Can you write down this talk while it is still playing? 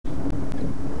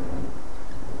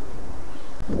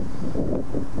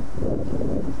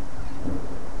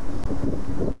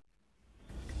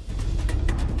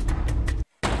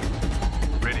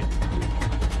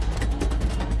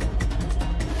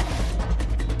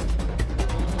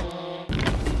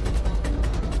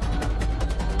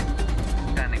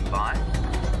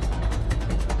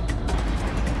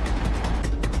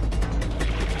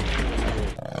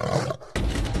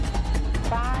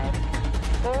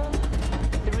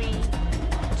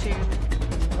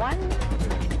one.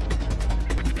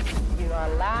 You are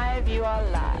live, you are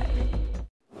live.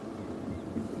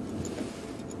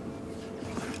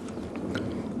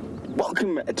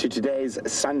 Welcome to today's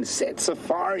Sunset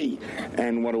Safari,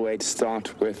 and what a way to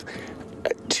start with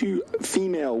two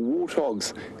female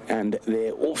warthogs and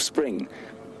their offspring.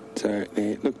 So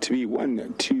there look to be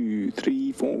 1, 2,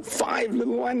 3, 4, 5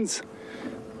 little ones.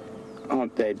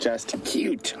 Aren't they just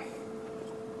cute?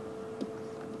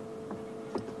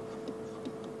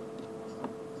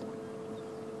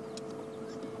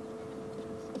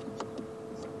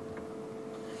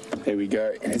 There we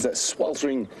go. It's a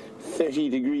sweltering 30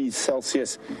 degrees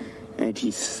Celsius,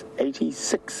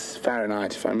 86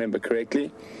 Fahrenheit, if I remember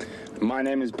correctly. My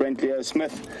name is Brent Leo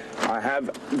Smith. I have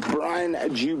Brian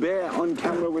Joubert on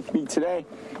camera with me today,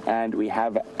 and we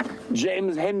have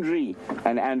James Hendry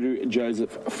and Andrew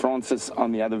Joseph Francis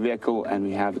on the other vehicle, and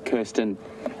we have Kirsten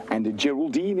and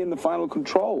Geraldine in the final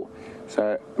control.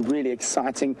 So really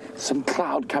exciting. Some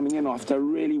cloud coming in after a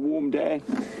really warm day.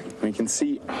 We can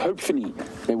see, hopefully,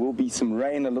 there will be some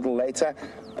rain a little later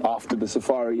after the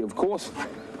safari, of course.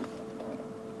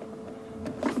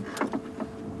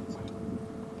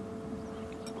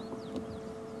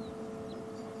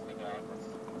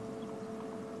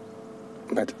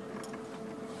 But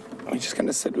we're just going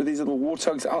to sit with these little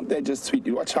warthogs out there just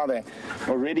sweetly. Watch how they're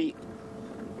already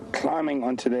climbing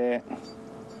onto their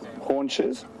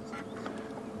haunches.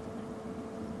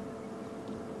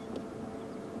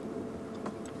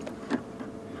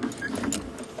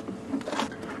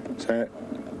 So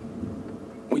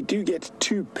we do get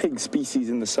two pig species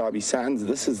in the Sabi Sands.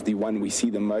 This is the one we see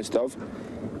the most of.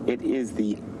 It is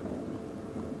the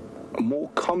more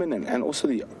common and also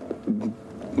the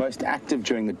most active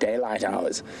during the daylight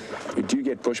hours. We do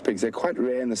get bush pigs. They're quite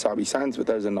rare in the Sabi Sands, but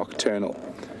those are nocturnal.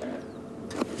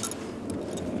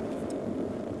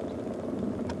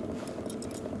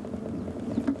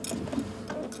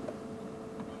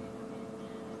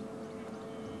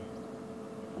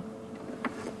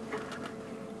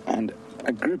 And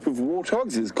a group of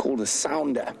warthogs is called a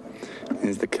sounder. It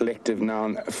is the collective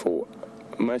noun for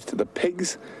most of the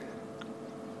pigs.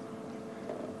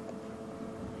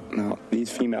 Now, these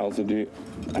females will do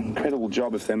an incredible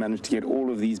job if they manage to get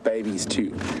all of these babies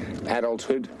to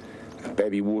adulthood.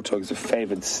 Baby warthogs are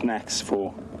favored snacks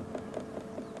for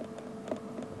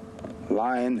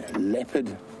lion,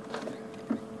 leopard,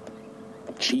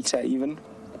 cheetah even.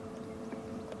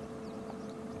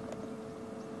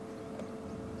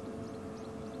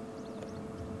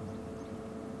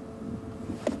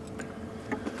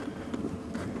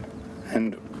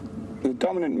 And the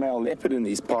dominant male leopard in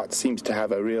these parts seems to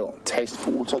have a real taste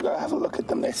for water. Go have a look at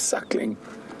them. They're suckling.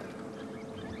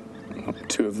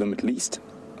 Two of them at least.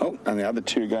 Oh, and the other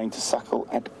two are going to suckle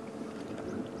at...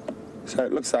 So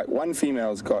it looks like one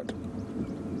female's got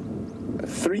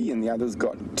 3 and the other's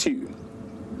got 2.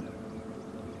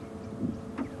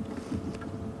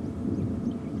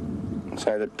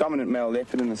 So the dominant male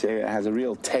leopard in this area has a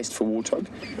real taste for warthog.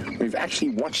 We've actually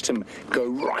watched him go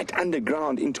right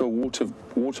underground into a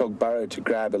warthog burrow to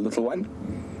grab a little one.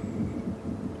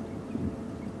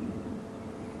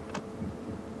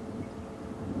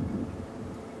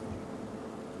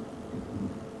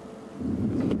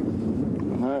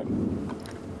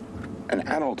 An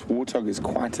adult warthog is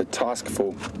quite a task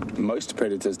for most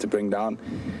predators to bring down.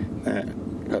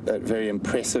 Got that very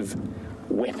impressive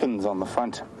weapons on the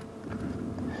front.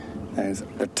 There's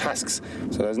the tusks.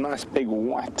 So those nice big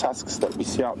white tusks that we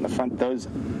see out in the front, those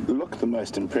look the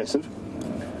most impressive.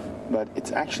 But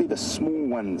it's actually the small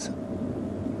ones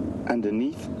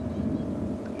underneath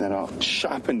that are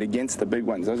sharpened against the big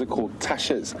ones. Those are called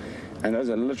tushes. And those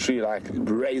are literally like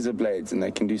razor blades, and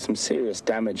they can do some serious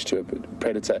damage to a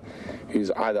predator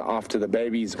who's either after the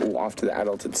babies or after the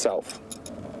adult itself.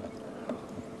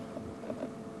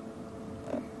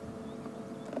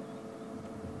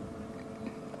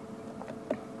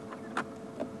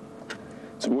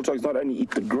 So warthogs not only eat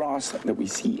the grass that we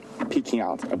see peeking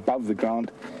out above the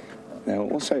ground, they'll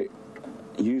also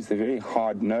use their very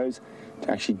hard nose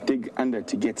to actually dig under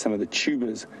to get some of the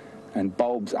tubers and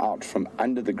bulbs out from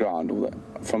under the ground, or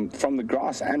from the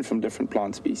grass and from different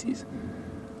plant species.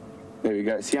 There we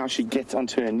go. See how she gets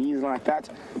onto her knees like that,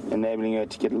 enabling her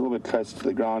to get a little bit closer to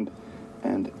the ground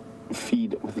and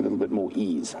feed with a little bit more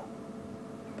ease.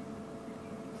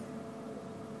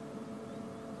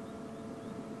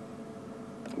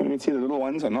 You can see the little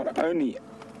ones are not only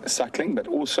suckling but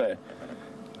also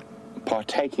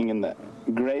partaking in the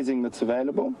grazing that's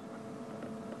available.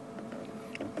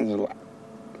 There's a little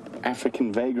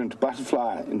African vagrant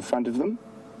butterfly in front of them.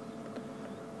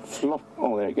 Flop.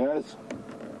 Oh, there it goes.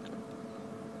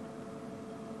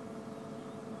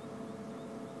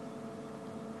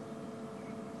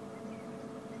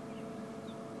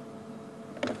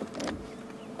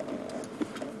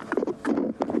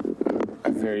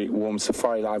 very warm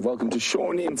Safari Live welcome to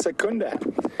Sean in Secunda.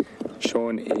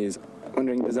 Sean is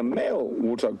wondering, does a male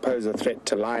warthog pose a threat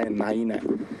to lion, hyena?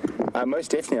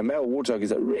 Most definitely. A male warthog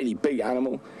is a really big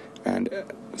animal and a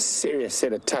serious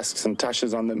set of tusks and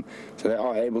tushes on them, so they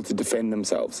are able to defend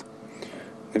themselves.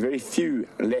 There are very few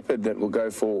leopard that will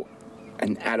go for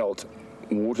an adult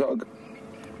warthog.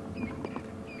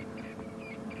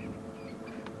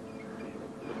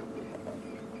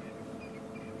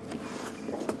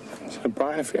 So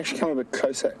Brian, if we actually come a bit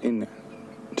closer in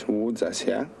towards us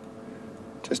here,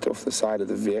 just off the side of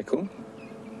the vehicle,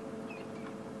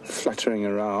 fluttering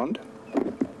around.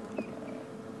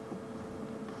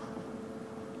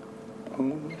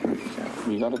 Oh,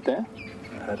 you got it there?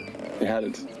 I had it. You had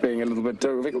it. It's being a little bit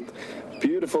difficult.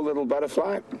 Beautiful little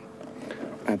butterfly.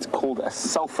 And it's called a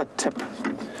sulfur tip.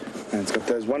 And it's got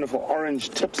those wonderful orange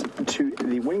tips to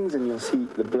the wings, and you'll see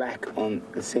the black on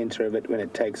the center of it when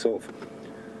it takes off.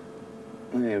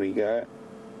 There we go.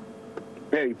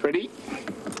 Very pretty.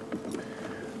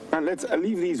 Now let's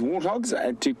leave these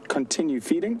warthogs to continue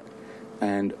feeding.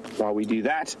 And while we do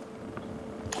that,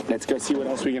 let's go see what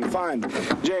else we can find.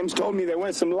 James told me there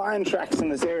were some lion tracks in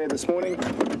this area this morning,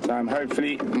 so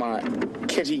hopefully my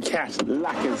kitty cat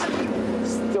luck is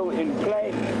still in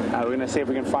play. We're going to see if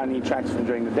we can find any tracks from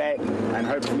during the day, and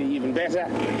hopefully even better,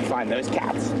 find those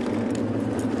cats.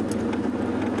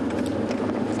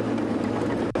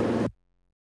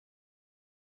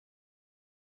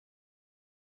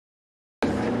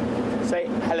 Say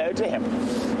hello to him.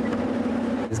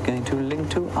 Is going to link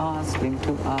to us, link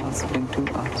to us, link to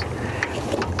us.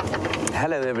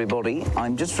 Hello everybody,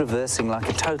 I'm just reversing like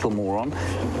a total moron.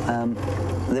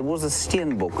 There was a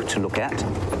Steenbok to look at,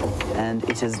 and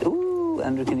it is, ooh,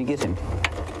 Andrew, can you get him?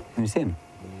 Can you see him?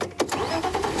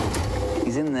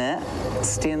 He's in there,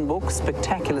 Steenbok,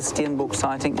 spectacular Steenbok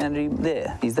sighting. Andrew,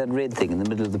 there, he's that red thing in the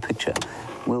middle of the picture.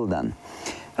 Well done.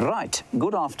 Right,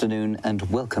 good afternoon and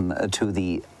welcome to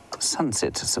the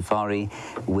Sunset Safari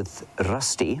with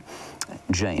Rusty,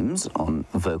 James on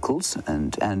vocals,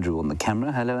 and Andrew on the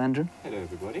camera. Hello, Andrew. Hello,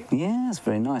 everybody. Yes,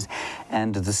 very nice.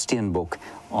 And the Steenbok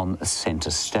on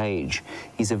center stage.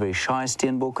 He's a very shy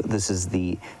Steenbok. This is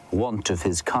the want of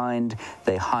his kind.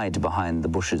 They hide behind the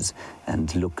bushes and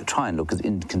try and look as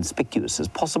inconspicuous as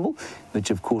possible,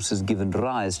 which of course has given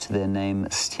rise to their name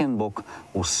Steenbok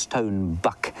or stone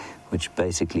buck, which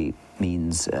basically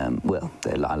means, well,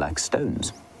 they lie like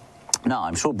stones. Now,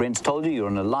 I'm sure Brent's told you you're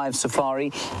on a live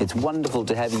safari. It's wonderful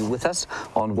to have you with us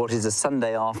on what is a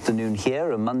Sunday afternoon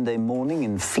here, a Monday morning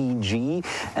in Fiji.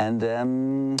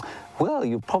 And, well,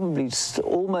 you're probably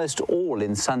almost all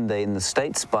in Sunday in the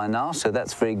States by now, so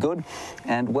that's very good.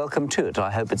 And welcome to it.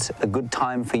 I hope it's a good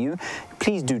time for you.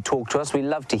 Please do talk to us. We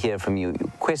love to hear from you.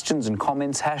 Questions and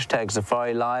comments, hashtag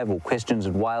Safari Live or questions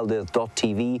at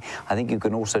wildearth.tv. I think you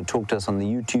can also talk to us on the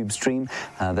YouTube stream.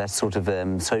 That sort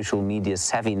of social media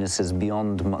savviness is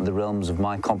beyond the realms of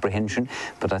my comprehension,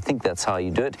 but I think that's how you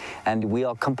do it. And we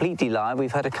are completely live.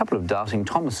 We've had a couple of doubting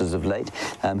Thomases of late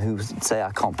who say,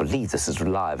 I can't believe this is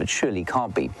live. It surely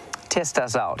can't be. Test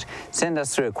us out. Send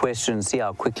us through a question and see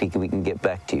how quickly we can get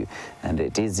back to you. And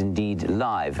it is indeed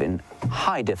live in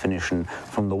high definition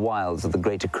from the wilds of the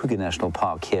Greater Kruger National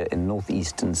Park here in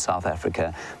northeastern South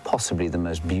Africa, possibly the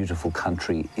most beautiful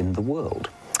country in the world.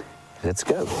 Let's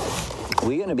go.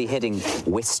 We're going to be heading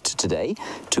west today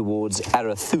towards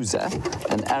Arathusa,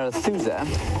 and Arathusa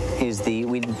is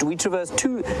we traverse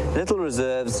two little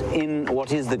reserves in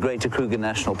what is the Greater Kruger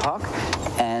National Park,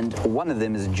 and one of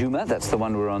them is Djuma, that's the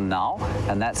one we're on now,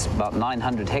 and that's about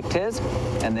 900 hectares,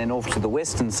 and then off to the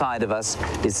western side of us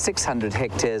is 600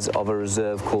 hectares of a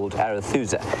reserve called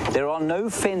Arathusa. There are no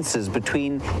fences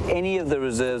between any of the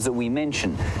reserves that we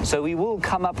mention, so we will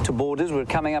come up to borders. We're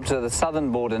coming up to the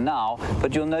southern border now,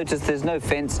 but you'll notice there's no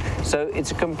fence, so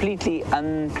it's a completely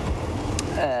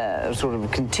sort of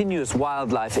continuous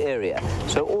wildlife area.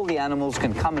 So all the animals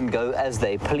can come and go as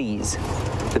they please,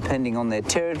 depending on their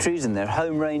territories and their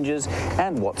home ranges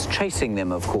and what's chasing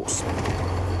them, of course.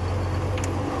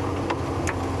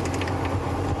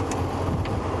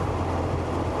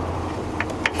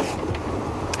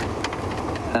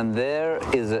 And there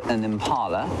is an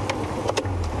impala.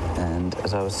 And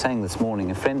as I was saying this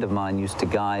morning, a friend of mine used to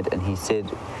guide, and he said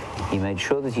he made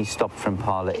sure that he stopped for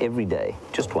impala every day,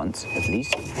 just once at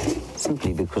least,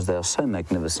 simply because they are so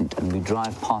magnificent and we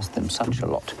drive past them such a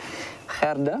lot.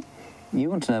 Gerda, you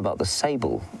want to know about the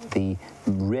sable, the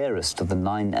rarest of the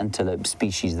 9 antelope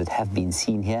species that have been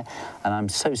seen here, and I'm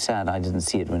so sad I didn't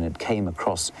see it when it came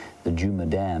across the Djuma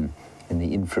Dam. in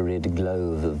the infrared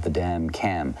glow of the dam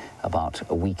cam about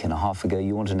a week and a half ago.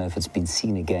 You want to know if it's been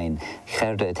seen again.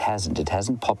 Gerda, it hasn't. It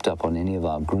hasn't popped up on any of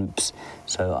our groups,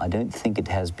 so I don't think it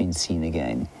has been seen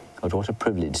again. But what a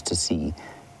privilege to see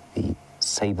the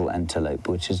sable antelope,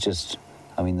 which is just,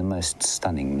 I mean, the most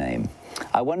stunning name.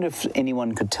 I wonder if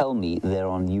anyone could tell me they're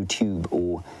on YouTube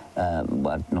or,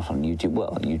 well, not on YouTube, well,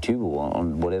 on YouTube or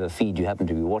on whatever feed you happen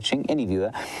to be watching, any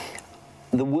viewer,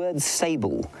 the word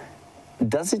sable,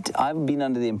 does it, I've been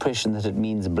under the impression that it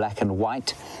means black and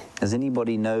white. Does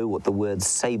anybody know what the word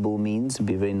sable means? It'd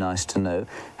be very nice to know.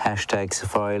 Hashtag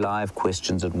Safari Live,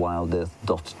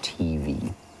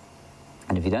 questions@wildearth.tv.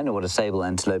 And if you don't know what a sable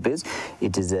antelope is,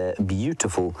 it is a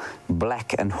beautiful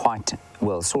black and white,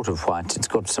 well, sort of white. It's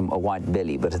got a white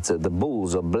belly, but the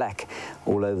bulls are black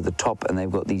all over the top, and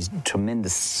they've got these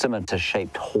tremendous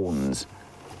scimitar-shaped horns,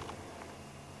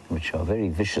 which are very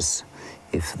vicious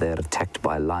if they're attacked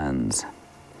by lions.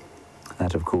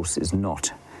 That, of course, is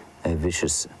not a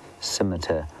vicious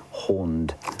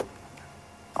scimitar-horned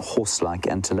horse-like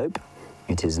antelope.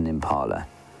 It is an impala,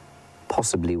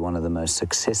 possibly one of the most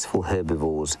successful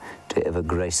herbivores to ever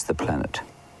grace the planet.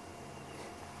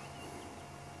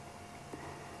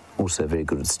 Also very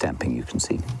good at stamping, you can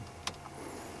see.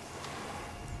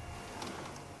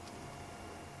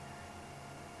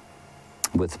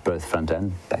 With both front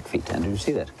and back feet, and you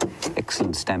see that?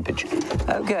 Excellent stampage.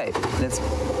 Okay, let's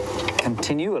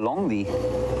continue along the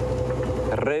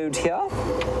road here.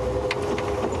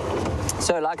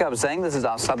 So, like I was saying, this is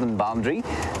our southern boundary.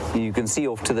 You can see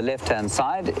off to the left-hand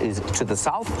side is to the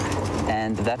south,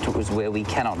 and that was where we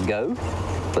cannot go,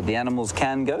 but the animals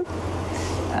can go.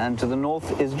 And to the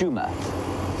north is Djuma.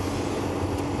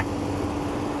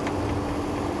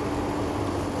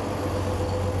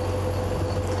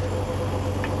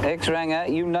 X-Ranger,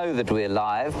 you know that we're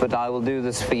live, but I will do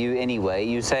this for you anyway.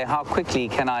 You say, how quickly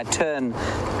can I turn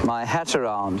my hat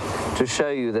around to show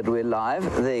you that we're live?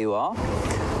 There you are.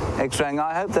 X-Ranger,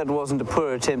 I hope that wasn't a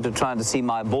poor attempt at trying to see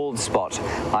my bald spot.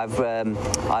 I've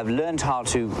learned how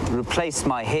to replace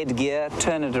my headgear,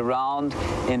 turn it around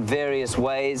in various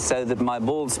ways so that my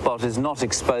bald spot is not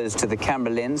exposed to the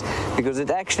camera lens, because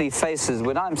it actually faces,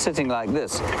 when I'm sitting like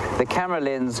this, the camera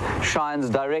lens shines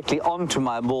directly onto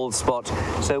my bald spot.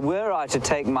 So were I to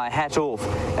take my hat off,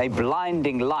 a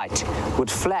blinding light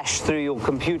would flash through your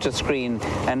computer screen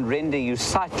and render you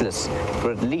sightless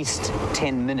for at least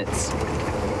 10 minutes.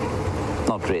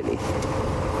 Not really.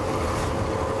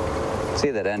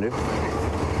 See that, Andrew?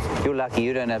 You're lucky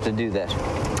you don't have to do that.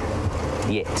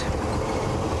 Yet.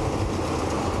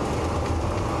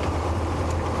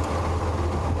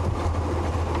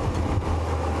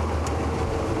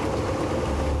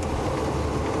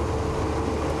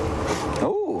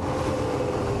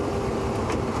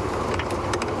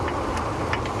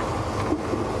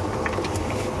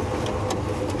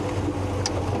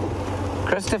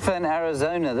 Christopher in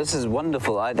Arizona, this is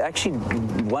wonderful. I'd actually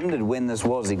wondered when this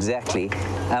was exactly.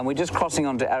 We're just crossing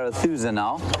onto Arathusa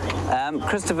now.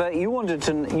 Christopher, you want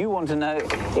to know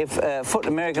if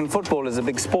American football is a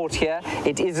big sport here.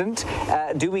 It isn't.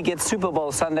 Do we get Super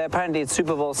Bowl Sunday? Apparently it's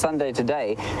Super Bowl Sunday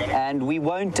today, and we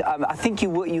won't. I think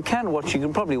you can watch. You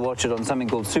can probably watch it on something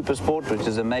called Super Sport, which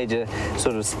is a major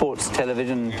sort of sports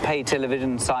television, pay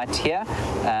television site here,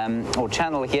 or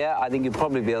channel here. I think you'll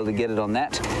probably be able to get it on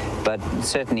that. But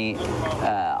certainly,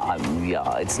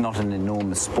 yeah, it's not an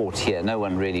enormous sport here. No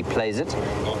one really plays it.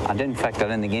 In fact, I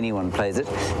don't think anyone plays it.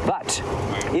 But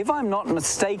if I'm not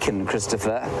mistaken,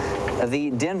 Christopher,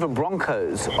 the Denver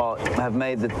Broncos have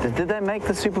made the... Did they make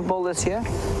the Super Bowl this year?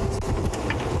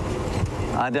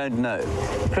 I don't know.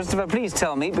 Christopher, please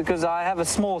tell me, because I have a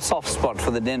small soft spot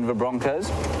for the Denver Broncos.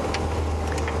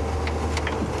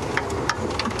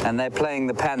 And they're playing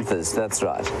the Panthers, that's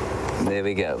right. There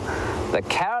we go. The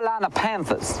Carolina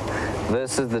Panthers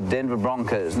versus the Denver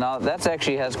Broncos. Now, that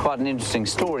actually has quite an interesting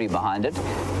story behind it.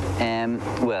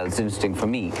 Well, it's interesting for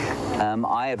me.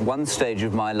 I, at one stage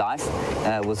of my life,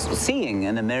 was seeing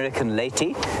an American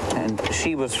lady, and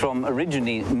she was from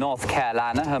originally North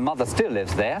Carolina. Her mother still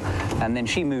lives there, and then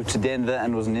she moved to Denver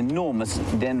and was an enormous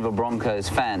Denver Broncos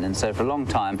fan. And so for a long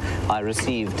time, I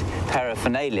received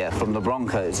paraphernalia from the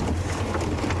Broncos.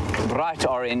 Bright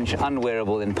orange,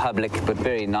 unwearable in public, but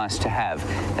very nice to have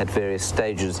at various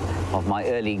stages of my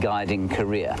early guiding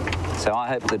career. So I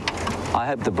hope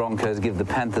the Broncos give the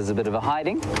Panthers a bit of a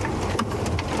hiding.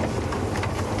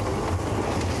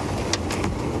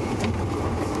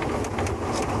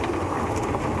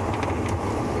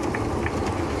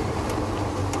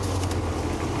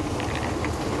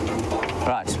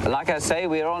 Right, like I say,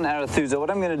 we're on Arathusa. What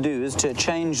I'm going to do is to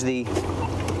change the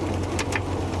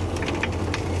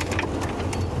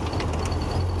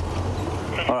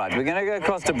right, we're going to go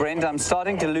across to Brent. I'm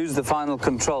starting to lose the final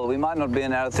control. We might not be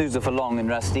in Arathusa for long in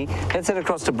Rusty. Let's head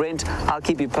across to Brent. I'll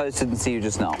keep you posted and see you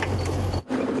just now.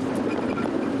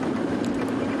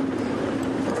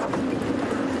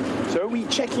 So we're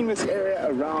checking this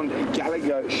area around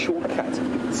Gallagher shortcut,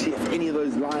 see if any of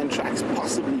those lion tracks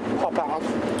possibly pop out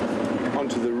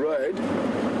onto the road.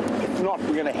 If not,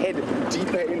 we're going to head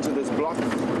deeper into this block,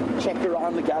 check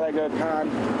around the Gallagher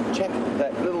pound, check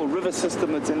that little river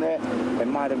system that's in there. They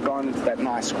might have gone into that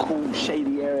nice, cool,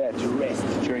 shady area to rest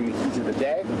during the heat of the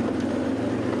day.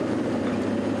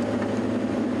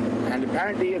 And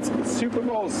apparently it's Super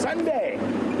Bowl Sunday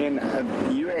in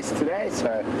the US today,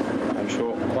 so I'm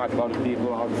sure quite a lot of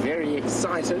people are very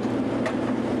excited.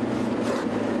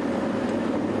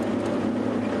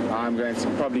 I'm going to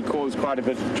probably cause quite a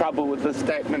bit of trouble with this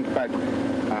statement, but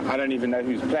I don't even know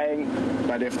who's playing.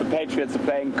 But if the Patriots are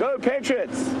playing, go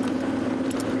Patriots!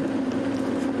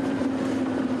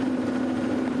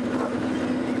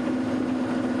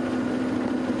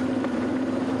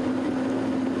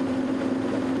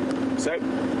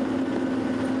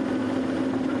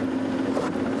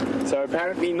 So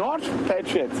apparently not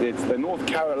Patriots, it's the North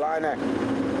Carolina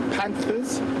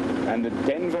Panthers and the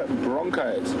Denver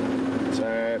Broncos.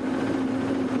 So,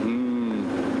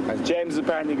 as James is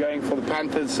apparently going for the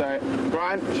Panthers, so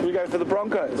Brian, should we go for the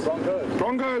Broncos? The Broncos.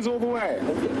 Broncos all the way.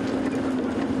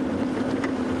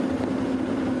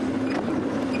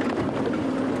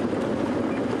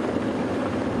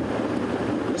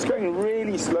 Just going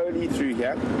really slowly through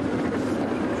here.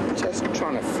 Just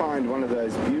trying to find one of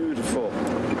those beautiful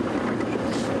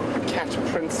cat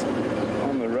prints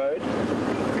on the road.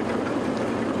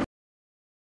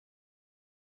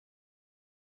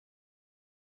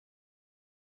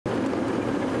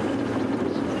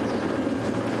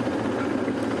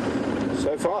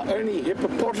 So far, only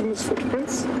hippopotamus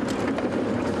footprints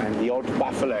and the odd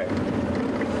buffalo.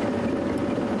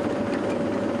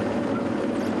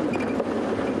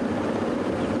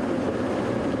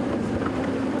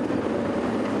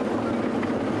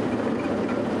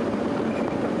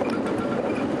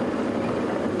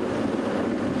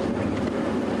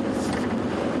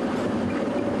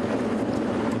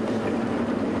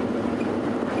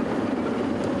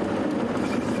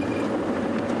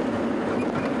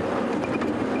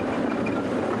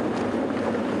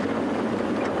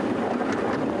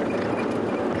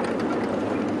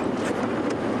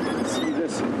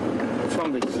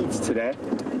 Today,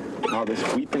 now this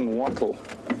weeping wattle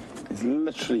is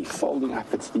literally folding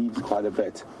up its leaves quite a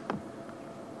bit,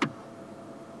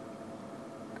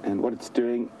 and what it's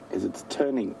doing is it's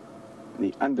turning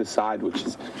the underside, which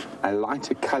is a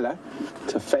lighter color,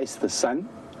 to face the sun,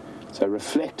 so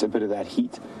reflect a bit of that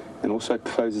heat, and also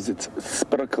closes its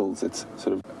spiracles, its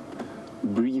sort of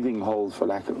breathing holes, for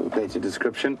lack of a better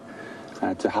description,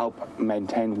 to help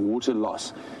maintain water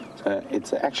loss. So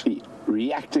it's actually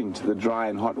reacting to the dry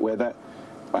and hot weather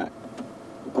by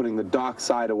putting the dark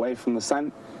side away from the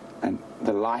sun and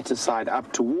the lighter side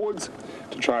up towards,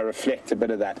 to try to reflect a bit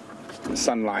of that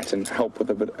sunlight and help with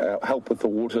the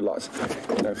water loss.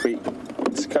 So if we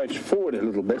coach forward a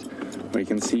little bit, we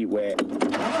can see where the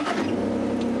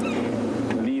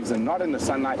leaves are not in the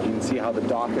sunlight. You can see how the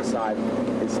darker side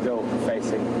is still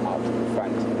facing out to the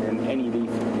front, and any leaf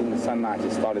in the sunlight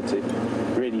has started to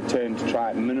really turn to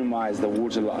try and minimize the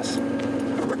water loss.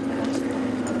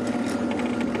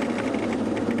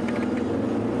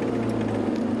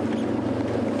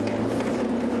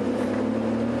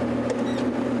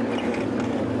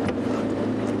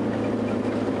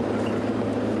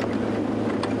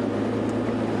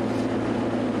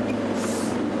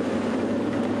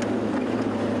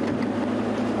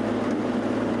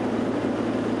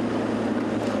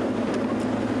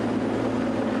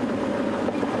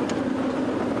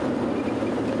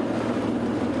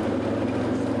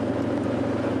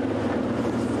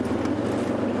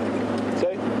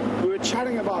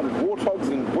 Chatting about warthogs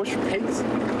and bush pigs,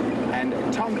 and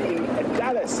Tom in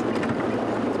Dallas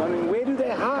is wondering, where do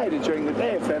they hide during the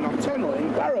day if they're nocturnal?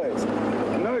 In burrows?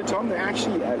 No, Tom, they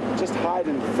actually just hide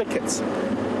in thickets,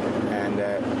 and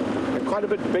they're quite a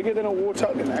bit bigger than a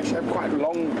warthog, and they actually have quite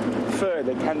long fur.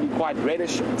 They can be quite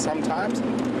reddish sometimes,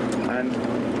 and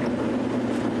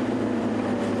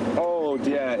oh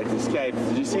dear, it escaped.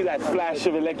 Did you see that flash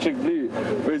of electric blue?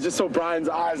 We just saw Brian's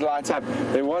eyes light up.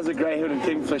 There was a grey-hooded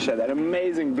kingfisher, that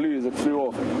amazing blue as it flew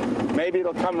off. Maybe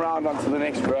it'll come round onto the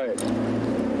next road.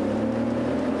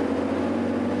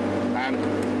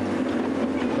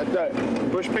 But no,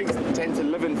 bush pigs tend to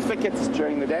live in thickets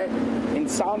during the day. In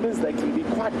sounders, they can be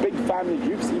quite big family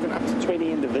groups, even up to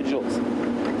 20 individuals.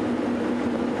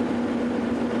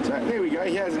 So there we go.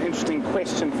 Here's an interesting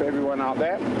question for everyone out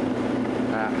there.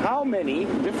 How many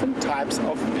different types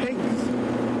of pigs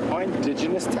are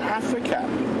indigenous to Africa?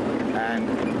 And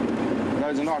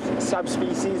those are not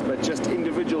subspecies, but just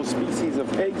individual species of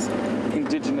pigs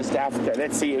indigenous to Africa.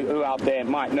 Let's see who out there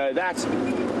might know that.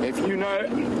 If you know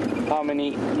how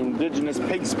many indigenous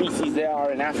pig species there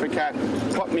are in Africa,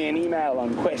 pop me an email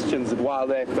on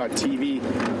questions@wildearth.tv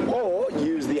or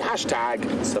use the hashtag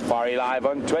SafariLive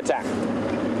on Twitter.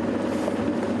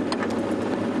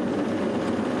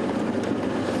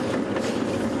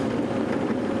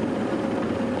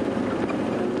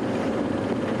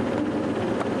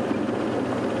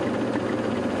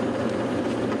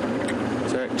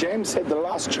 James said the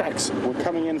last tracks were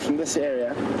coming in from this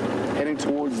area, heading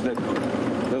towards the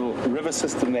little river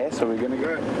system there. So we're going to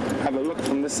go have a look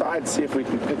from this side, see if we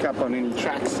can pick up on any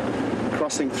tracks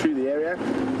crossing through the area.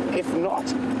 If not,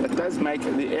 it does make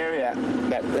the area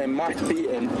that they might be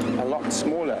in a lot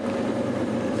smaller.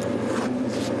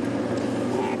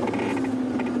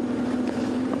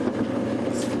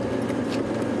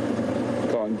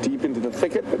 Gone deep into the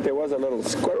thicket, but there was a little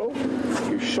squirrel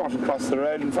who shot across the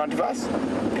road in front of us.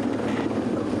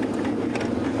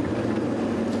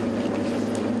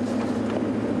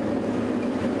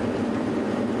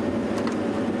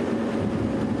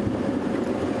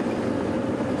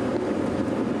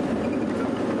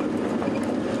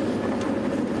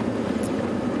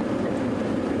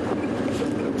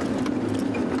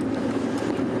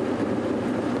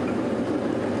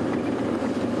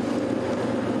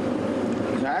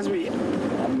 As we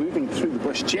are moving through the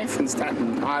bush, Jeff in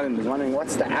Staten Island is wondering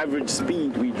what's the average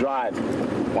speed we drive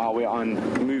while we're on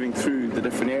moving through the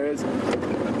different areas.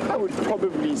 I would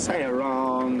probably say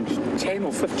around 10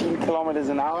 or 15 kilometers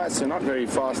an hour, so not very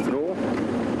fast at all.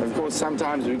 Of course,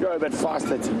 sometimes we go a bit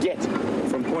faster to get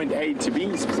from point A to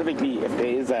B, specifically if there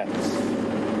is a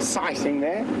sighting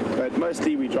there, but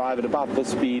mostly we drive at about this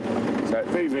speed, so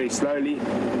very, very slowly.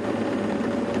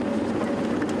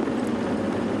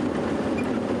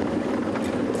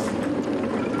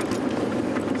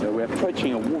 We're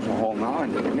approaching a waterhole now,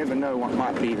 and you never know what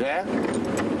might be there.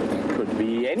 It could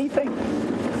be anything.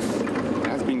 It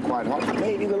has been quite hot.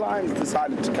 Maybe the lions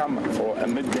decided to come for a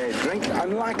midday drink.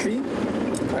 Unlikely,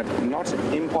 but not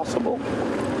impossible.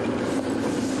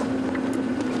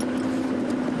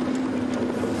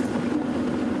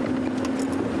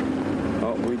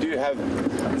 Well, we do have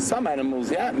some animals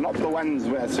here, not the ones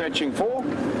we're searching for.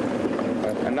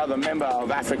 Another member of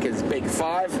Africa's Big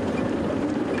Five.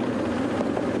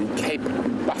 Cape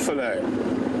buffalo.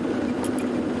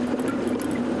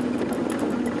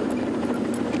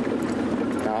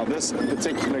 Now this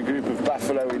particular group of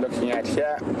buffalo we're looking at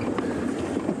here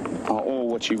are all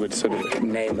what you would sort of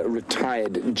name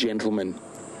retired gentlemen.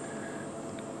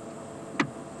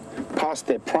 Past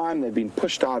their prime, they've been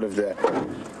pushed out of the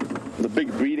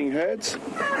big breeding herds,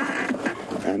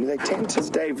 and they tend to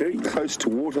stay very close to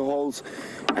waterholes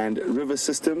and river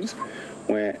systems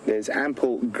where there's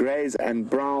ample graze and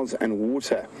browse and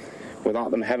water without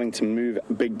them having to move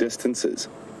big distances.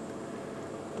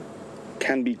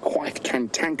 Can be quite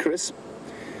cantankerous.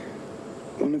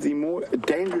 One of the more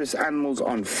dangerous animals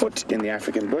on foot in the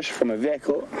African bush. From a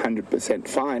vehicle, 100%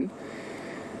 fine.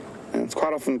 And it's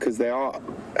quite often because they are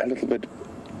a little bit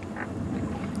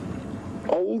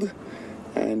old,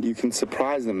 and you can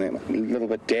surprise them. They're a little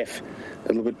bit deaf, a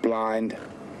little bit blind.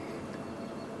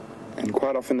 And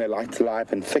quite often they like to lie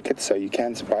up in thickets, so you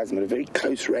can surprise them at a very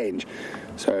close range.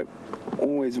 So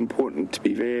always important to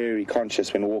be very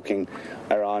conscious when walking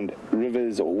around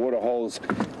rivers or waterholes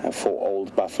for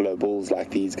old buffalo bulls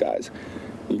like these guys.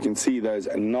 You can see those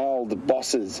gnarled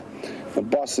bosses. The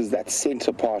boss is that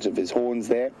center part of his horns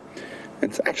there.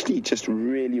 It's actually just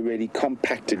really, really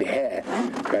compacted hair.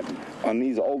 But on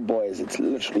these old boys, it's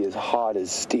literally as hard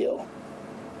as steel.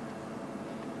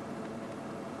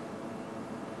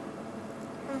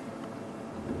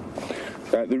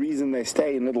 The reason they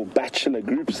stay in little bachelor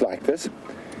groups like this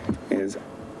is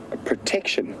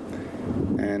protection.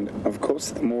 And of course,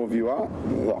 the more of you are,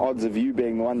 the odds of you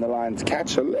being the one the lions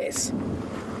catch are less.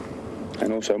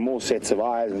 And also more sets of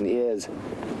eyes and ears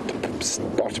to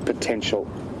spot potential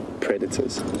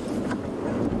predators.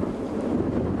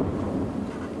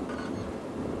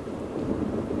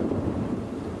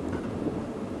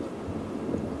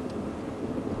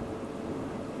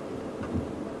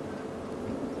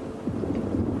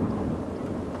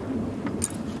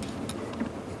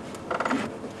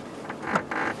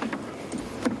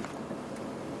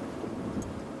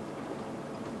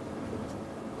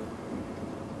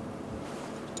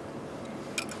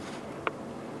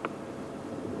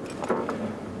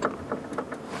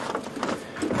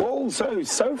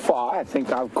 so far, I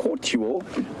think I've caught you all,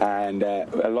 and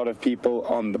a lot of people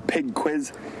on the pig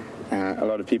quiz. A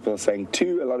lot of people are saying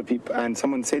 2, a lot of people, and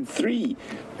someone said 3.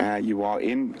 You are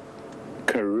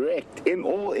incorrect,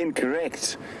 all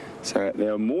incorrect. So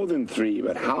there are more than 3,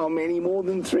 but how many more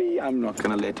than 3? I'm not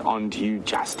going to let on to you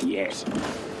just yet.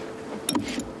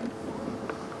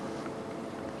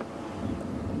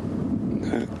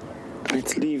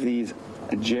 Let's leave these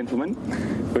gentlemen.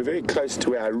 We're very close to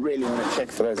where I really want to check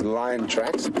for those lion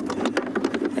tracks.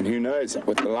 And who knows,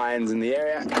 with the lions in the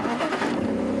area,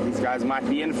 these guys might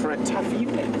be in for a tough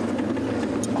evening.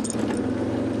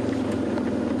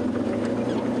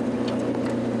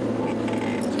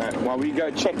 So while we go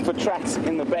check for tracks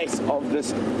in the base of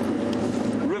this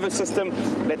river system,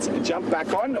 let's jump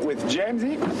back on with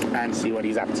Jamesy and see what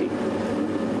he's up to.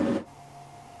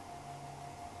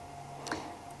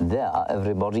 There,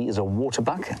 everybody, is a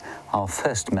waterbuck, our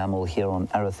first mammal here on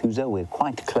Arathusa. We're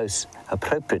quite close,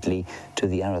 appropriately, to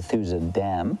the Arathusa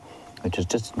Dam, which is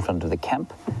just in front of the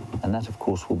camp, and that, of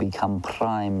course, will become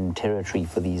prime territory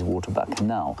for these waterbuck.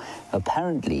 Now,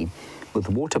 apparently, with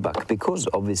waterbuck, because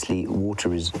obviously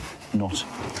water is not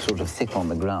sort of thick on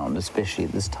the ground, especially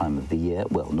at this time of the year,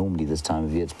 well, normally this time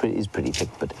of year it's pretty thick,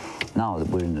 but now that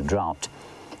we're in a drought,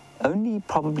 only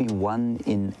probably 1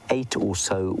 in 8 or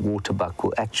so waterbuck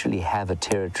will actually have a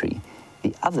territory.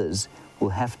 The others will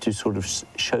have to sort of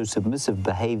show submissive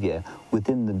behavior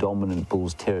within the dominant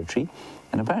bull's territory.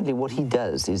 And apparently what he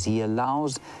does is he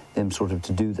allows them sort of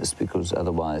to do this, because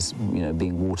otherwise, you know,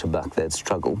 being waterbuck, they'd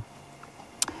struggle.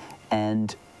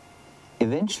 And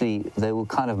eventually they will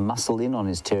kind of muscle in on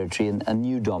his territory, and a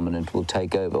new dominant will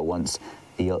take over once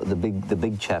the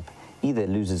big chap either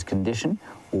loses condition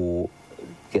or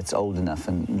gets old enough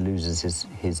and loses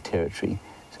his territory.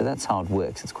 So that's how it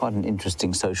works. It's quite an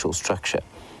interesting social structure.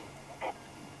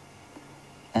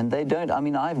 And they don't, I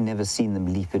mean, I've never seen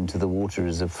them leap into the water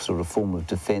as a sort of form of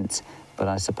defense, but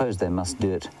I suppose they must do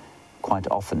it quite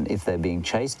often if they're being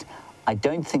chased. I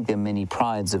don't think there are many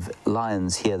prides of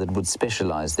lions here that would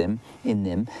specialize in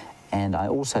them, and I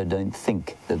also don't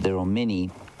think that there are many,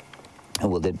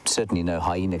 well, there's certainly no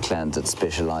hyena clans that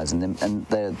specialize in them, and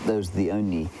those are the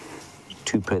only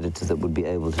 2 predators that would be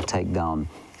able to take down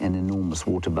an enormous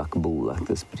waterbuck bull like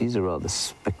this. But he's a rather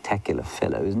spectacular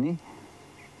fellow, isn't he?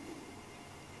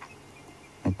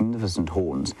 Magnificent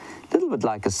horns. A little bit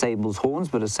like a sable's horns,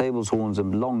 but a sable's horns are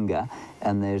longer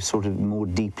and they're sort of more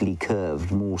deeply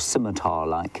curved, more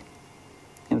scimitar-like. You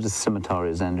know what a scimitar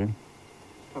is, Andrew?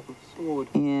 Type of sword.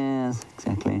 Yes,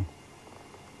 exactly.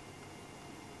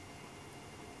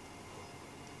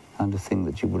 Kind of thing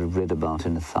that you would have read about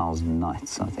in 1,000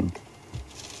 Nights, I think,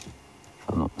 if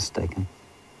I'm not mistaken.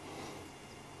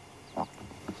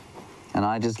 And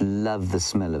I just love the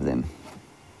smell of them.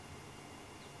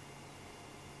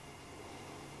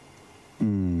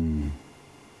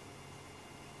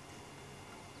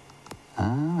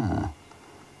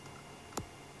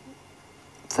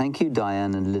 Thank you,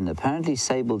 Diane and Lynn. Apparently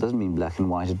sable doesn't mean black and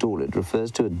white at all. It refers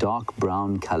to a dark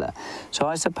brown colour. So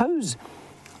I suppose,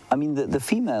 I mean, the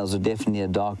females are definitely a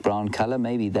dark brown colour.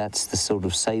 Maybe that's the sort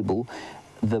of sable.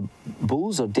 The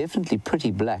bulls are definitely pretty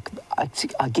black.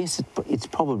 I guess it's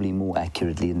probably more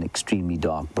accurately an extremely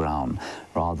dark brown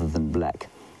rather than black.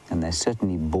 And they're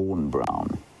certainly born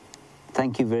brown.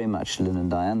 Thank you very much, Lynn and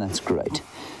Diane. That's great.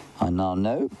 I now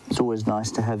know. It's always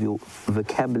nice to have your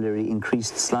vocabulary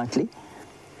increased slightly.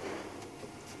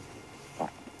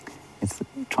 It's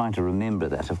trying to remember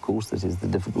that, of course, that is the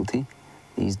difficulty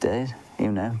these days.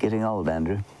 You know, getting old,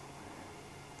 Andrew.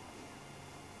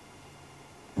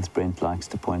 As Brent likes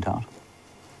to point out.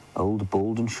 Old,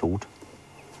 bald and short.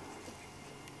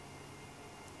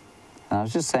 And I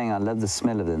was just saying I love the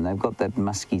smell of them. They've got that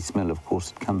musky smell, of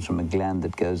course. It comes from a gland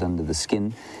that goes under the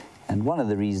skin. And one of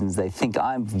the reasons they think,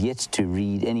 I've yet to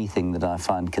read anything that I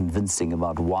find convincing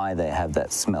about why they have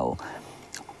that smell.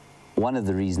 One of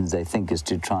the reasons they think is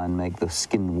to try and make the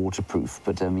skin waterproof.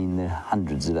 But I mean, there are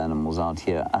hundreds of animals out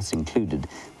here, us included,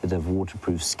 that have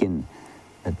waterproof skin,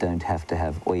 that don't have to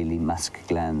have oily musk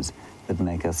glands that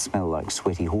make us smell like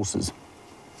sweaty horses.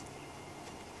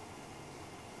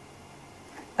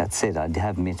 That said, I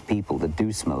have met people that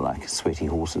do smell like sweaty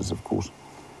horses, of course.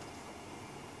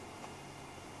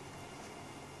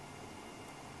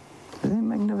 They're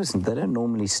magnificent. They don't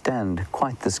normally stand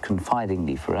quite this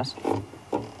confidingly for us.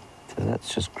 So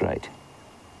that's just great.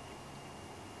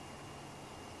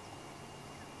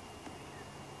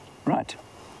 Right.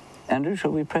 Andrew,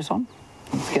 shall we press on?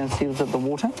 Let's go and see what's at the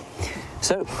water.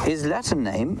 So his Latin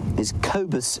name is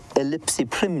Cobus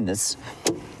ellipsiprimus,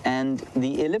 and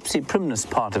the ellipsiprimus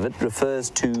part of it refers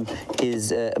to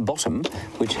his bottom,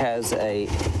 which has a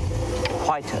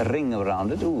white ring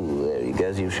around it. Ooh, there he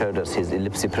goes. You showed us his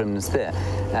ellipsiprimnus there.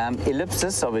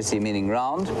 Ellipsis, obviously meaning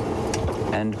round,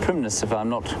 and primnus, if I'm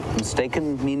not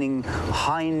mistaken, meaning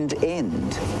hind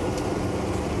end.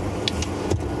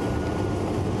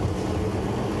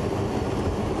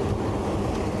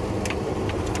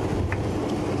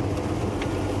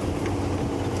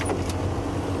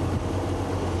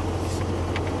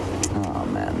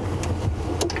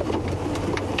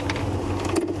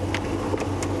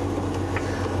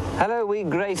 Hello, wee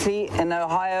Gracie in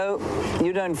Ohio.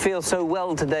 You don't feel so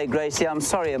well today, Gracie. I'm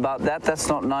sorry about that. That's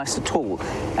not nice at all.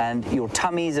 And your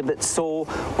tummy's a bit sore.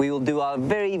 We will do our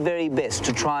very, very best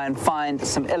to try and find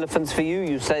some elephants for you.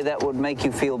 You say that would make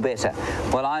you feel better.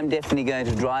 Well, I'm definitely going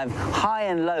to drive high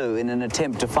and low in an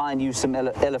attempt to find you some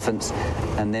elephants,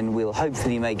 and then we'll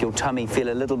hopefully make your tummy feel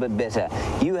a little bit better.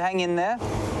 You hang in there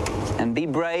and be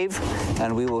brave,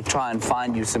 and we will try and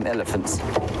find you some elephants.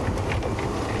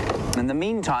 In the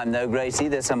meantime, though, Gracie,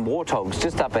 there's some warthogs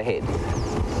just up ahead.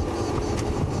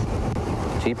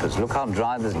 Jeepers, look how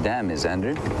dry this dam is,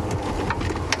 Andrew.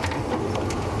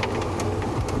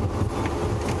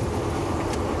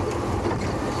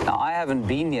 Now, I haven't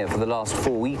been here for the last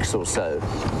 4 weeks or so.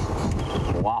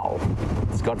 Wow,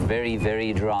 it's got very,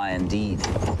 very dry indeed.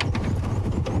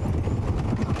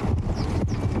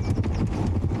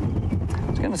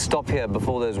 I'm going to stop here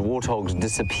before those warthogs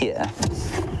disappear.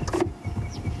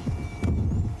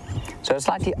 So a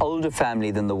slightly older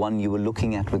family than the one you were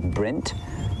looking at with Brent.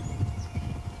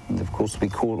 And of course, we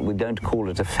don't call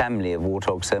it a family of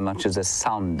warthogs so much as a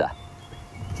sounder.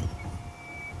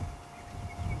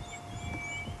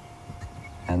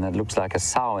 And that looks like a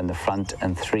sow in the front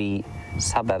and 3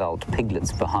 sub-adult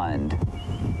piglets behind.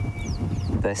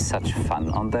 They're such fun,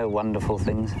 aren't they? Wonderful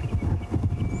things.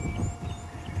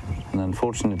 And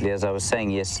unfortunately, as I was saying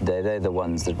yesterday, they're the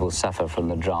ones that will suffer from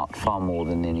the drought far more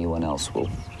than anyone else will.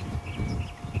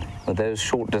 With those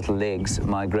short little legs,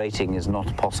 migrating is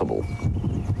not possible.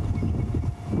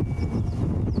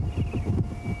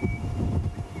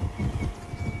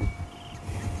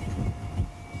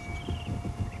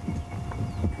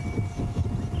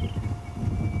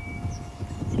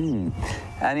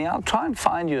 Annie, I'll try and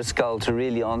find you a skull to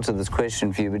really answer this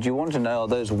question for you, but you want to know, are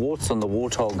those warts on the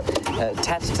warthog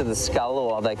attached to the skull,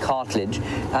 or are they cartilage?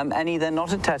 Annie, they're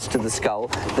not attached to the skull.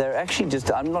 They're actually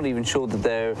just, I'm not even sure that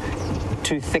they're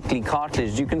too thickly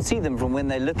cartilaged. You can see them from when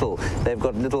they're little. They've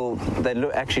got little,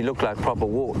 actually look like proper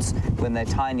warts when they're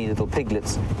tiny little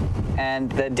piglets.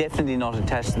 And they're definitely not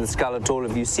attached to the skull at all.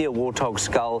 If you see a warthog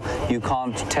skull, you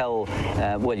can't tell,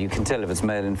 well, you can tell if it's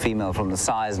male and female from the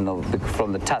size and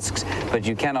from the tusks, but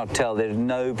you cannot tell. There's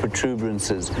no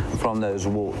protuberances from those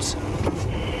warts.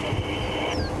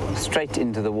 Straight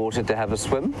into the water to have a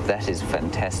swim. That is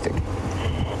fantastic.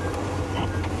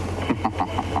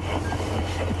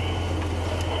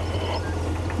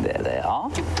 There they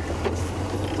are.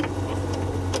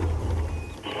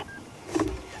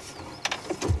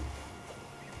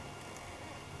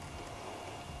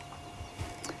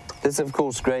 This, of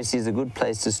course, Gracie, is a good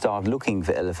place to start looking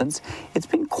for elephants. It's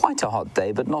been quite a hot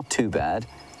day, but not too bad.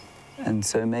 And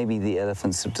so maybe the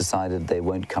elephants have decided they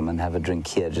won't come and have a drink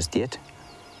here just yet.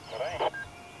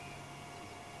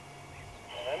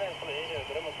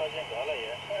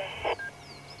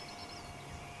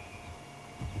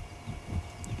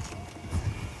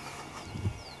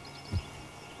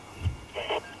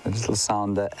 A little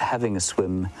sounder having a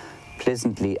swim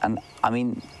pleasantly. And I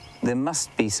mean, there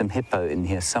must be some hippo in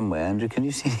here somewhere. Andrew, can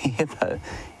you see any hippo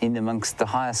in amongst the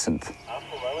hyacinth?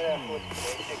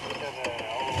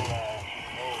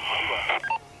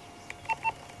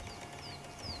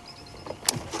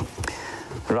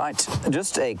 Right,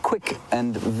 just a quick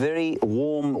and very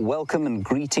warm welcome and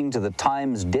greeting to the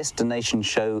Times Destination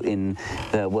Show in,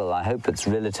 well, I hope it's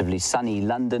relatively sunny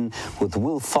London with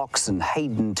Will Fox and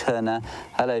Hayden Turner.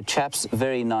 Hello, chaps.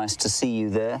 Very nice to see you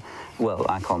there. Well,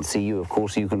 I can't see you, of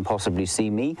course. You can possibly see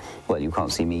me. Well, you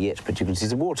can't see me yet, but you can see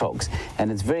the warthogs. And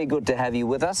it's very good to have you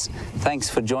with us. Thanks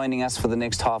for joining us for the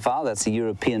next half hour. That's a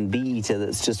European bee-eater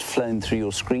that's just flown through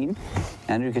your screen.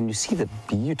 Andrew, can you see the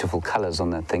beautiful colours on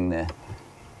that thing there?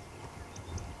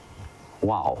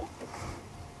 Wow.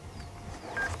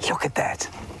 Look at that.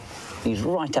 He's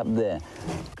right up there.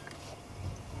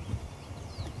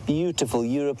 Beautiful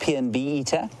European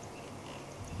bee-eater.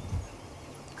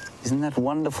 Isn't that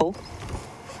wonderful?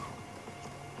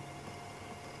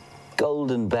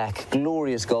 Golden back,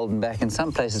 glorious golden back. In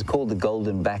some places called the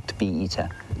golden-backed bee-eater.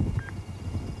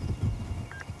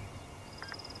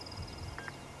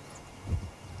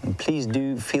 Please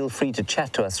do feel free to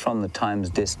chat to us from the Times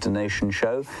Destination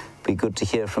Show. Be good to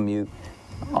hear from you.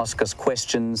 Ask us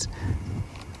questions.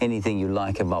 anything you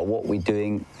like about what we're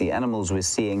doing, the animals we're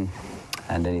seeing,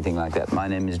 and anything like that. My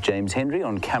name is James Henry.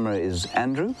 On camera is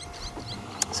Andrew.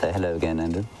 Say hello again,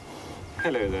 Andrew.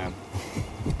 Hello there.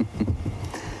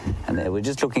 And we're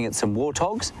just looking at some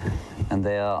warthogs, and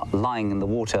they are lying in the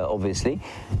water, obviously,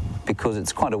 because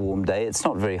it's quite a warm day. It's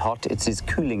not very hot. It is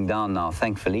cooling down now,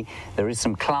 thankfully. There is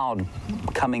some cloud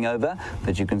coming over,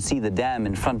 but you can see the dam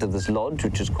in front of this lodge,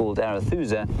 which is called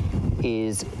Arethusa,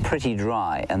 is pretty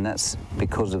dry, and that's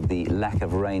because of the lack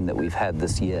of rain that we've had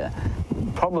this year.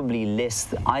 Probably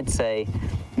less, I'd say,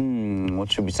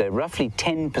 what should we say, roughly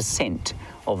 10%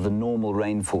 of the normal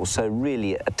rainfall, so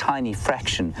really a tiny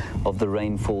fraction of the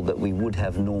rainfall that we would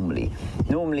have normally.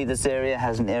 Normally this area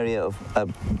has an area of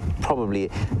probably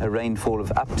a rainfall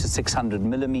of up to 600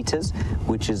 millimeters,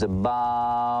 which is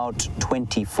about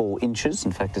 24 inches.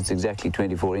 In fact, it's exactly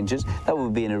 24 inches. That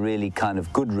would be in a really kind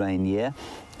of good rain year,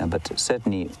 but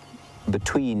certainly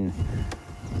between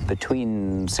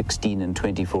 16 and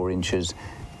 24 inches.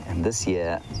 And this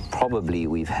year, probably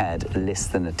we've had less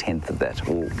than a tenth of that,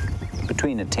 or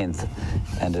between a tenth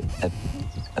and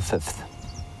a fifth.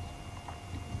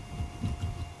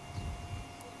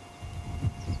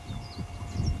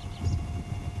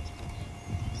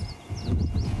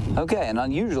 Okay, an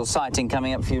unusual sighting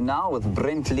coming up for you now with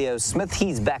Brent Leo Smith.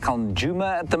 He's back on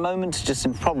Djuma at the moment,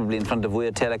 just probably in front of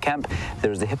Vuyatela camp.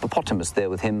 There is a hippopotamus there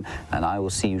with him, and I will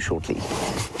see you shortly.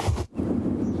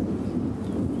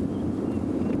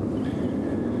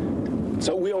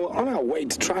 So we are on our way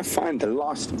to try and find the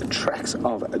last tracks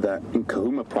of the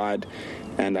Nkahuma Pride,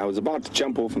 and I was about to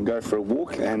jump off and go for a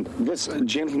walk, and this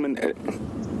gentleman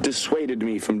dissuaded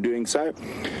me from doing so.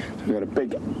 We've got a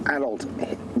big adult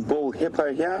bull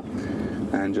hippo here,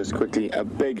 and just quickly a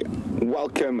big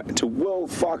welcome to Will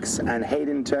Fox and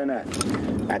Hayden Turner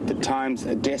at the Times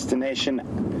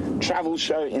Destination travel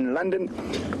show in London.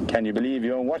 Can you believe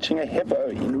you're watching a hippo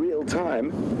in real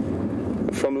time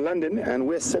from London, and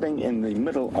we're sitting in the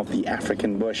middle of the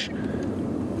African bush.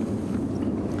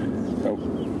 So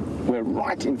we're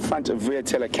right in front of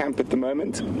Vuyatela camp at the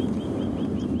moment.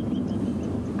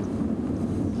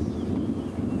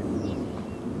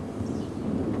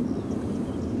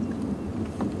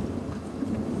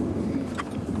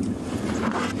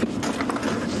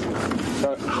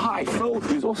 So hi, Phil,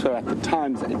 who's also at the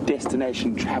Times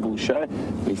Destination travel show.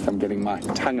 At least I'm getting my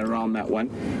tongue around that one.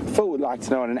 Phil would like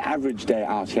to know, on an average day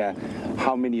out here,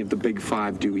 how many of the big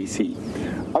five do we see?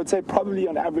 I would say probably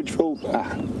on average, Phil,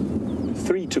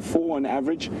 3 to 4 on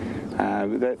average.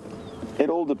 It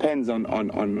all depends on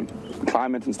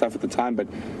climate and stuff at the time, but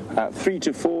 3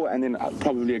 to 4, and then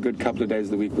probably a good couple of days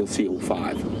of the week we'll see all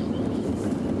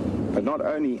 5. But not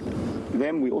only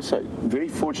them, we also very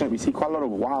fortunate, we see quite a lot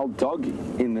of wild dog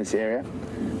in this area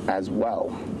as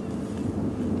well.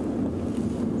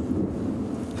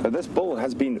 So this bull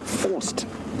has been forced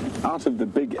out of the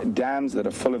big dams that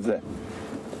are full of the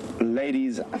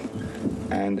ladies,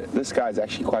 and this guy is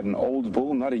actually quite an old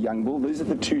bull, not a young bull. These are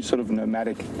the two sort of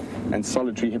nomadic and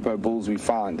solitary hippo bulls we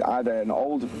found, either an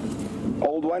old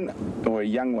one or a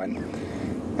young one.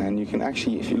 And you can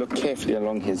actually, if you look carefully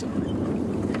along his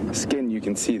skin, you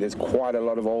can see there's quite a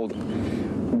lot of old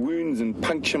wounds and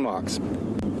puncture marks.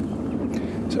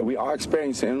 So we are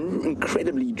experiencing an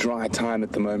incredibly dry time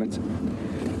at the moment,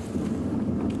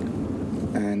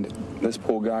 and this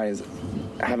poor guy is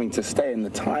having to stay in the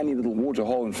tiny little water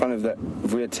hole in front of the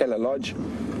Vuyatela lodge.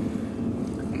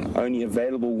 Only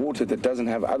available water that doesn't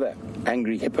have other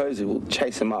angry hippos who will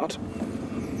chase him out.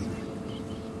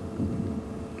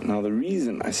 Now, the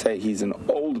reason I say he's an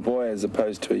old boy as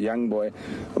opposed to a young boy,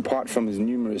 apart from his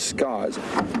numerous scars,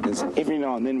 is every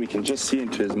now and then we can just see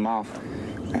into his mouth.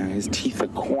 His teeth are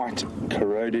quite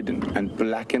corroded and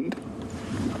blackened.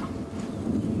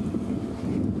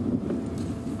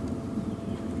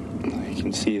 You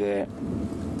can see there.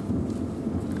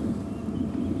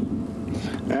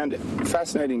 And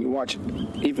fascinating to watch,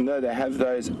 even though they have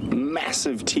those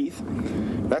massive teeth,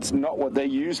 that's not what they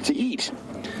use to eat.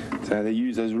 So they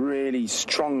use those really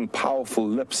strong, powerful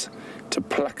lips to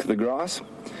pluck the grass.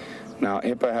 Now,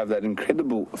 hippo have that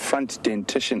incredible front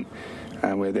dentition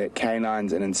where their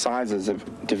canines and incisors have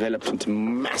developed into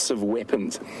massive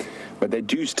weapons. But they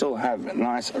do still have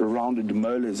nice rounded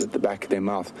molars at the back of their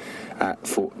mouth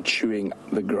for chewing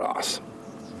the grass.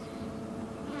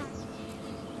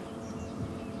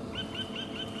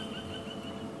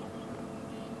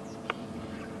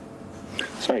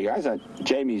 Sorry guys,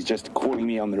 Jamie's just calling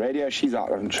me on the radio. She's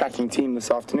out on the tracking team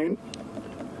this afternoon.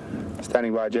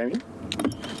 Standing by, Jamie.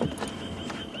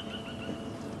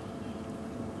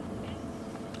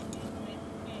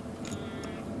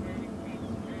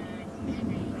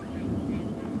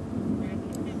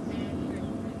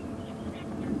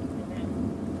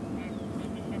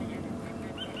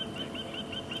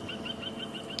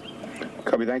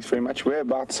 Sabi, thanks very much.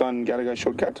 Whereabouts on Gallagher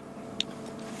Shortcut?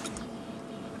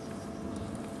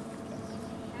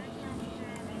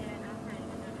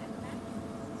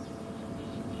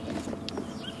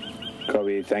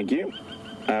 Copy, thank you.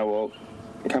 We'll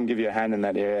come give you a hand in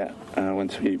that area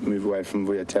once we move away from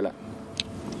Vuyatela.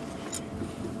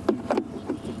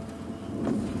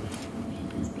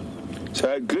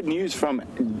 So good news from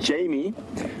Jamie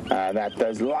that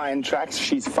those lion tracks,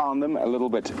 she's found them a little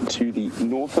bit to the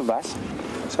north of us.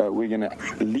 So we're going to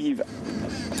leave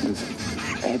this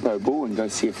hippo bull and go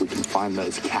see if we can find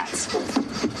those cats.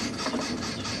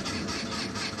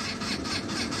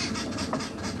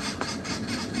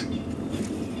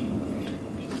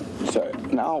 So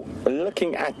now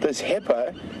looking at this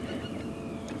hippo,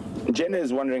 Jenna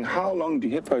is wondering, how long do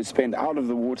hippos spend out of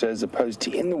the water as opposed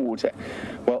to in the water?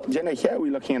 Well, Jenna, here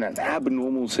we're looking at an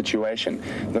abnormal situation.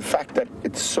 The fact that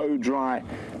it's so dry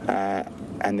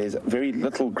and there's very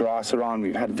little grass around,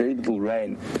 we've had very little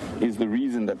rain, is the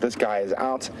reason that this guy is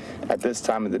out at this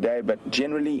time of the day. But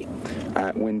generally,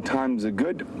 when times are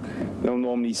good, they'll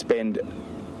normally spend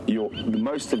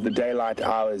most of the daylight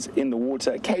hours in the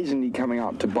water, occasionally coming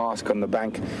out to bask on the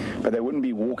bank, but they wouldn't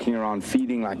be walking around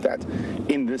feeding like that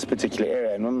in this particular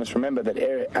area. And one must remember that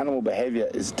animal behavior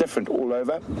is different all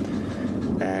over,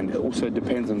 and it also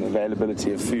depends on the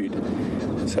availability of food.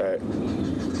 So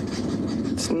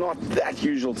it's not that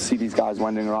usual to see these guys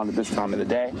wandering around at this time of the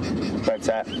day. But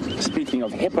speaking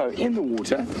of hippo in the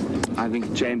water, I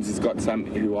think James has got some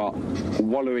who are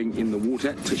wallowing in the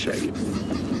water to show you.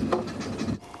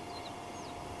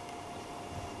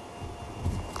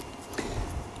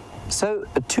 So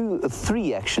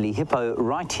 3 actually, hippo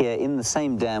right here in the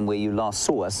same dam where you last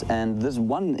saw us, and this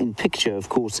one in picture, of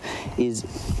course, is,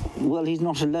 well, he's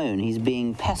not alone. He's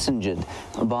being passengered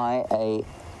by a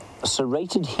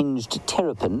serrated hinged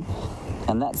terrapin,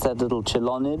 and that's that little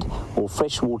chelonid or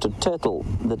freshwater turtle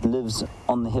that lives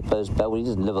on the hippo's back. Well, he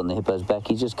doesn't live on the hippo's back,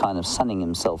 he's just kind of sunning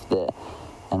himself there,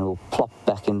 and will plop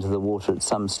back into the water at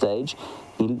some stage.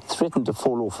 He threatened to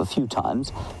fall off a few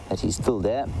times, but he's still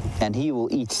there, and he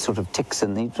will eat sort of ticks,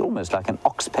 and he's almost like an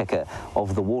oxpecker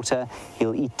of the water.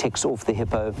 He'll eat ticks off the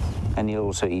hippo, and he'll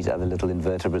also eat other little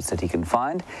invertebrates that he can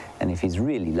find, and if he's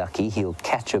really lucky, he'll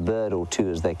catch a bird or two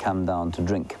as they come down to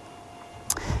drink.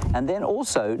 And then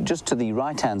also, just to the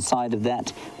right-hand side of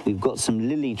that, we've got some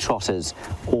lily trotters,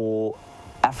 or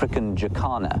African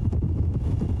jacana.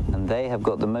 And they have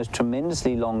got the most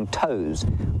tremendously long toes,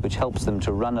 which helps them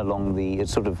to run along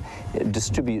it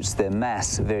distributes their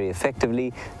mass very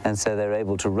effectively, and so they're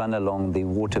able to run along the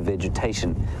water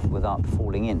vegetation without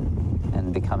falling in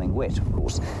and becoming wet, of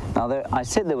course. Now, I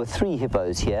said there were 3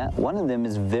 hippos here. One of them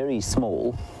is very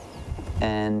small,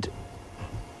 and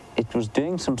it was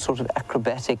doing some sort of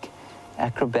acrobatic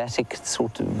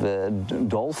sort of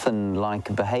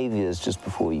dolphin-like behaviors just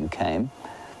before you came.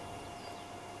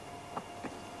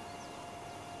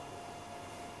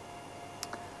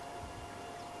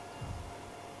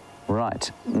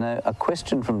 Right. Now, a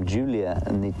question from Julia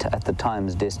at the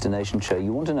Times Destination Show.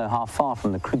 You want to know how far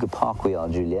from the Kruger Park we are,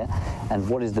 Julia, and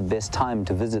what is the best time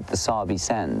to visit the Sabi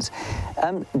Sands?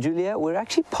 Julia, we're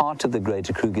actually part of the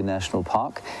Greater Kruger National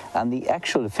Park, and the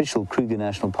actual official Kruger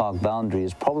National Park boundary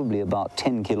is probably about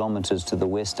 10 kilometers to the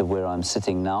west of where I'm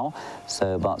sitting now,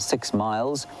 so about 6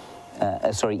 miles,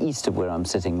 east of where I'm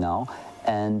sitting now.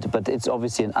 But it's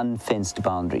obviously an unfenced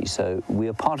boundary. So we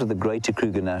are part of the Greater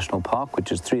Kruger National Park,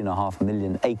 which is 3.5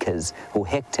 million acres, or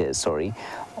hectares, sorry,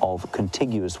 of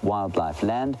contiguous wildlife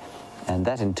land. And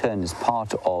that in turn is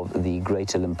part of the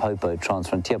Greater Limpopo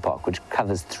Transfrontier Park, which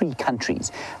covers 3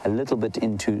 countries, a little bit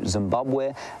into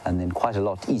Zimbabwe, and then quite a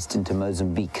lot east into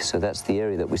Mozambique. So that's the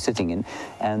area that we're sitting in.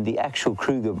 And the actual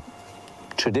Kruger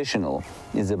traditional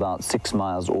is about 6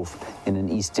 miles off in an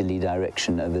easterly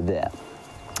direction over there.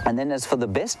 And then as for the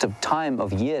best time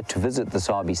of year to visit the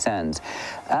Sabi Sands,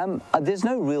 there's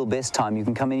no real best time. You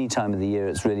can come any time of the year.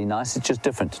 It's really nice. It's just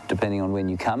different depending on when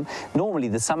you come. Normally,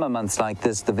 the summer months like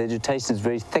this, the vegetation is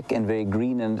very thick and very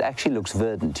green, and it actually looks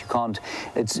verdant.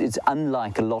 It's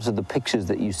unlike a lot of the pictures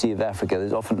that you see of Africa.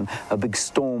 There's often a big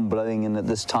storm blowing in at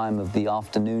this time of the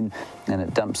afternoon, and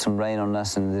it dumps some rain on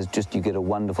us, and you get a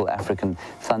wonderful African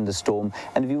thunderstorm.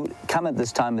 And if you come at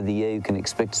this time of the year, you can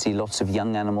expect to see lots of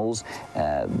young animals.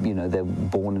 They're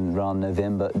born in around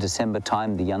December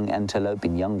time, the young antelope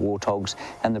and young warthogs,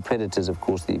 and the predators, of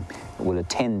course, will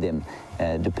attend them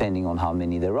depending on how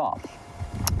many there are.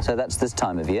 So that's this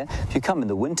time of year. If you come in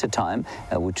the winter time,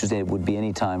 which would be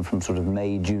any time from sort of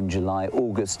May, June, July,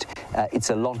 August,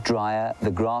 it's a lot drier. The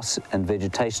grass and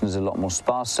vegetation is a lot more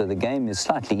sparse, so the game is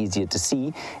slightly easier to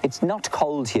see. It's not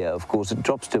cold here, of course. It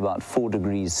drops to about 4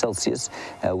 degrees Celsius,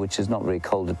 which is not very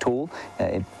cold at all,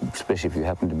 especially if you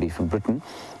happen to be from Britain.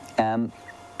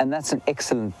 And that's an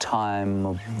excellent time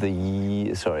of the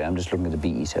year. Sorry, I'm just looking at the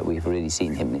bee-eater. We've already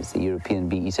seen him. It's the European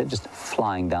bee-eater just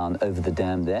flying down over the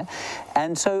dam there.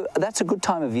 And so that's a good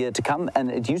time of year to come.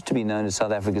 And it used to be known as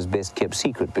South Africa's best kept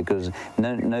secret because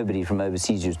nobody from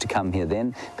overseas used to come here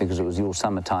then because it was your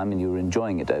summertime and you were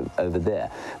enjoying it over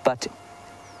there. But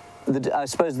I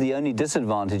suppose the only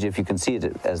disadvantage, if you can see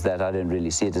it as that, I don't really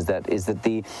see it as that, is that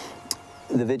the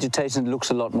vegetation looks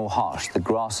a lot more harsh. The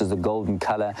grass is a golden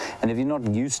color, and if you're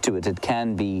not used to it, it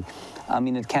can be, I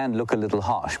mean, it can look a little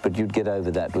harsh, but you'd get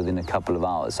over that within a couple of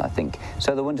hours, I think.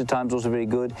 So the winter time's also very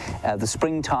good. The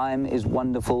springtime is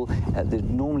wonderful.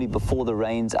 Normally before the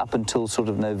rains, up until sort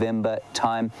of November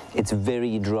time, it's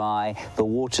very dry. The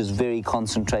water's very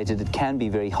concentrated. It can be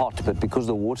very hot, but because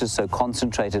the water's so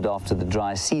concentrated after the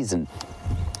dry season,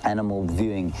 animal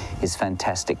viewing is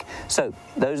fantastic. So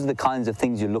those are the kinds of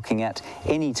things you're looking at.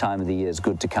 Any time of the year is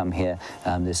good to come here.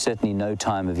 There's certainly no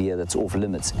time of year that's off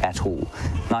limits at all.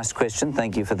 Nice question,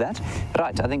 thank you for that.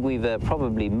 Right, I think we've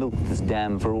probably milked this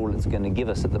dam for all it's going to give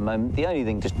us at the moment. The only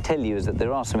thing to tell you is that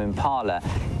there are some impala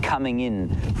coming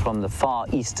in from the far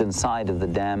eastern side of the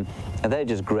dam, and they're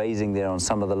just grazing there on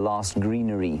some of the last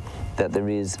greenery that there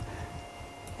is.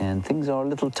 And things are a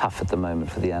little tough at the moment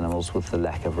for the animals with the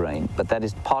lack of rain. But that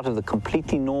is part of the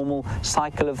completely normal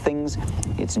cycle of things.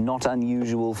 It's not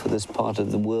unusual for this part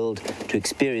of the world to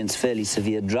experience fairly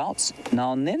severe droughts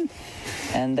now and then.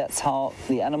 And that's how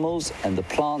the animals and the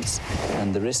plants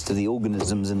and the rest of the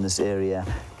organisms in this area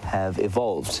have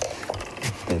evolved.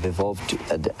 They've evolved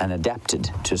and adapted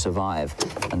to survive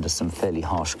under some fairly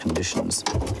harsh conditions.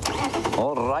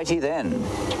 All righty then,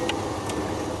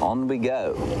 on we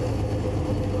go.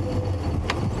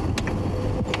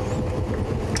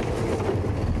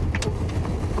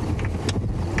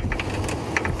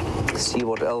 See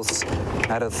what else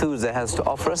Arathusa has to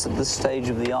offer us at this stage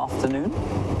of the afternoon.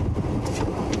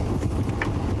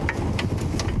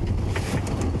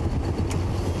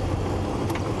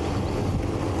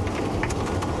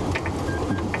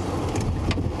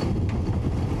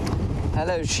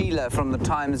 Hello, Sheila from the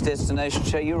Times Destination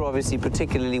Show. You're obviously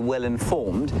particularly well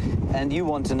informed, and you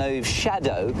want to know if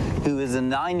Shadow, who is a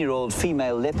 9-year-old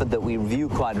female leopard that we review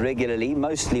quite regularly,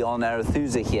 mostly on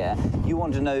Arathusa here, you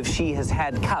want to know if she has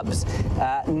had cubs.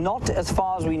 Not as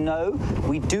far as we know.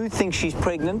 We do think she's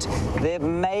pregnant. There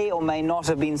may or may not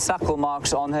have been suckle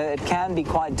marks on her. It can be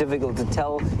quite difficult to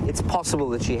tell. It's possible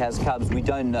that she has cubs. We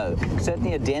don't know.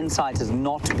 Certainly a den site has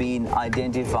not been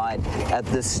identified at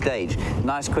this stage.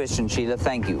 Nice question, Sheila.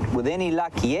 Thank you. With any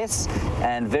luck, yes.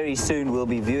 And very soon we'll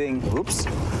be viewing,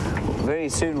 very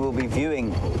soon we'll be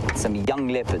viewing some young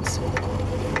leopards.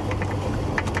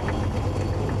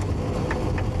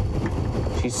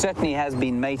 She certainly has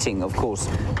been mating, of course.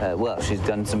 Well, she's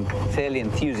done some fairly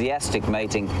enthusiastic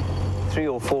mating 3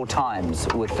 or 4 times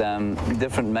with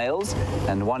different males,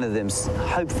 and one of them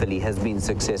hopefully has been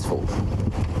successful.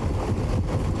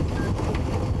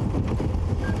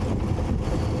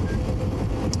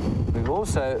 We've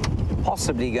also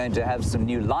possibly going to have some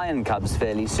new lion cubs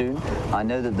fairly soon. I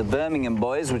know that the Birmingham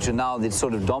boys, which are now the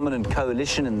sort of dominant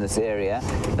coalition in this area,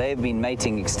 they've been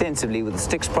mating extensively with the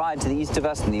Styx Pride to the east of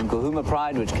us and the Nkuhuma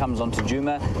Pride, which comes onto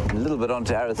Djuma and a little bit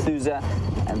onto Arathusa.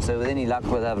 And so with any luck,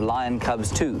 we'll have lion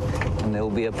cubs too. And there will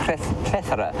be a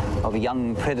plethora of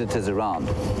young predators around.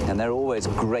 And they're always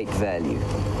great value.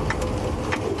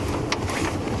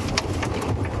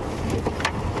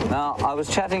 Now, I was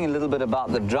chatting a little bit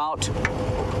about the drought,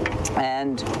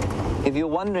 and if you're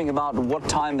wondering about what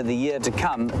time of the year to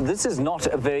come, this is not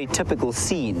a very typical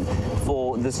scene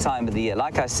for this time of the year.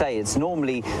 Like I say, it's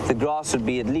normally the grass would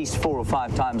be at least 4 or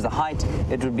 5 times the height.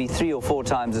 It would be 3 or 4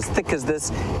 times as thick as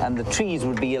this, and the trees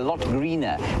would be a lot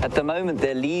greener. At the moment,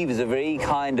 their leaves are very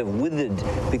kind of withered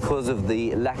because of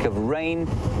the lack of rain,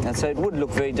 and so it would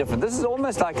look very different. This is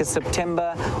almost like a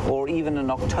September or even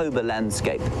an October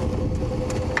landscape.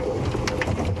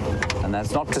 And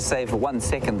that's not to say for 1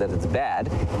 second that it's bad,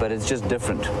 but it's just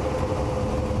different.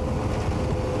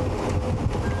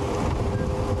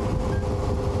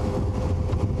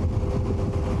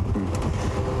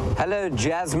 Hello,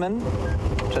 Jasmine.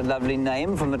 It's a lovely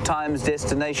name from the Times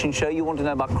Destination Show. You want to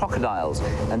know about crocodiles,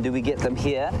 and do we get them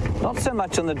here? Not so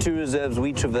much on the 2 reserves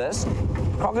we traverse,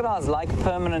 Crocodiles like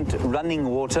permanent running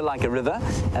water like a river,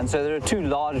 and so there are two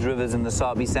large rivers in the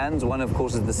Sabi Sands. One, of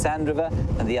course, is the Sand River,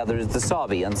 and the other is the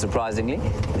Sabi, unsurprisingly.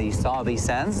 The Sabi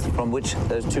Sands, from which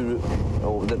the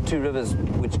two rivers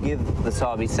which give the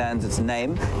Sabi Sands its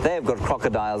name, they have got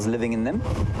crocodiles living in them.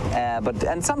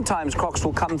 And sometimes crocs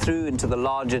will come through into the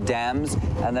larger dams,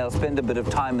 and they'll spend a bit of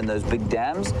time in those big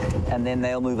dams, and then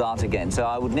they'll move out again. So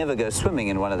I would never go swimming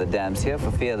in one of the dams here for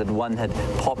fear that one had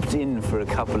popped in for a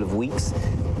couple of weeks.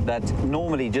 But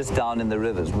normally just down in the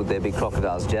rivers would there be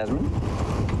crocodiles, Jasmine.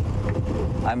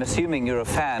 I'm assuming you're a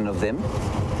fan of them.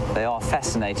 They are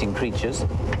fascinating creatures.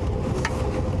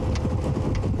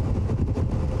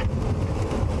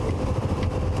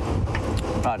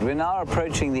 Right, we're now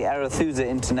approaching the Arathusa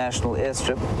International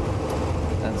Airstrip.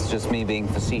 That's just me being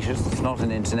facetious. It's not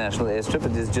an international airstrip,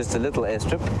 it is just a little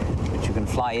airstrip which you can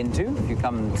fly into if you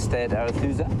come and stay at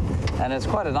Arathusa. And it's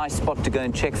quite a nice spot to go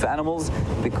and check for animals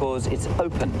because it's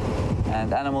open.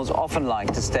 And animals often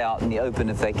like to stay out in the open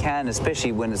if they can,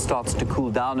 especially when it starts to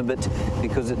cool down a bit,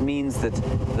 because it means that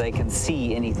they can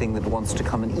see anything that wants to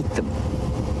come and eat them.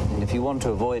 And if you want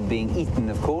to avoid being eaten,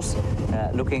 of course,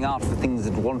 looking out for things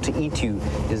that want to eat you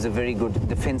is a very good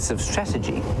defensive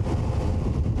strategy.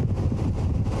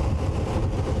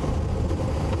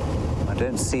 I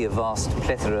don't see a vast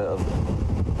plethora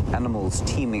of animals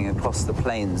teeming across the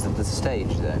plains at this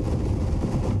stage, though.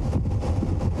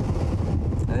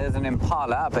 There's an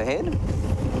impala up ahead.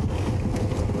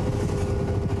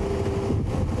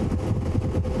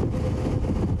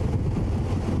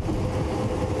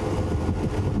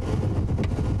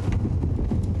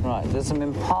 Right, there's some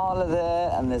impala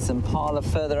there, and there's impala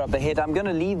further up ahead. I'm going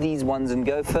to leave these ones and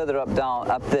go further up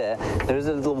there. There is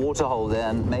a little water hole there,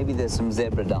 and maybe there's some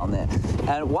zebra down there.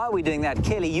 And while we're doing that,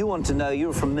 Kelly, you want to know,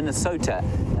 you're from Minnesota,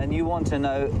 and you want to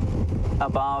know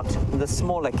about the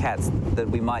smaller cats that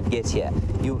we might get here.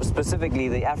 Specifically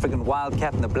the African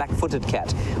wildcat and the black-footed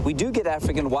cat. We do get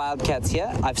African wildcats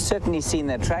here. I've certainly seen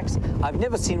their tracks. I've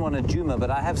never seen one at Djuma,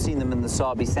 but I have seen them in the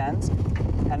Sabi Sands.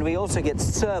 And we also get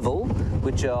serval,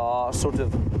 which are sort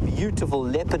of beautiful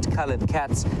leopard-colored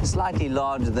cats, slightly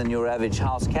larger than your average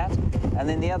house cat. And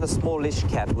then the other smallish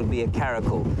cat would be a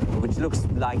caracal, which looks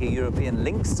like a European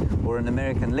lynx or an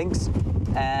American lynx.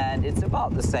 And it's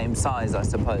about the same size, I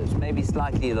suppose, maybe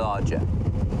slightly larger.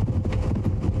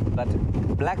 But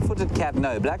black-footed cat,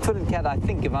 no. Black-footed cat, I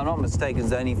think, if I'm not mistaken,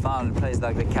 is only found in places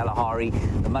like the Kalahari,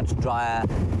 the much drier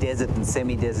desert and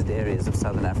semi-desert areas of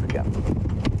southern Africa.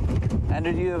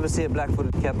 Andrew, did you ever see a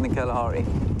black-footed cat in the Kalahari?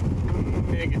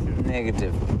 Negative.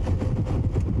 Negative.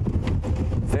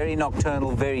 Very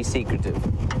nocturnal, very secretive.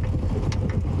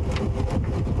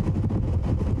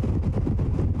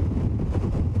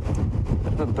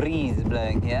 Bit of a breeze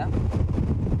blowing here.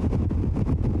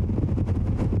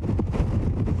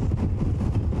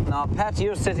 Now, Pat,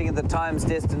 you're sitting at the Times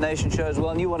Destination Show as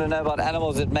well, and you want to know about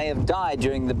animals that may have died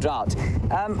during the drought.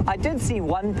 I did see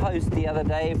one post the other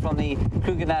day from the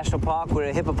Kruger National Park where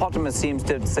a hippopotamus seems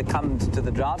to have succumbed to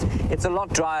the drought. It's a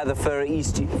lot drier the further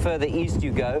east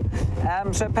you go.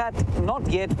 So, Pat, not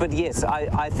yet, but yes,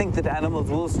 I think that animals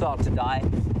will start to die.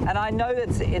 And I know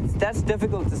that's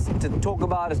difficult to talk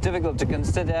about, it's difficult to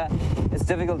consider, it's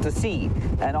difficult to see.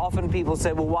 And often people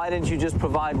say, well, why don't you just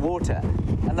provide water?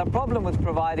 And the problem with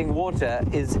providing water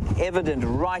is evident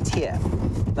right here.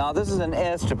 Now, this is an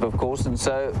airstrip, of course, and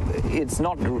so it's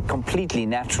not completely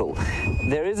natural.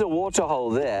 There is a water hole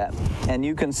there, and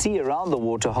you can see around the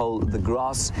water hole the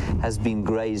grass has been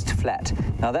grazed flat.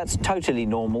 Now, that's totally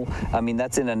normal. I mean,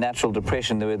 that's in a natural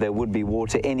depression where there would be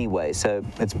water anyway, so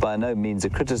it's by no means a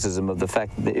criticism of the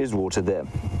fact that there is water there.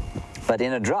 But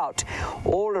in a drought,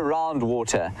 all around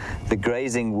water, the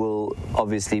grazing will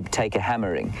obviously take a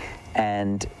hammering.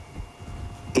 And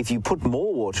if you put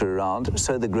more water around,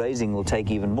 so the grazing will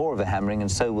take even more of a hammering, and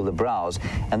so will the browse.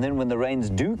 And then when the rains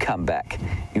do come back,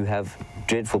 you have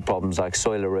dreadful problems like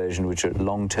soil erosion, which are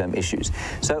long-term issues.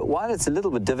 So while it's a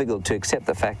little bit difficult to accept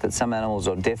the fact that some animals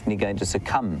are definitely going to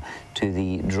succumb to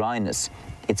the dryness,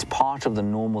 it's part of the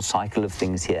normal cycle of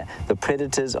things here. The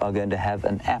predators are going to have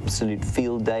an absolute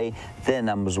field day. Their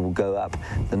numbers will go up.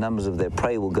 The numbers of their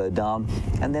prey will go down.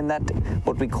 And then that,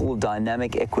 what we call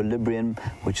dynamic equilibrium,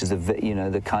 which is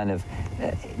the kind of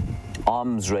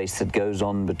arms race that goes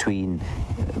on between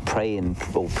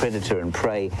or predator and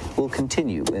prey, will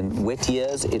continue. In wet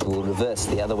years, it will reverse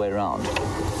the other way around.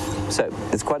 So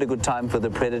it's quite a good time for the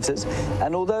predators.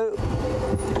 And although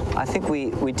I think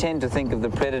we tend to think of the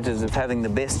predators as having the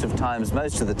best of times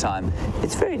most of the time,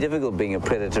 it's very difficult being a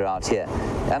predator out here.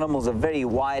 Animals are very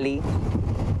wily,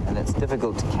 and it's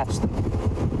difficult to catch them.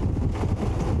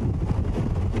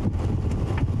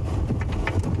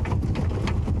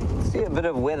 bit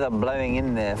of weather blowing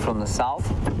in there from the south.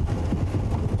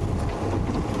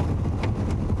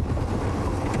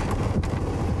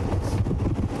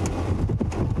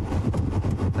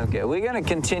 Okay, we're going to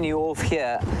continue off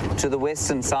here to the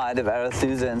western side of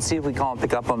Arathusa and see if we can't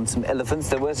pick up on some elephants.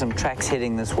 There were some tracks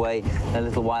heading this way a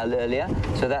little while earlier,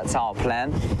 so that's our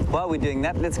plan. While we're doing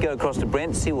that, let's go across to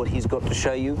Brent, see what he's got to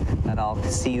show you, and I'll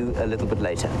see you a little bit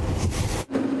later.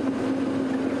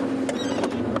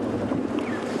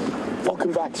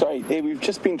 Welcome back. Sorry, we've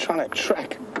just been trying to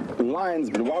track lions,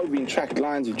 but while we've been tracking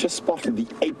lions, we've just spotted the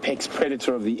apex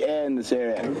predator of the air in this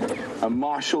area, a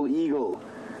martial eagle.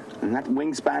 And that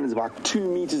wingspan is about 2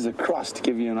 meters across, to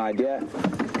give you an idea.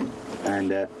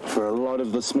 And for a lot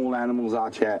of the small animals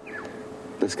out here,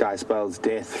 this guy spells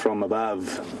death from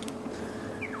above.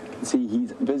 See,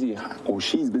 he's busy, or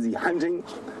she's busy hunting.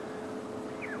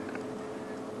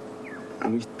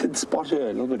 And we did spot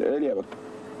her a little bit earlier, but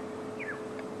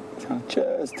so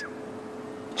just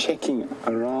checking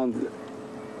around,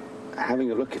 having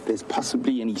a look if there's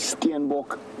possibly any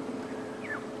steenbok.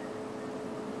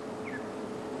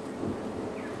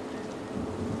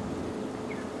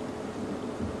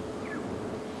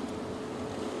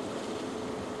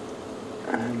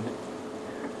 And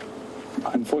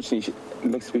unfortunately, she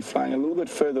looks to be flying a little bit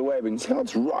further away, but you can see how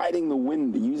it's riding the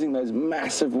wind, using those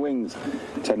massive wings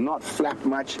to not flap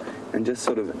much and just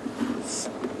sort of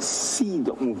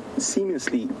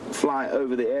seamlessly fly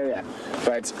over the area.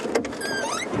 But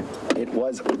it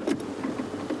was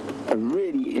a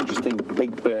really interesting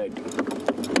big bird.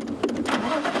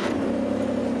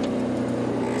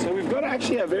 So we've got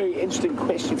actually a very interesting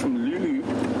question from Lulu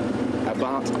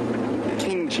about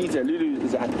king cheetah. Lulu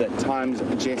is at the Times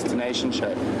Destination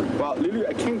show. Well, Lulu,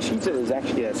 a king cheetah is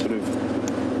actually a sort of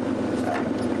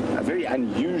a very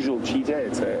unusual cheetah.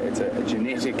 It's a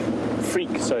genetic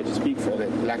freak, so to speak, for the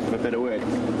lack of a better word.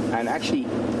 And actually,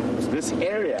 this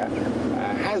area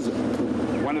has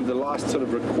one of the last sort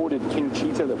of recorded king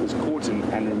cheetah that was caught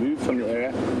and removed from the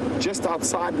area, just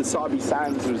outside the Sabi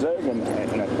Sands Reserve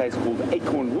in a place called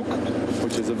Acorn Hoek,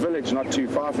 which is a village not too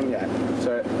far from here.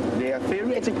 So there are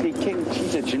theoretically king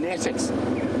cheetah genetics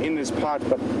in this part,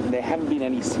 but there haven't been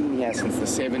any seen here since the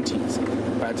 70s.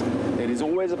 But it is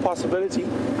always a possibility.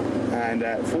 And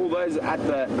for all those at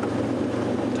the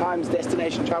Times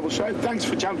Destination Travel Show, thanks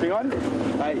for jumping on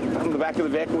the back of the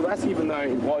vehicle with us, even though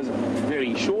it was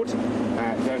very short.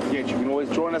 Don't forget, you can always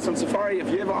join us on safari if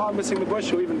you ever are missing the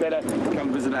bush, or even better,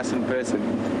 come visit us in person.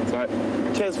 So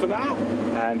cheers for now,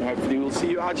 and hopefully we'll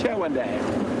see you out here one day.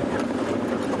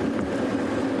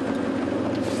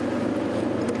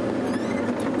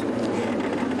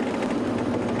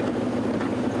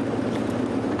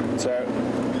 So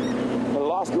the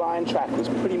last lion track was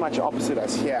pretty much opposite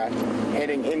us here,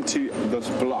 heading into this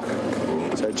block.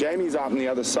 So Jamie's out on the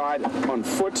other side on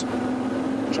foot,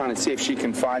 trying to see if she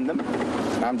can find them.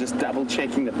 I'm just double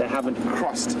checking that they haven't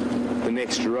crossed the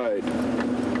next road.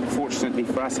 Fortunately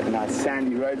for us, a nice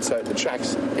sandy road, so the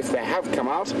tracks, if they have come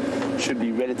out, should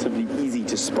be relatively easy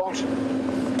to spot.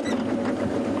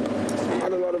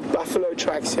 Not a lot of buffalo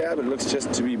tracks here, but it looks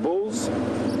just to be bulls.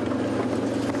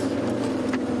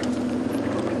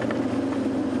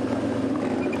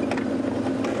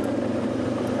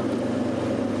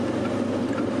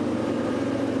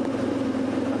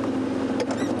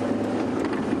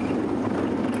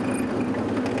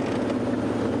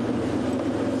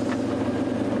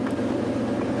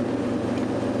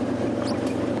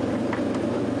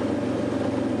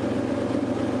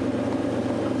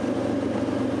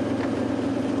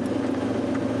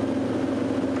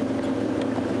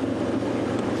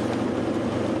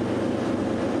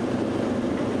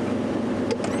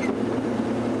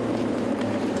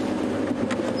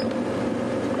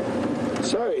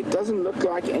 So it doesn't look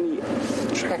like any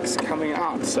tracks coming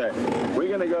out. So we're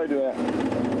going to go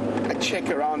to a check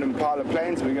around Impala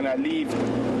Plains. We're going to leave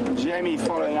Jamie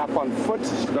following up on foot.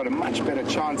 She's got a much better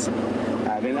chance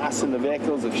than us in the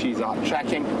vehicles if she's out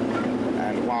tracking.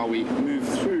 And while we move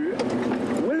through,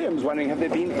 William's wondering, have there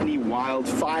been any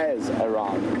wildfires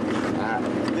around?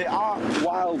 There are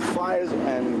wildfires,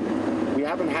 and we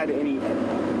haven't had any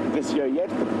this year yet.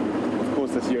 But of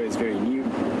course, this year is very new.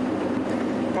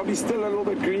 Probably still a little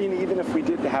bit green, even if we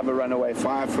did have a runaway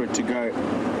fire, for it to go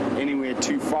anywhere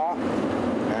too far.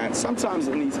 And sometimes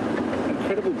in these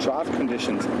incredible drought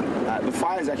conditions, the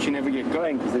fires actually never get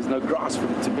going because there's no grass for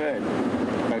it to burn.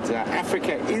 But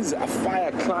Africa is a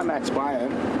fire climax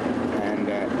biome,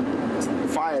 and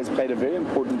fires played a very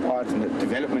important part in the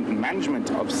development and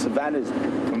management of savannas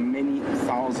for many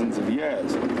thousands of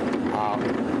years. Our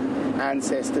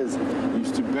ancestors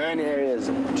used to burn areas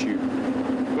to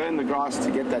burn the grass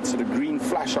to get that sort of green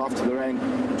flush after the rain,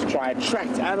 to try and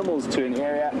attract animals to an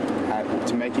area,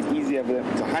 to make it easier for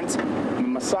them to hunt. The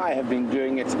Maasai have been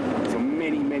doing it for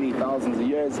many, many thousands of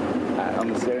years on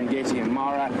the Serengeti and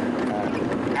Mara,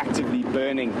 actively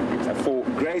burning for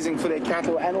grazing for their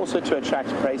cattle and also to attract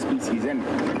prey species in.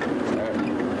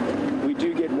 We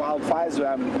do get wildfires.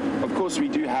 Of course, we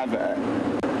do have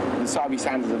the Sabi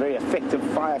Sands is a very effective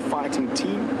firefighting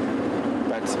team,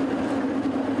 but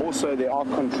also there are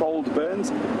controlled burns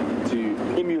to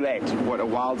emulate what a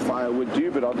wildfire would do,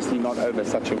 but obviously not over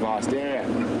such a vast area.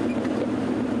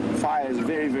 Fire is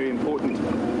very, very important.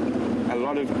 A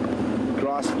lot of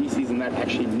grass species and that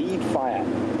actually need fire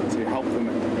to help them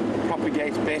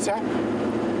propagate better.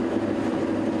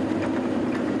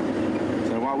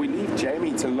 So while we leave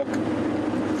Jamie to look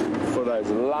for those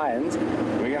lions,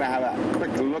 we're going to have a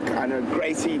quick look. I know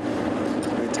Gracie,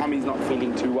 her tummy's not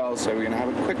feeling too well, so we're going to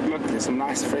have a quick look. There's some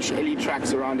nice fresh Ellie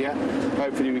tracks around here.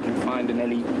 Hopefully we can find an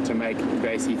Ellie to make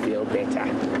Gracie feel better.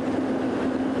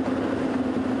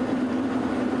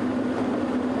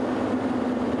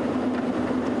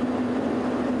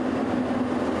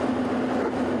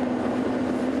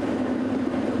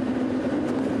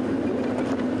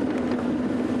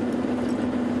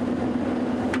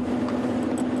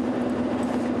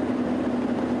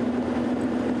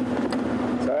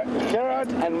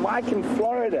 And Mike in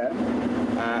Florida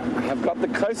have got the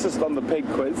closest on the pig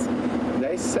quiz.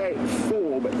 They say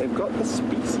 4, but they've got the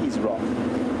species wrong.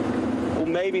 Or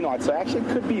maybe not. So actually it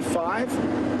could be 5.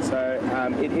 So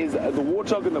it is the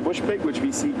warthog and the bush pig, which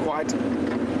we see quite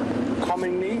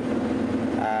commonly.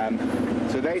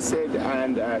 So they said,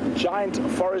 and giant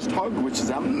forest hog, which is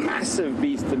a massive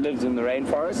beast that lives in the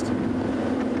rainforest.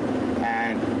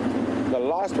 And the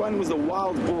last one was the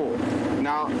wild boar.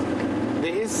 Now,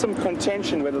 there is some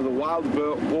contention whether the wild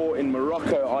boar in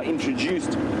Morocco are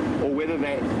introduced or whether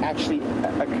they actually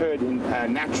occurred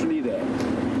naturally there.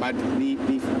 But the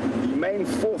main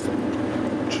 4th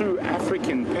true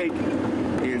African pig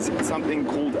is something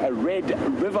called a red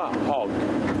river hog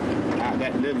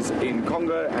that lives in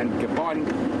Congo and Gabon,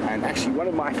 and actually one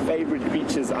of my favorite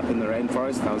creatures up in the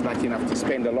rainforest. I was lucky enough to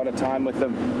spend a lot of time with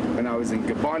them when I was in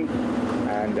Gabon,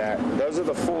 and those are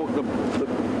the 4.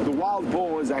 The wild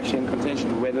boar is actually in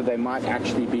contention whether they might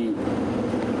actually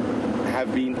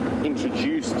have been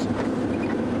introduced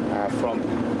from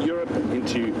Europe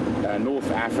into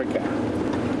North Africa.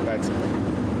 But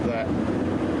the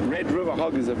red river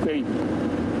hog is a very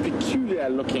peculiar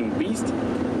looking beast.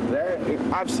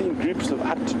 I've seen groups of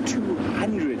up to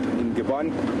 200 in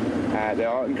Gabon. They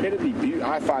are incredibly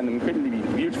I find them incredibly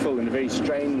beautiful in a very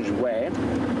strange way.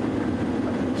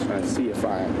 I'm just trying to see if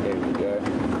there we go.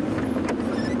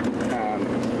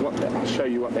 I'll show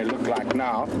you what they look like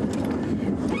now.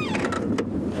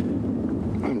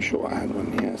 I'm sure I had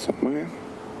one here somewhere.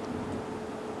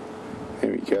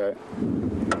 There we go.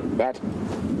 That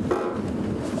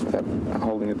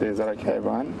holding it there, is that okay,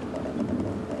 Brian?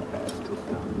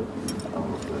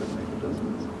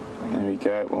 There we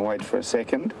go. We'll wait for a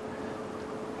second.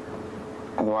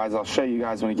 Otherwise, I'll show you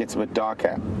guys when it gets a bit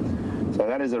darker. So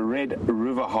that is a red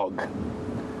river hog.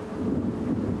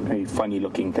 Very funny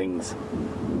looking things.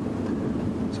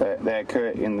 So they occur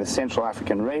in the Central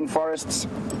African rainforests,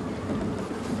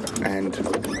 and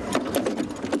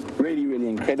really, really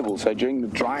incredible. So during the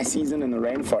dry season in the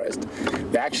rainforest,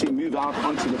 they actually move out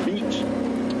onto the beach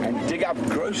and dig up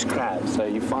grouse crabs. So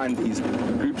you find these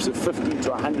groups of 50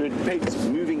 to 100 pigs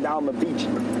moving down the beach,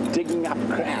 digging up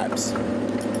crabs.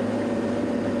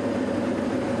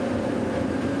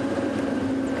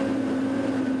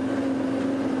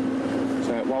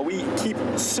 While we keep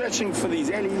searching for these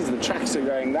Ellies, the tracks are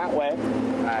going that way.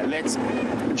 Let's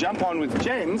jump on with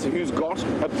James, who's got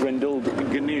a brindled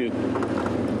gnu.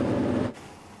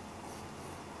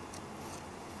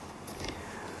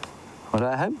 Well,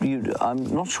 I hope I'm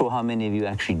not sure how many of you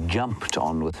actually jumped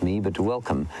on with me, but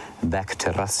welcome back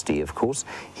to Rusty, of course.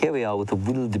 Here we are with a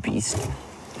wildebeest,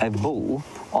 a bull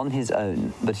on his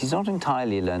own, but he's not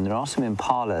entirely alone. There are some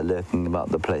impala lurking about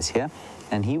the place here,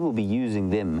 and he will be using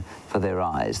them for their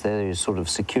eyes. They're a sort of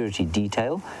security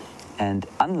detail, and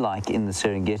unlike in the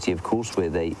Serengeti, of course, where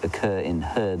they occur in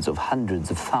herds of hundreds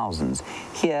of thousands,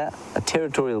 here a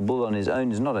territorial bull on his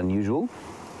own is not unusual,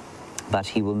 but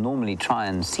he will normally try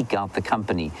and seek out the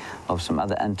company of some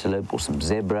other antelope or some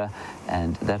zebra,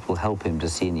 and that will help him to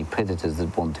see any predators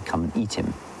that want to come and eat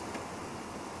him.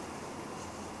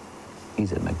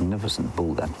 He's a magnificent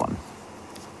bull, that one.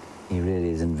 He really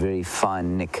is in very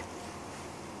fine nick.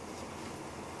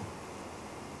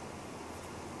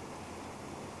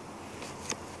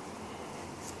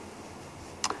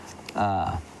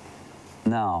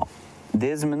 Now,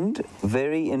 Desmond,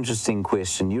 very interesting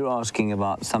question. You're asking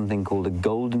about something called a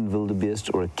golden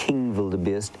wildebeest or a king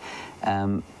wildebeest.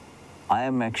 I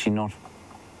am actually not,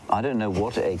 I don't know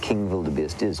what a king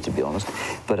wildebeest is, to be honest,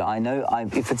 but I know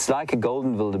if it's like a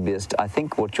golden wildebeest, I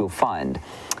think what you'll find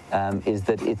is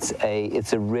that it's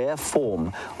a rare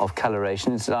form of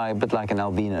coloration. It's a bit like an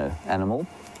albino animal,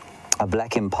 a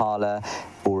black impala,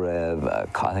 or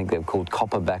I think they're called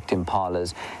copper-backed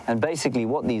impalas. And basically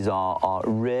what these are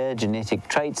rare genetic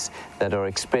traits that are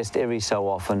expressed every so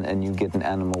often, and you get an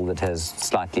animal that has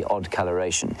slightly odd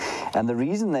coloration. And the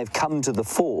reason they've come to the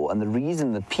fore, and the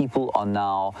reason that people are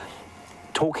now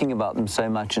talking about them so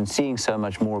much and seeing so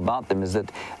much more about them, is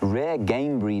that rare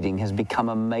game breeding has become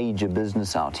a major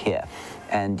business out here.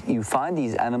 And you find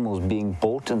these animals being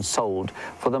bought and sold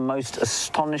for the most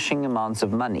astonishing amounts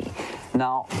of money.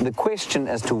 Now, the question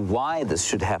as to why this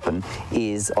should happen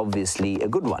is obviously a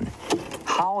good one.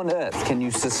 How on earth can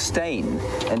you sustain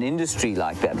an industry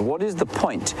like that? What is the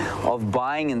point of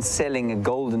buying and selling a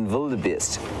golden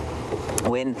wildebeest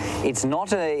when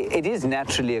it is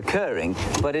naturally occurring,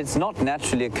 but it's not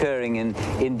naturally occurring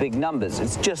in big numbers?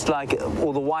 It's just like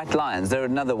all the white lions. They're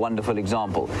another wonderful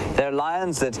example. They're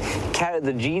lions that carry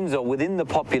the genes are within the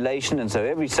population, and so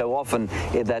every so often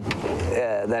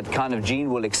that kind of gene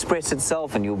will express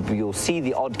itself, and you'll see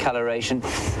the odd coloration.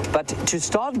 But to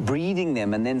start breeding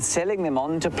them and then selling them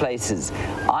on to places,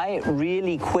 I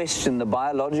really question the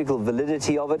biological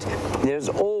validity of it. There's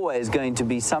always going to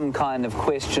be some kind of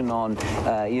question on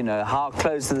how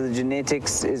close to the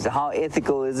genetics is, how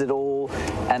ethical is it all.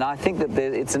 And I think that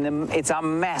it's a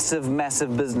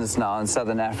massive business now in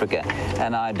Southern Africa,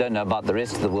 and I don't know about the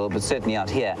rest of the world, but certainly out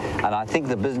here. And I think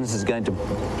the business is going to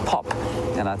pop,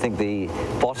 and I think the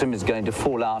bottom is going to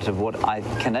fall out of what I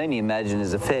can only imagine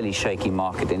is a fairly shaky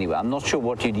market anyway. I'm not sure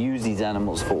what you'd use these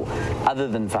animals for other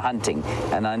than for hunting,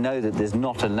 and I know that there's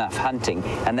not enough hunting,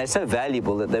 and they're so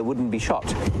valuable that they wouldn't be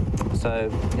shot.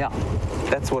 So yeah,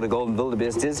 that's what a golden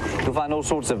wildebeest is. You'll find all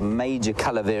sorts of major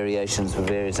color variations for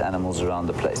various animals around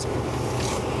the place.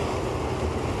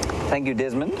 Thank you,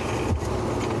 Desmond.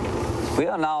 We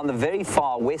are now on the very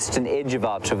far western edge of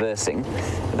our traversing.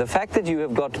 The fact that you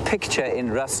have got picture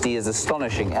in Rusty is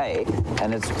astonishing,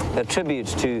 and it's a tribute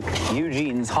to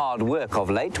Eugene's hard work of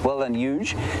late. Well done,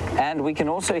 Euge. And we can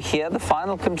also hear the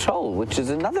final control, which is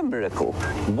another miracle.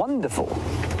 Wonderful.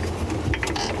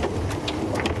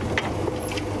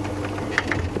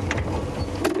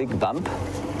 Big bump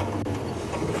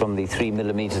from the 3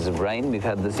 millimeters of rain we've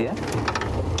had this year.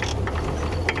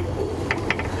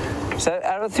 So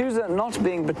Arathusa not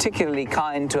being particularly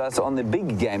kind to us on the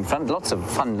big game front. Lots of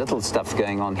fun little stuff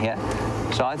going on here.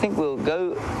 So I think we'll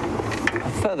go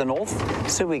further north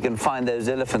so we can find those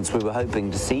elephants we were hoping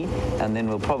to see, and then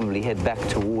we'll probably head back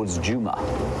towards Djuma.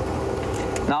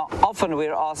 Now, often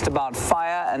we're asked about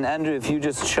fire, and Andrew, if you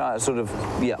just show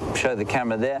the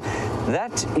camera there,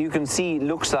 that you can see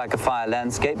looks like a fire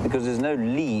landscape because there's no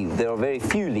leaf. There are very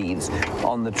few leaves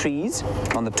on the trees,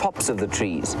 on the tops of the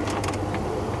trees.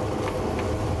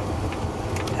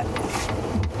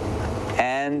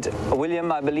 And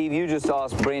William, I believe you just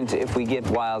asked Brent if we get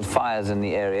wildfires in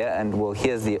the area, and well,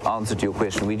 here's the answer to your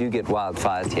question. We do get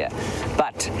wildfires here.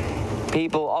 But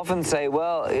people often say,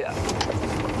 well,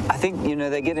 I think,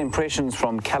 they get impressions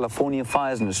from California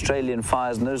fires and Australian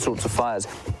fires and those sorts of fires,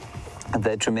 and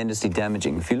they're tremendously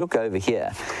damaging. If you look over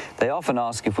here, they often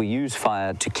ask if we use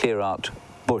fire to clear out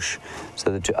bush,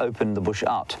 so that to open the bush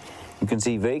out. You can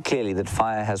see very clearly that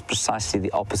fire has precisely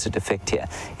the opposite effect here.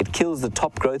 It kills the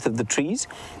top growth of the trees,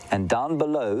 and down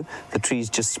below, the trees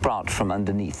just sprout from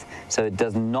underneath. So it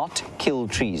does not kill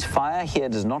trees. Fire here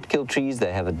does not kill trees.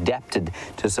 They have adapted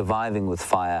to surviving with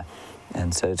fire.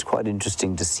 And so it's quite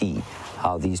interesting to see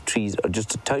how these trees are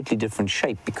just a totally different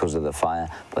shape because of the fire,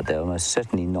 but they're almost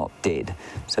certainly not dead.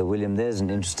 So, William, there's an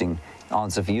interesting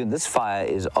answer for you. And this fire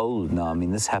is old now. I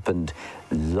mean, this happened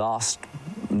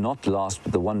not last,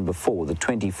 but the one before, the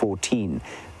 2014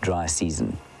 dry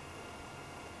season.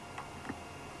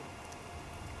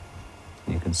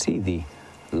 You can see the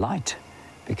light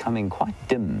becoming quite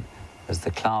dim as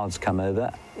the clouds come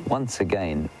over. Once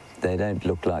again, they don't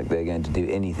look like they're going to do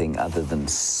anything other than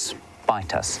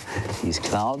spite us, these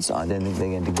clouds. I don't think they're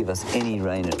going to give us any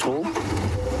rain at all.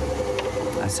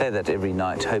 I say that every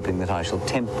night, hoping that I shall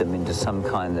tempt them into some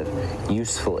kind of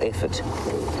useful effort.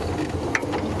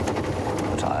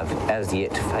 But I've as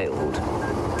yet failed.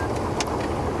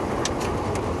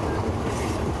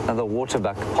 Another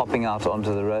waterbuck popping out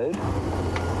onto the road.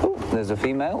 Oh, there's a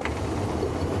female.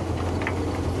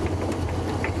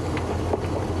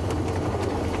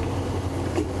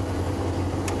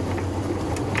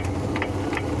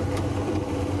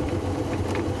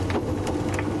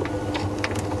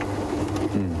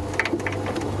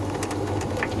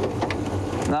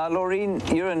 Now,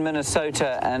 Laureen, you're in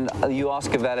Minnesota, and you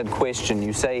ask a valid question.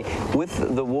 You say,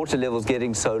 with the water levels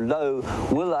getting so low,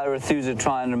 will Arethusa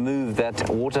try and remove that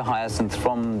water hyacinth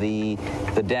from the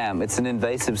dam? It's an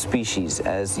invasive species,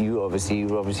 as you're obviously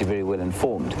very well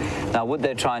informed. Now, would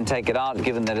they try and take it out,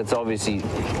 given that it's obviously,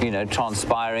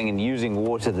 transpiring and using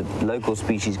water that local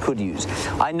species could use?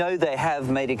 I know they have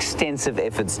made extensive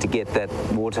efforts to get that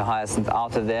water hyacinth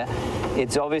out of there.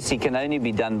 It's obviously can only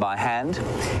be done by hand,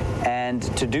 and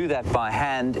to do that by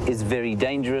hand is very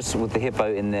dangerous with the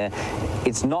hippo in there.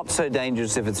 It's not so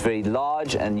dangerous if it's very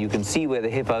large and you can see where the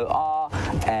hippo are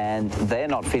and they're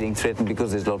not feeling threatened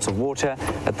because there's lots of water.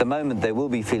 At the moment they will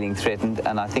be feeling threatened,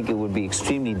 and I think it would be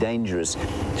extremely dangerous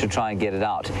to try and get it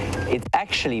out. It's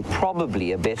actually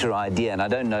probably a better idea, and I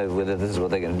don't know whether this is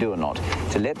what they're going to do or not,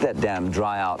 to let that dam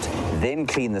dry out, then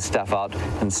clean the stuff out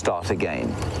and start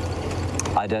again.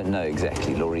 I don't know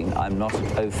exactly, Laureen. I'm not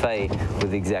au fait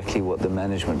with exactly what the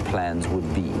management plans would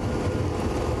be.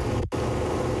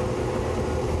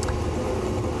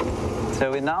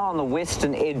 So we're now on the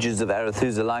western edges of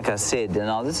Arethusa, like I said. And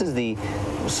now this is the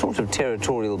sort of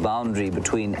territorial boundary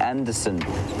between Anderson,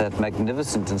 that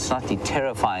magnificent and slightly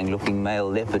terrifying looking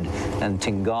male leopard, and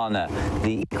Tingana,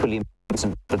 the equally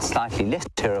magnificent but slightly less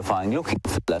terrifying looking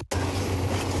fella.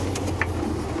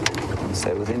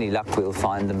 So with any luck we'll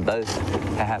find them both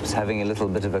perhaps having a little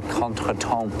bit of a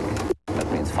contretemps.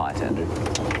 That means fight, Andrew.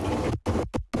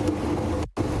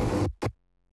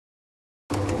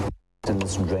 In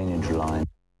this drainage line.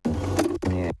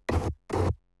 Yeah.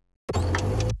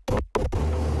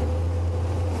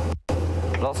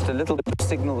 Lost a little bit of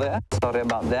signal there. Sorry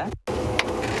about that.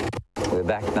 We're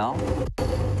back now.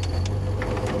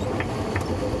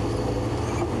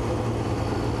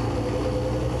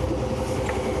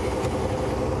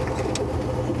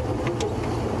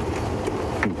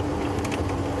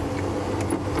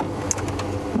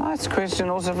 Nice question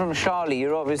also from Charlie.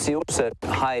 You're obviously also a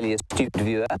highly astute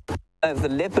viewer. If the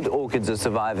leopard orchids are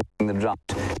surviving the drought.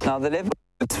 Now, the leopard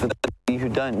orchids, for those of you who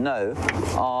don't know,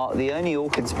 are the only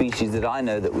orchid species that I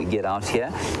know that we get out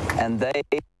here, and they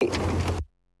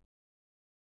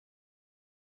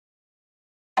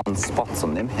spots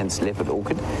on them, hence leopard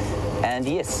orchid. And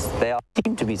yes, they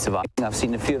seem to be surviving. I've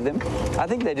seen a few of them. I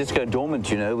think they just go dormant,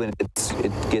 when it gets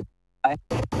high.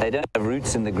 They don't have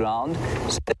roots in the ground,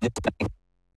 so they just make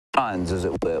shines, as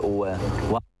it were, or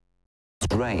once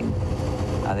it's rain.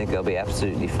 I think they'll be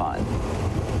absolutely fine.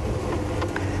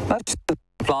 Most of the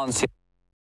plants here,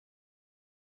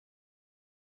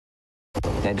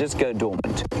 they just go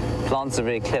dormant. Plants are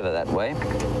very clever that way.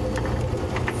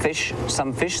 Fish,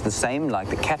 some fish the same, like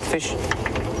the catfish.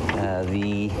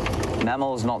 The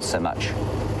mammals, not so much.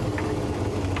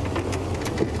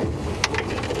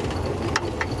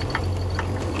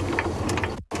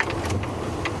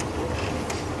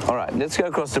 All right, let's go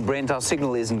across to Brent. Our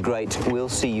signal isn't great. We'll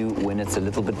see you when it's a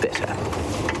little bit better.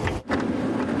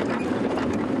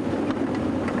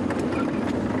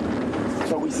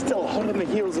 So we're still hot on the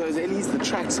heels of those Ellies. The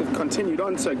tracks have continued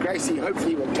on, so Gracie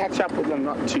hopefully will catch up with them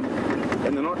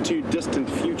in the not too distant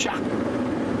future.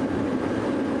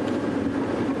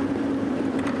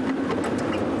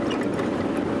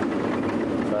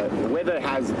 So the weather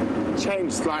has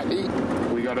changed slightly.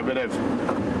 We got a bit of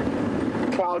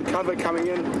cloud cover coming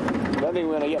in. I don't think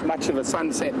we're going to get much of a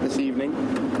sunset this evening,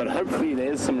 but hopefully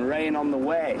there's some rain on the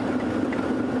way.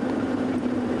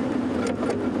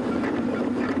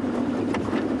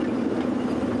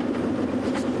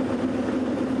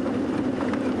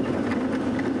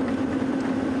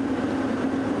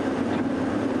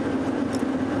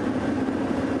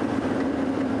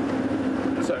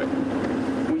 So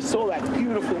we saw that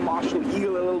beautiful martial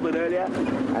eagle a little bit earlier,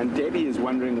 and Debbie is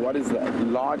wondering what is the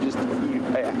largest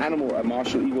animal a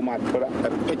martial eagle might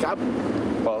pick up.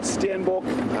 Well, Steenbok,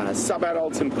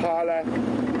 subadult impala,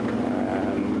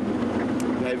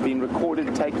 they've been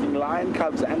recorded taking lion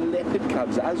cubs and leopard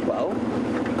cubs as well.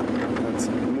 That's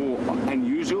more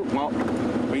unusual. Well,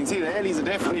 we can see the Ellies are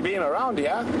definitely being around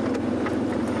here.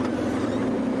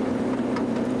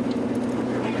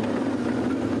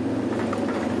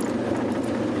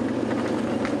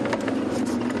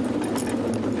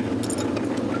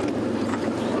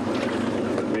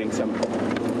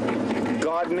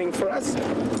 For us.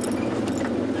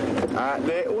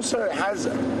 There also has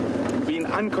been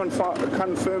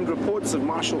unconfirmed reports of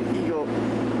martial eagle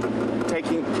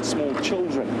taking small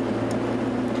children.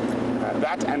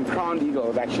 That and crowned eagle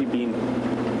have actually been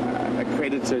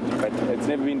accredited, but it's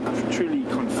never been truly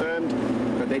confirmed.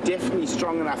 But they're definitely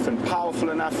strong enough and powerful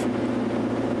enough.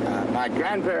 My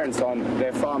grandparents on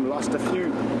their farm lost a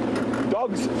few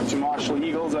dogs to martial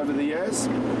eagles over the years.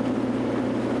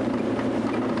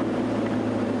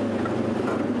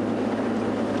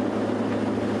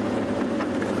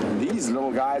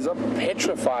 little guys are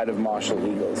petrified of martial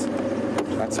eagles.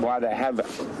 That's why they have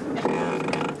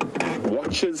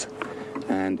watchers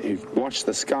and who watch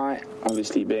the sky.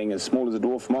 Obviously, being as small as a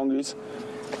dwarf mongoose,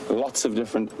 lots of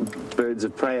different birds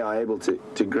of prey are able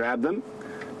to grab them.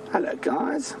 Hello,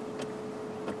 guys.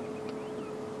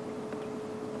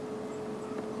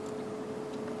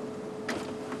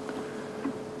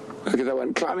 Look at that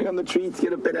one climbing on the tree to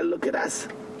get a better look at us.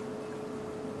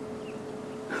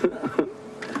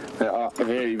 They are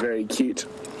very, very cute.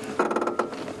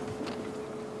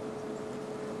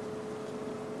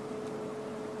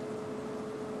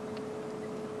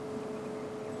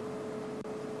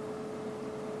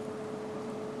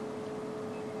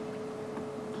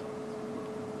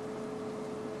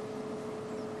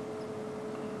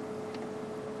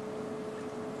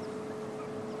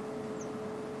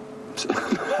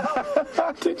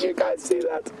 Did you guys see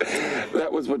that?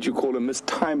 That was what you call a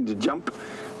mistimed jump.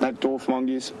 That dwarf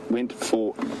mongoose went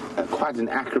for quite an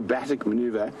acrobatic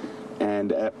maneuver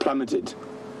and plummeted.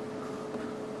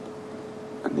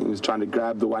 I think he was trying to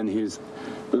grab the one who's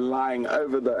lying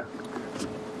over the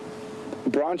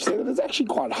branch there. That's actually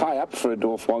quite high up for a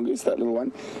dwarf mongoose, that little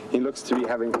one. He looks to be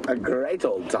having a great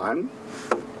old time.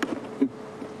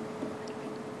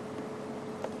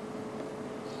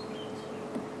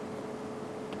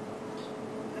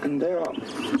 And there are...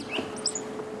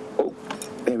 Oh,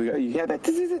 there we go. You hear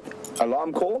that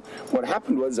alarm call? What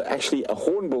happened was actually a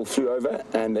hornbill flew over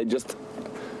and they just...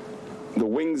 The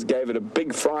wings gave it a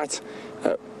big fright,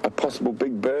 a possible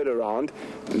big bird around,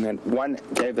 and then one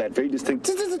gave that very distinct...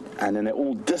 And then they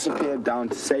all disappeared down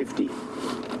to safety.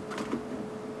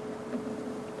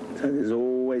 So there's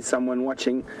always someone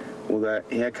watching. Although,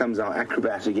 here comes our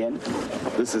acrobat again.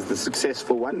 This is the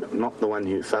successful one, not the one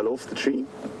who fell off the tree.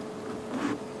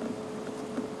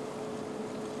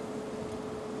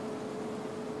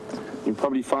 You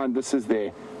probably find this is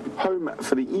their home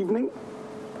for the evening.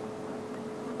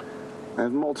 They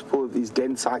have multiple of these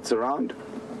den sites around.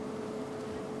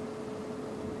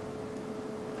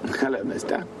 Hello,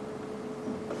 mister.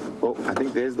 Oh, I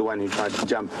think there's the one who tried to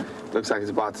jump. Looks like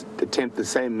it's about to attempt the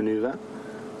same maneuver.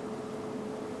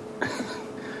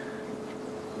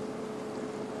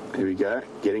 Here we go,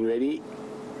 getting ready.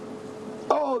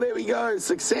 Oh, there we go,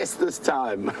 success this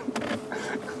time.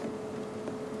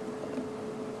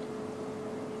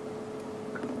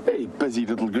 Very busy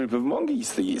little group of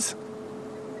mongoose these.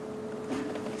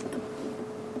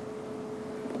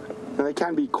 Now, they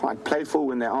can be quite playful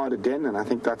when they are at a den, and I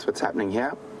think that's what's happening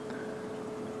here.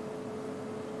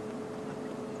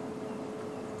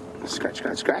 Scratch,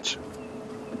 scratch, scratch.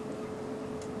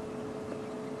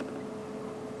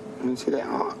 And you see they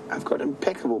are, I've got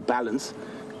impeccable balance,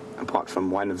 apart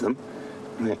from one of them.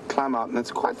 And they climb out, and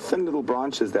it's quite thin little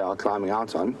branches they are climbing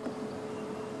out on.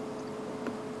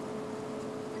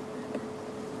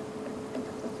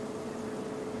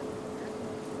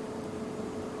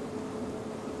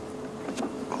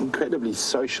 Incredibly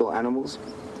social animals.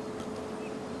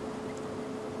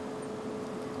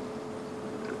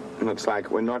 It looks like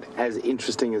we're not as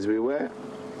interesting as we were.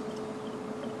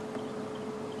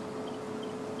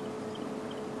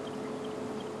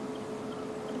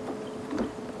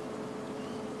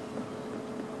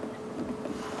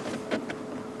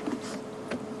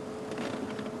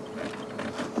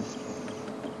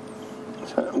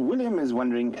 So William is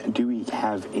wondering, do we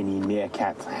have any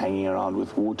meerkats hanging around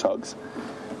with warthogs?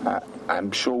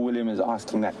 I'm sure William is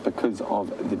asking that because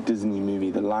of the Disney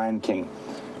movie, The Lion King.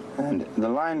 And The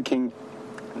Lion King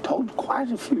told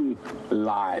quite a few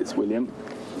lies, William.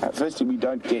 Firstly, we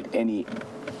don't get any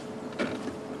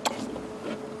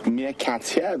meerkats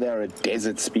here. They're a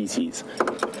desert species.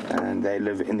 And they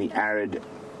live in the arid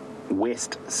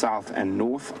west, south, and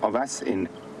north of us, in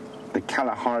the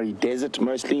Kalahari Desert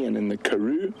mostly, and in the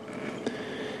Karoo.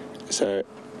 So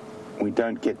we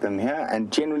don't get them here,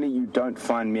 and generally you don't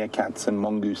find meerkats and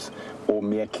mongoose, or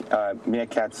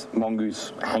meerkats,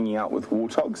 mongoose hanging out with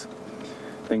warthogs.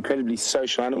 They're incredibly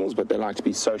social animals, but they like to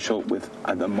be social with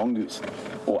other mongoose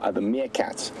or other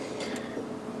meerkats.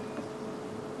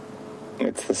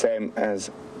 It's the same as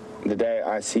the day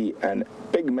I see a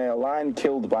big male lion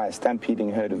killed by a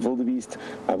stampeding herd of wildebeest,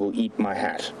 I will eat my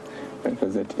hat,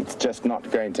 because it's just not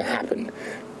going to happen.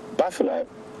 Buffalo,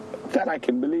 that I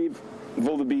can believe.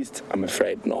 Wildebeest, I'm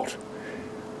afraid not.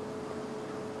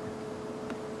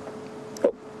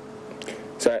 Oh.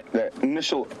 So the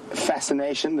initial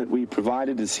fascination that we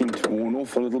provided has seemed to worn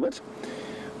off a little bit.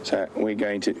 So we're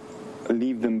going to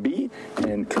leave them be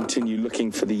and continue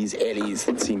looking for these ellies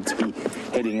that seem to be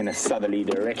heading in a southerly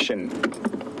direction.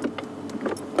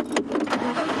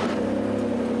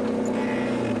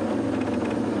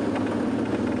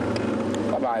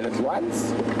 my little ones.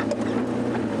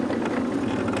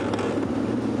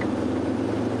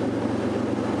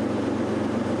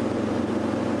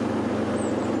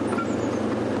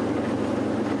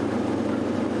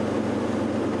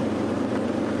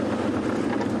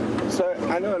 So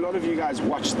I know a lot of you guys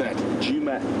watch that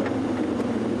Juma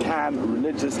cam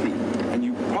religiously, and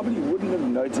you probably wouldn't have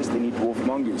noticed any dwarf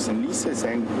mongoose. And Lisa is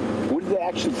saying, would they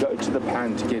actually go to the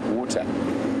pan to get water?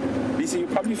 Lisa, you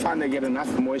probably find they get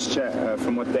enough moisture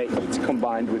from what they eat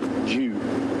combined with dew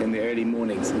in the early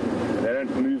mornings. They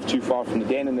don't move too far from the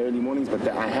den in the early mornings, but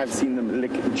I have seen them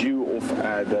lick dew off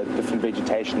the different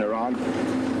vegetation around.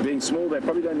 Being small, they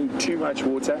probably don't need too much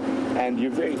water, and you're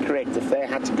very correct. If they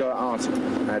had to go out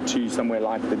to somewhere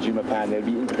like the Juma pan, they'd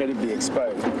be incredibly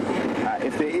exposed.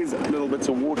 If there is little bits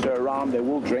of water around, they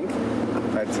will drink,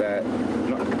 but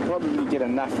not probably get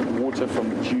enough water from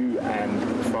dew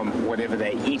and from whatever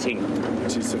they're eating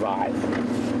to survive.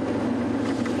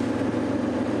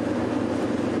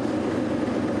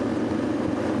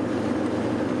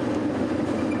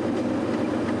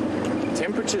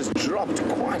 Temperatures dropped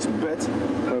quite a bit.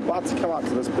 We're about to come out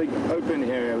to this big open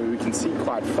area where we can see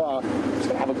quite far. Just going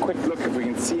to have a quick look if we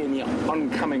can see any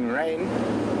oncoming rain.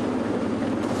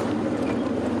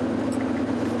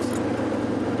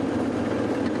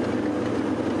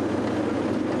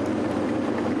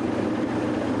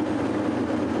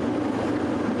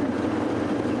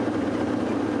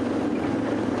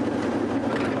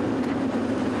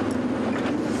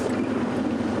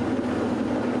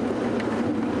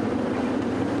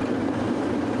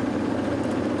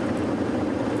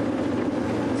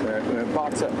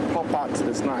 To pop out to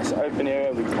this nice open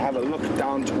area, we can have a look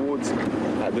down towards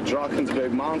the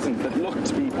Drakensberg Mountains that look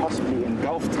to be possibly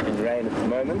engulfed in rain at the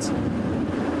moment.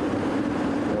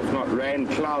 Or if not rain,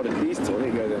 cloud at least. Or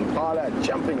there goes the Impala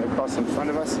jumping across in front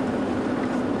of us.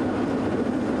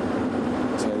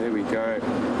 So there we go.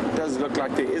 It does look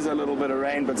like there is a little bit of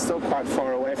rain, but still quite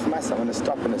far away from us. I'm going to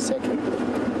stop in a second.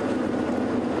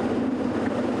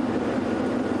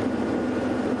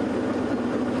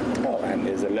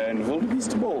 There's a lone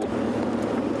wildebeest ball.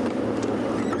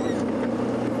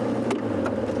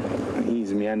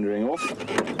 He's meandering off.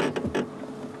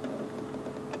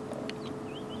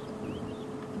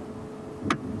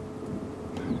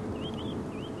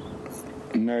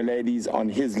 No ladies on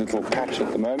his little patch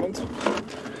at the moment.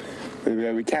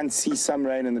 We can see some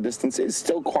rain in the distance. It's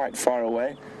still quite far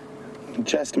away.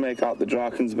 Just make out the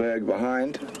Drakensberg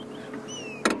behind.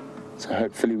 So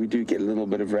hopefully we do get a little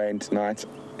bit of rain tonight.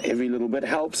 Every little bit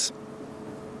helps.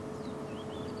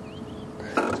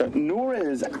 So Nora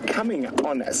is coming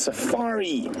on a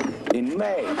safari in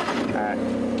May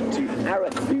to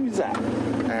Arathusa,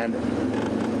 and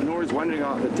Nora's wondering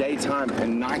about the daytime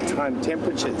and nighttime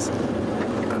temperatures.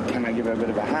 And can I give her a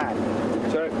bit of a hand?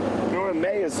 So Nora,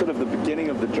 May is sort of the beginning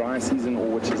of the dry season, or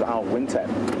which is our winter.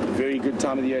 Very good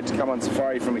time of the year to come on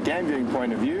safari from a game viewing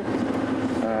point of view.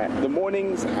 The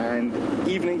mornings and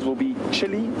evenings will be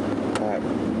chilly.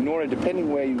 Nora,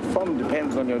 depending where you're from,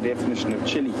 depends on your definition of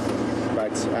chilly.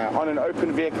 But on an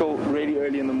open vehicle, really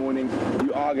early in the morning,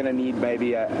 you are going to need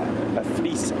maybe a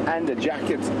fleece and a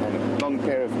jacket and a long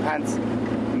pair of pants.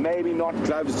 Maybe not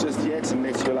gloves just yet,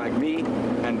 unless you're like me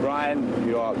and Brian,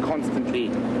 you are constantly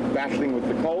battling with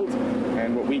the cold.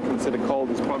 And what we consider cold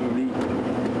is probably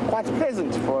quite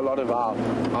pleasant for a lot of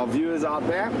our viewers out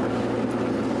there.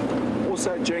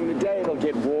 Also, during the day, it'll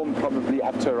get warm, probably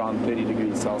up to around 30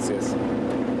 degrees Celsius.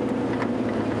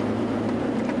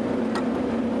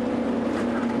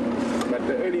 But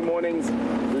the early mornings,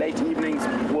 late evenings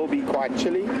will be quite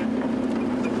chilly.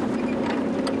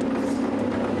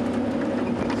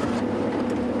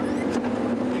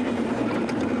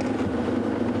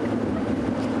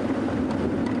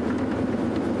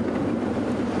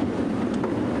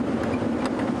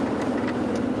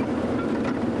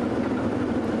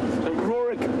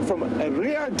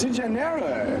 Rio de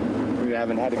Janeiro. We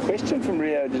haven't had a question from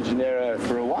Rio de Janeiro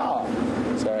for a while.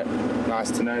 So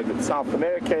nice to know that South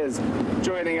America is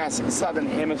joining us Southern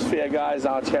Hemisphere guys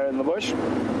out here in the bush.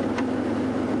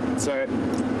 So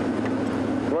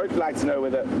Roy would like to know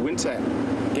whether winter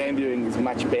game viewing is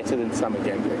much better than summer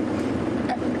game viewing.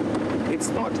 It's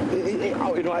not.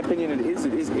 In my opinion, it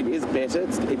is better.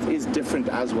 It is different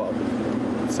as well.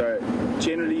 So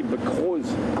generally,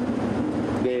 because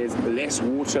there's less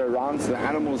water around, so the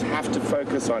animals have to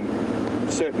focus on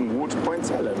certain water points.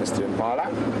 Hello, Mr.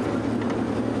 Impala.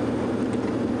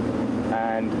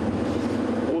 And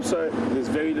also, there's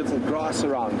very little grass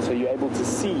around, so you're able to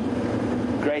see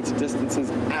greater distances,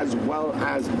 as well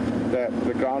as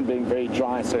the ground being very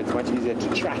dry, so it's much easier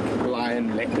to track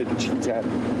lion, leopard, cheetah,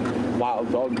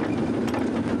 wild dog.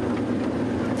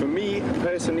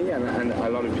 personally, and a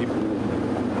lot of people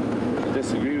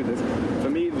disagree with this, for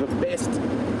me the best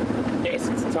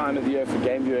time of the year for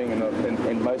game viewing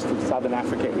in most of southern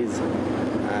Africa is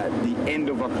the end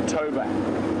of October,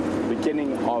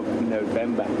 beginning of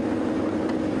November.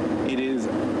 It is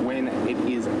when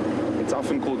it's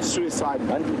often called suicide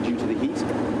month due to the heat.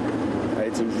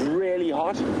 It's really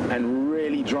hot and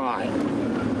really dry.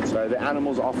 So the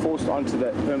animals are forced onto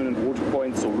the permanent water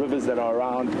points or rivers that are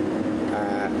around,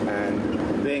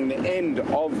 and being the end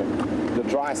of the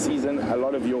dry season, a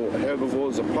lot of your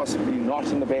herbivores are possibly not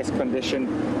in the best condition,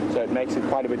 so it makes it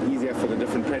quite a bit easier for the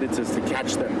different predators to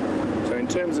catch them. So in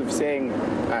terms of seeing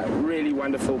really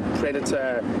wonderful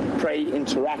predator-prey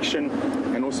interaction,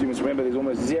 and also you must remember there's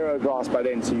almost zero grass by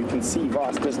then, so you can see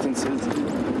vast distances.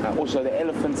 Also the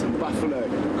elephants and buffalo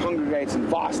congregate in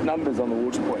vast numbers on the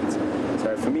water points.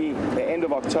 So for me, the end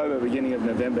of October, beginning of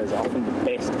November is often the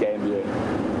best game viewing.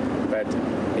 But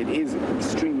it is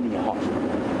extremely hot.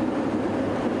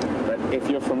 But if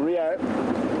you're from Rio,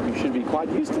 you should be quite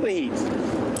used to the heat.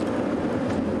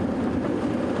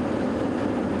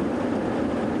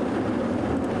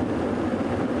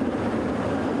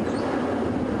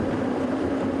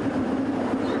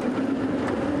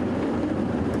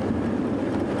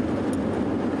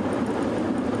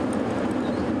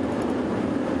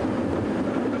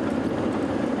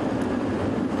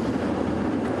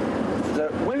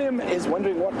 Is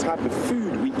wondering what type of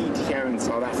food we eat here in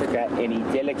South Africa, any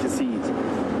delicacies.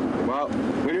 Well,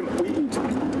 William, we eat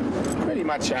pretty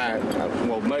much,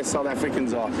 well, most South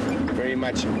Africans are very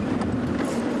much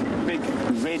big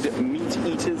red meat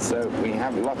eaters, so we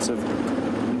have lots of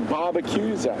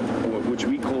barbecues, which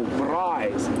we call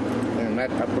braais. And a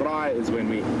braai is when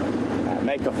we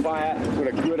make a fire, put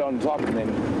a grid on top, and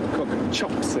then cook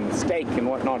chops and steak and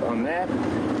whatnot on there.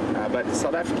 But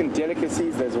South African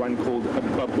delicacies, there's one called a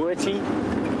bobotie,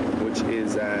 which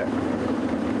is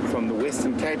from the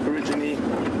Western Cape originally.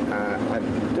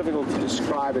 Difficult to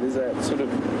describe. It is a sort of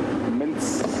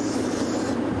mince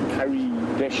curry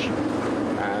dish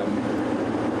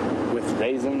with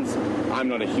raisins. I'm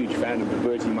not a huge fan of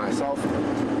bobotie myself.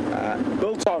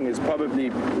 Biltong is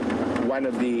probably one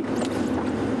of the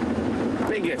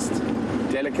biggest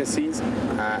delicacies,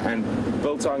 and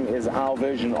biltong is our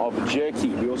version of jerky.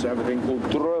 We also have a thing called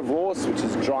droewors, which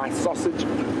is dry sausage.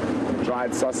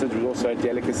 Dried sausage is also a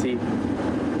delicacy.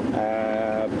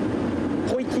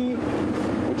 Potjie,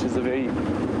 which is a very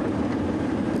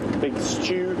big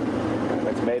stew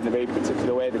that's made in a very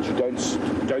particular way that you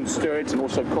don't stir it, and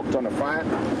also cooked on a fire.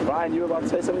 Brian, you were about to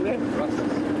say something there?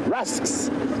 Rusks.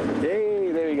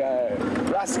 Hey, there we go.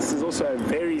 Rusks is also a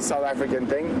very South African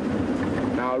thing.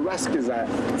 Now, a rusk is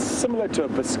similar to a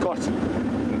biscotti,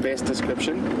 in best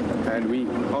description, and we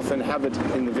often have it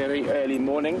in the very early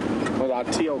morning with our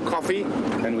tea or coffee,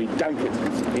 and we dunk it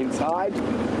inside.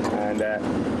 And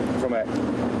from a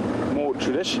more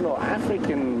traditional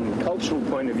African cultural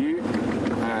point of view,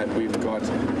 we've got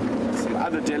some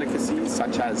other delicacies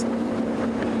such as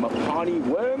mapani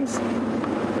worms,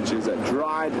 which is a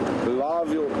dried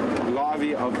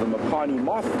larvae of the mapani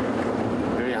moth.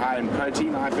 Very high in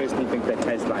protein. I personally think that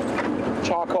tastes like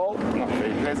charcoal, not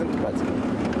very pleasant, but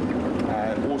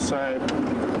also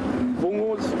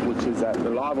mbungos, which is at the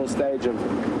larval stage of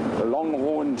the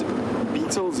long-horned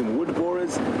beetles and wood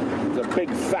borers. It's a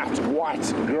big, fat,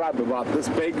 white grub about this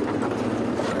big.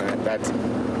 That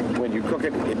when you cook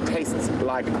it, it tastes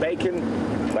like bacon,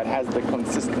 but has the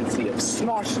consistency of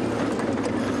snot.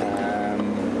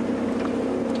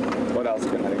 What else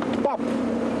can I think? Pop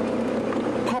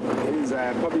is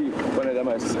probably one of the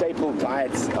most staple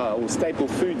diets or staple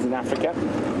foods in Africa.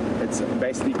 It's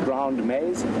basically ground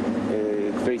maize.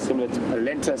 It's very similar to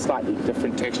polenta, slightly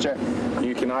different texture.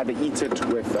 You can either eat it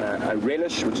with a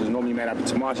relish, which is normally made up of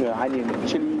tomato, onion, and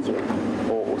chilies,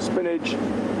 or spinach,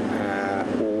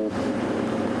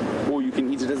 or you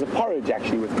can eat it as a porridge,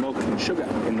 actually, with milk and sugar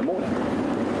in the morning.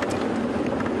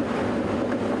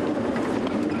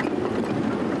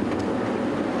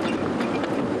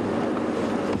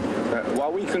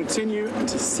 While we continue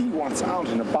to see what's out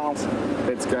and about,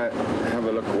 let's go have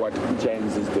a look at what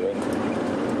James is doing.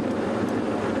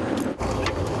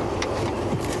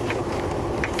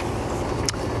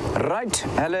 Right,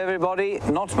 hello everybody.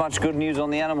 Not much good news on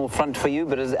the animal front for you,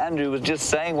 but as Andrew was just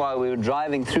saying while we were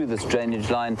driving through this drainage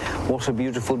line, what a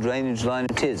beautiful drainage line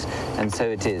it is, and so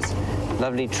it is.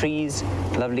 Lovely trees,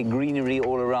 lovely greenery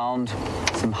all around,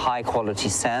 some high quality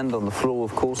sand on the floor,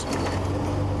 of course.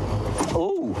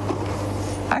 Oh,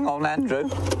 hang on, Andrew.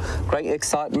 Great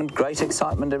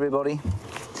excitement, everybody.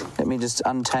 Let me just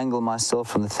untangle myself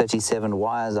from the 37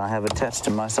 wires I have attached to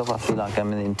myself. I feel like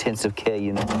I'm in the intensive care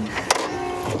unit.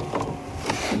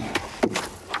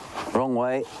 wrong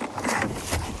way.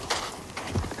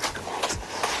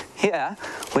 Here,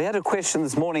 we had a question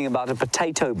this morning about a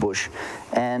potato bush,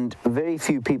 and very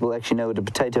few people actually know what a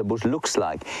potato bush looks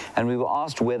like. And we were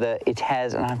asked whether it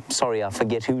has, and I'm sorry, I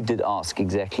forget who did ask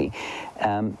exactly.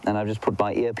 And I've just put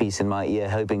my earpiece in my ear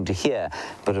hoping to hear,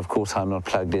 but of course I'm not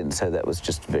plugged in, so that was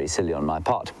just very silly on my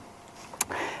part.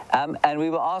 And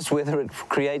we were asked whether it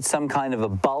creates some kind of a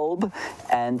bulb,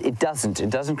 and it doesn't.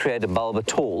 It doesn't create a bulb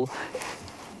at all.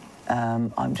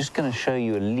 I'm just going to show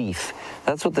you a leaf.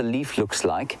 That's what the leaf looks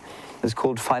like. It's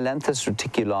called Phyllanthus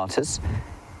reticulatus,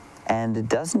 and it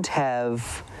doesn't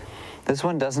have, this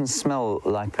one doesn't smell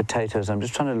like potatoes. I'm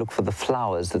just trying to look for the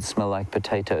flowers that smell like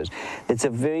potatoes. It's a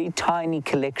very tiny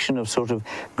collection of sort of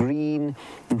green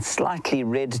and slightly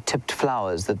red-tipped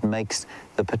flowers that makes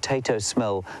the potato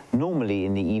smell normally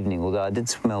in the evening, although I did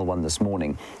smell one this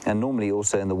morning, and normally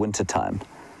also in the wintertime.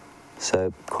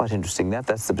 So quite interesting.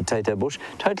 That's the potato bush,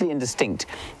 totally indistinct.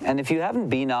 And if you haven't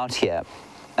been out here,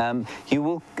 you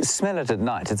will smell it at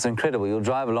night. It's incredible. You'll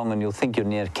drive along and you'll think you're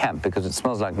near camp because it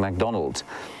smells like McDonald's.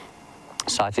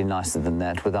 Slightly nicer than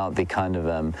that, without the kind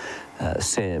of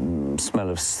smell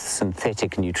of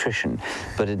synthetic nutrition.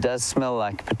 But it does smell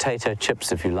like potato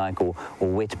chips, if you like, or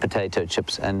wet potato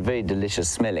chips, and very delicious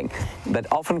smelling,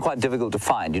 but often quite difficult to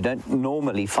find. You don't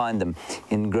normally find them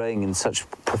growing in such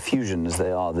profusion as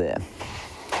they are there.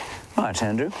 Right,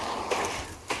 Andrew,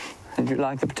 did you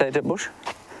like the potato bush?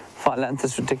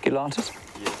 Phyllanthus reticulatus?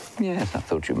 Yes, I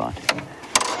thought you might.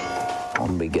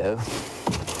 On we go.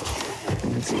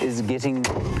 It is getting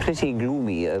pretty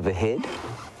gloomy overhead.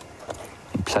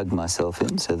 I plug myself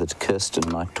in so that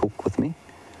Kirsten might talk with me.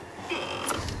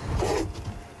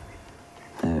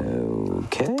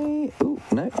 Okay. Oh,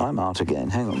 no, I'm out again.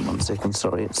 Hang on 1 second.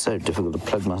 Sorry, it's so difficult to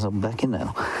plug myself back in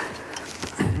now.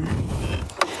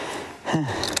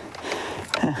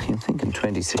 You'd think in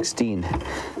 2016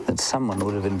 that someone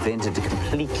would have invented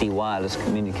completely wireless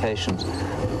communications.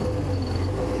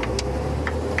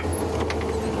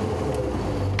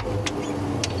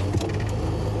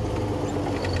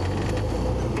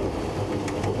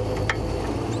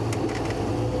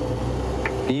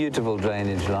 Beautiful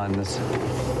drainage line, this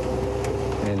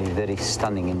really very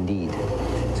stunning indeed.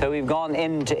 So we've gone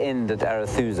end to end at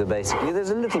Arathusa basically.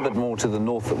 There's a little bit more to the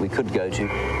north that we could go to,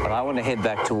 but I want to head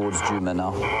back towards Djuma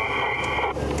now.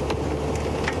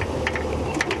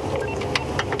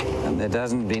 And there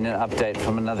hasn't been an update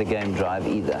from another game drive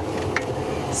either.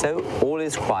 So all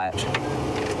is quiet.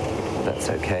 That's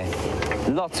okay.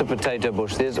 Lots of potato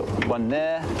bush. There's one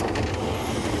there.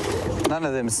 None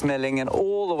of them smelling, and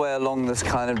all the way along this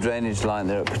kind of drainage line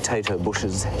there are potato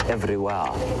bushes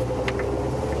everywhere.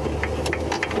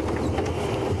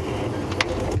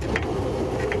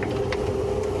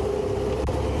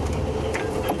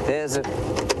 There's a...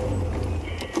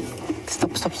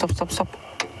 Stop.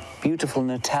 Beautiful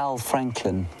Natal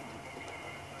Franklin.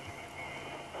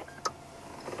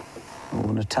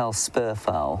 Or Natal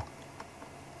Spurfowl.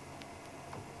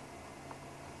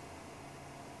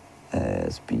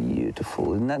 That's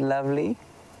beautiful. Isn't that lovely?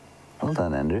 Well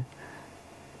done, Andrew.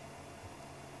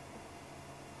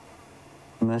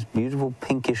 The most beautiful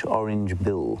pinkish orange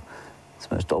bill. It's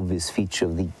the most obvious feature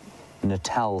of the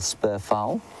Natal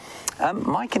Spurfowl.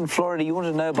 Mike in Florida, you want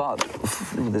to know about...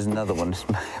 There's another one.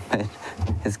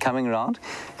 It's coming around.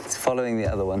 It's following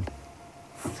the other one.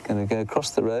 It's going to go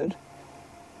across the road.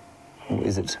 Or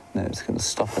is it? No, it's going to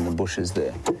stop in the bushes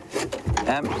there.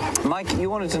 Mike, you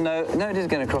wanted to know... No, it is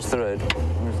going to cross the road.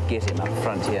 Let's get him up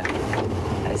front here.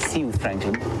 I see you,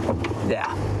 Franklin. Oh, there.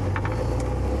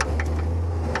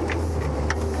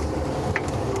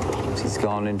 He's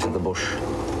gone into the bush.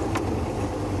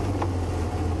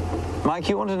 Mike,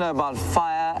 you want to know about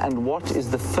fire and what is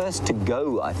the first to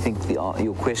go, I think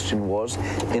your question was,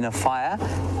 in a fire.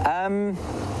 I'm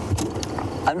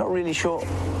not really sure.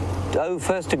 Oh,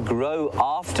 first to grow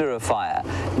after a fire.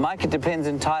 Mike, it depends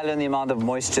entirely on the amount of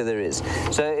moisture there is.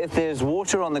 So if there's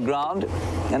water on the ground,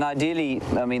 and ideally,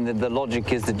 I mean, the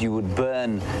logic is that you would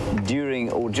burn during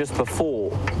or just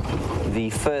before the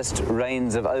first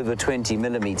rains of over 20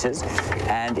 millimeters.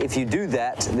 And if you do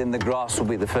that, then the grass will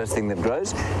be the first thing that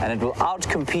grows, and it will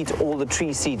outcompete all the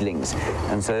tree seedlings.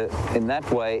 And so in that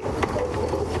way,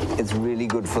 it's really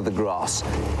good for the grass.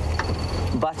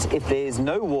 But if there's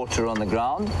no water on the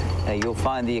ground, you'll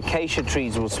find the acacia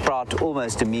trees will sprout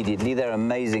almost immediately. They're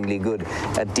amazingly good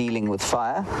at dealing with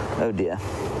fire. Oh dear,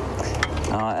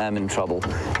 I am in trouble.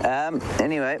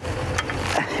 Anyway,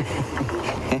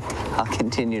 I'll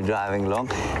continue driving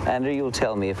along. Andrew, you'll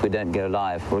tell me if we don't go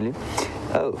live, will you?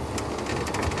 Oh,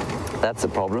 that's a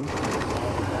problem.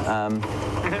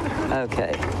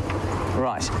 Okay.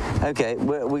 Right, okay,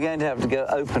 we're going to have to go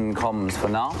open comms for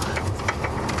now.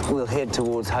 We'll head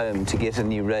towards home to get a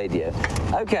new radio.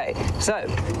 Okay, so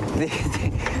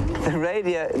the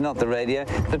radio, not the radio,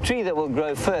 the tree that will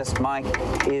grow first, Mike,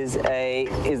 is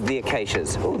the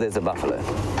acacias. Oh, there's a buffalo.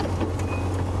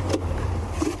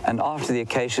 And after the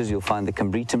acacias, you'll find the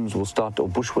combretums will start, or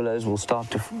bush willows will start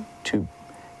to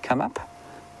come up,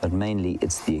 but mainly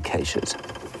it's the acacias.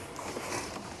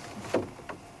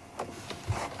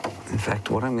 In fact,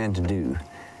 what I'm going to do,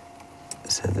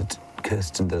 so that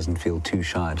Kirsten doesn't feel too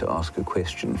shy to ask a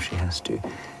question if she has to,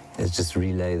 is just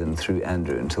relay them through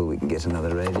Andrew until we can get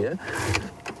another radio.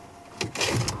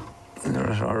 Is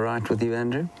that all right with you,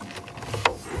 Andrew?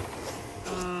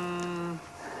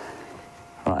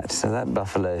 Right, so that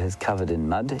buffalo is covered in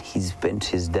mud. He's spent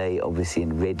his day, obviously,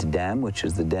 in Red Dam, which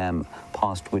is the dam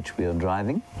past which we are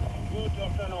driving.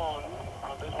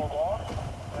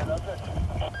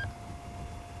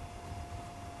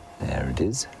 There it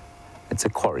is. It's a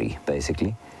quarry,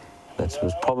 basically. That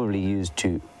was probably used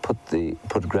to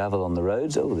put gravel on the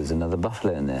roads. Oh, there's another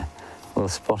buffalo in there. Well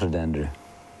spotted, Andrew.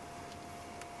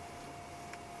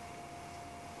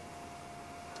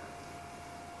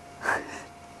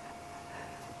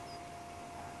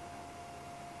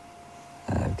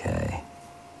 Okay,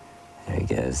 there he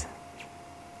goes,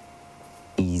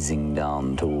 easing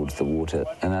down towards the water.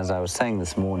 And as I was saying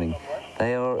this morning,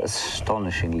 they are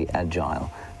astonishingly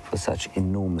agile for such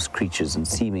enormous creatures, and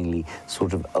seemingly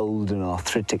sort of old and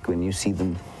arthritic when you see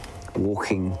them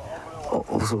walking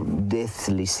sort of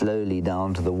deathly slowly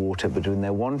down to the water. But when they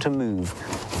want to move,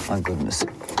 my goodness.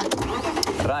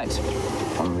 Right,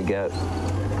 on we go.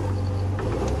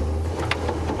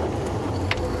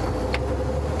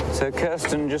 So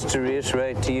Kirsten, just to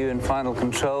reiterate to you in final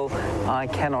control, I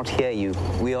cannot hear you.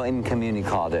 We are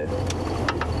incommunicado.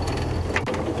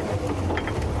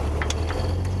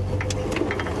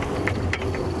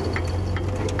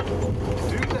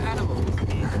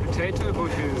 Potato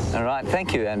bushes. All right,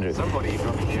 thank you, Andrew. Somebody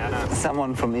from Indiana.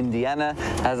 Someone from Indiana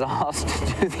has asked,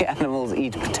 do the animals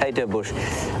eat potato bush?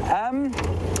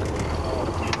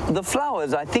 The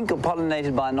flowers, I think, are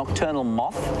pollinated by a nocturnal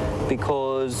moth,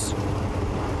 because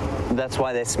that's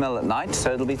why they smell at night.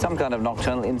 So it'll be some kind of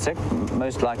nocturnal insect,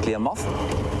 most likely a moth.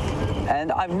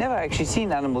 And I've never actually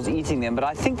seen animals eating them, but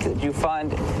I think that you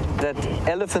find that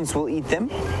elephants will eat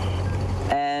them.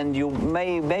 And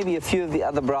maybe a few of the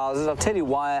other browsers. I'll tell you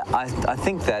why I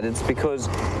think that. It's because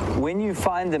when you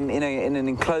find them in an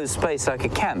enclosed space like a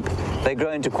camp, they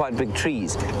grow into quite big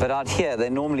trees. But out here, they're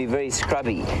normally very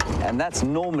scrubby. And that's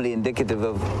normally indicative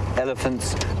of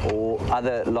elephants or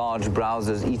other large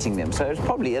browsers eating them. So it's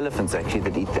probably elephants, actually,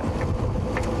 that eat them.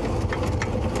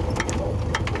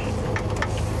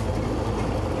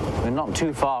 We're not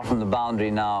too far from the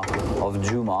boundary now of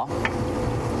Juma.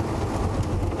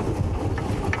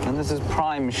 And this is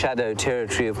prime shadow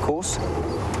territory, of course.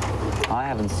 I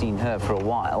haven't seen her for a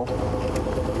while. You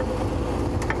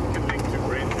can link to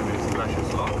Brent and his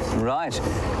luscious locks. Right.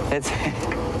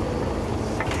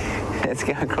 Let's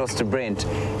go across to Brent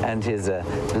and his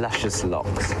luscious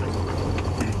locks.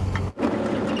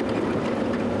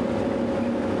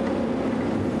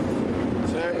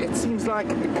 So it seems like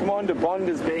Commander Bond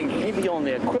is being heavy on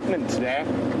the equipment today.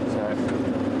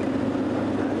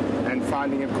 And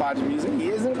finding it quite amusing. He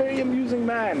is a very amusing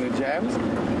man, James.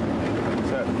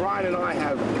 So Brian and I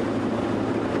have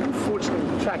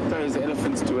unfortunately tracked those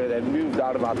elephants to where they've moved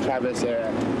out of our Travis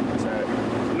area.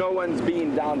 So no one's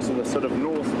been down to the sort of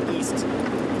northeast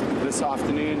this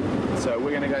afternoon. So we're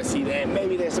going to go see them.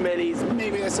 Maybe there's some eddies,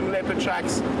 maybe there's some leopard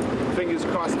tracks. Fingers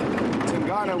crossed.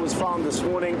 Tingana was found this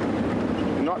morning,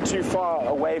 not too far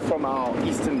away from our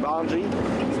eastern boundary.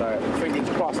 So fingers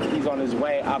crossed he's on his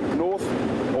way up north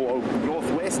or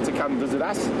northwest to come visit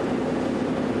us.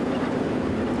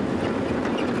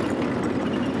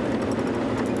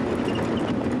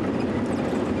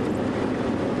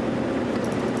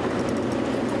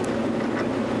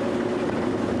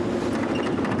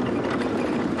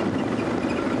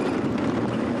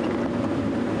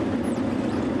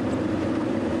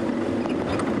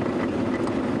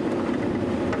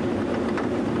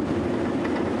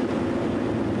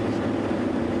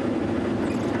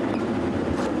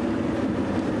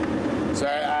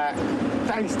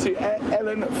 Thanks to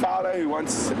Ellen Fowler, who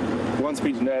wants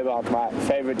me to know about my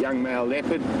favourite young male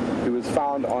leopard, who was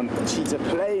found on Cheetah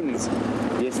Plains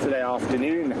yesterday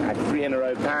afternoon at 3 in a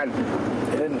row pan.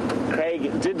 And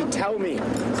Craig did tell me,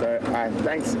 so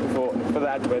thanks for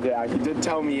that, but he did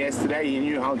tell me yesterday he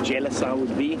knew how jealous I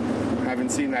would be. I haven't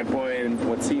seen that boy in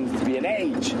what seems to be an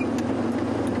age.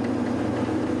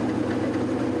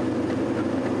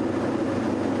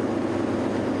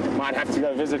 My might have to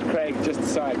go visit Craig just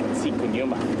so I can see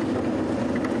Kunyuma.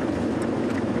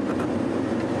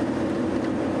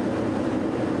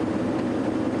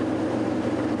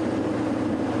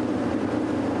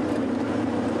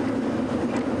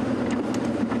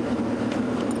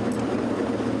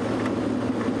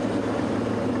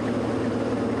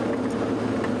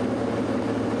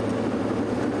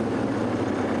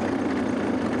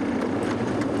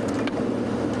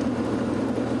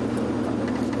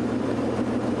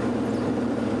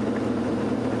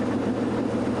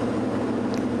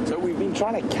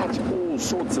 Trying to catch all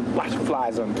sorts of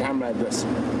butterflies on camera this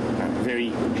very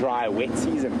dry, wet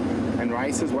season. And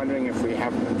Raisa is wondering if we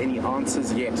have any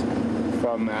answers yet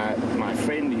from my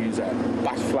friend who's a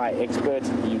butterfly expert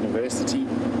at the University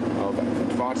of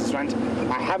Witwatersrand.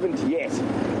 I haven't yet.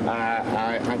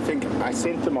 I think I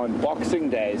sent them on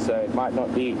Boxing Day, so it might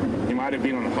not be, he might have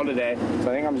been on holiday. So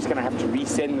I think I'm just going to have to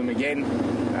resend them again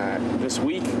this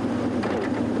week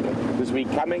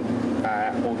coming,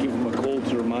 or give him a call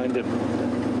to remind him.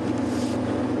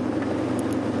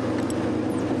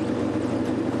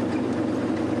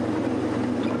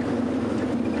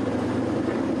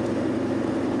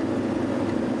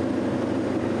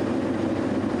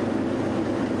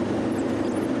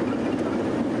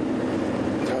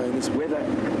 So this weather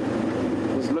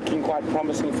was looking quite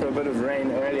promising for a bit of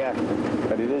rain earlier,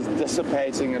 but it is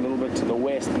dissipating a little bit to the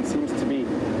west and seems to be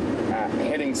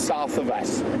heading south of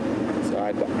us. So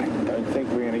I don't think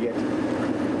we're going to get,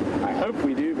 I hope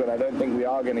we do, but I don't think we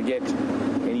are going to get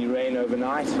any rain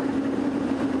overnight.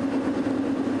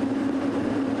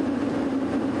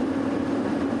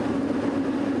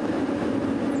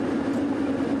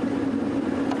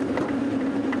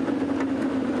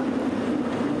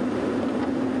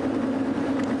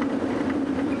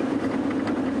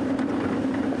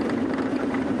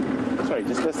 Sorry,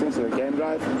 just listening to the game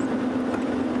drive.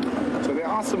 So there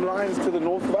are some lions to the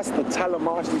north of us, the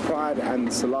Talamati Pride and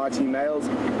Salati males,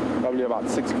 probably about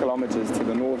 6 kilometers to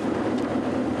the north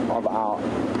of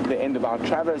the end of our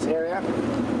Travers area.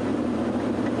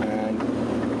 And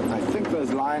I think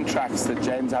those lion tracks that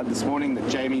James had this morning, that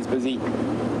Jamie's busy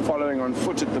following on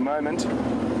foot at the moment,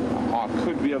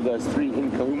 could be of those 3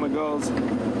 Nkahuma girls.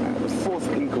 The 4th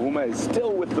Nkahuma is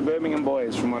still with the Birmingham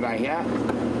boys, from what I hear.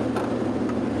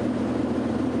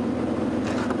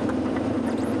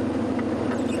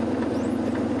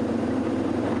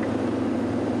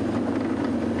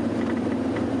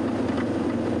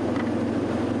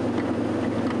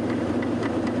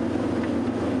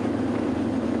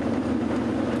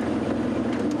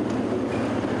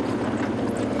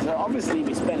 Obviously,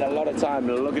 we spend a lot of time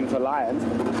looking for lions,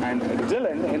 and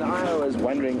Dylan in Iowa is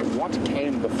wondering what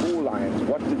came before lions.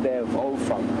 What did they evolve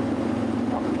from?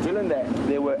 Dylan,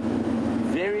 there were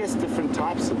various different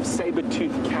types of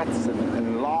saber-toothed cats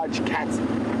and large cats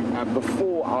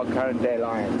before our current day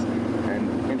lions.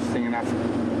 And interesting enough,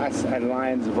 us and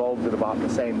lions evolved at about the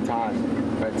same time.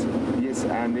 But yes,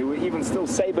 and there were even still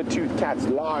saber-toothed cats,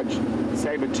 large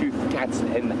saber-toothed cats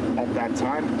at that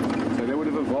time. So they would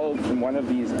have evolved from one of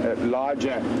these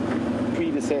larger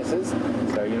predecessors.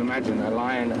 So you can imagine a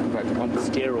lion, but on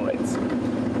steroids.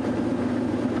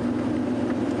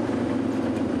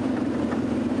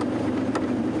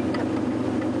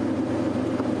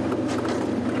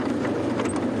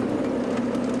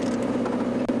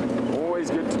 Always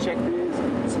good to check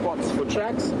these spots for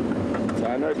tracks. So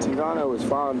I know Tingano was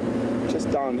found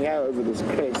just down here over this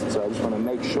crest, so I just want to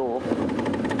make sure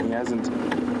he hasn't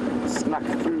snuck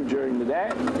through during the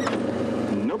day.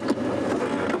 Nope.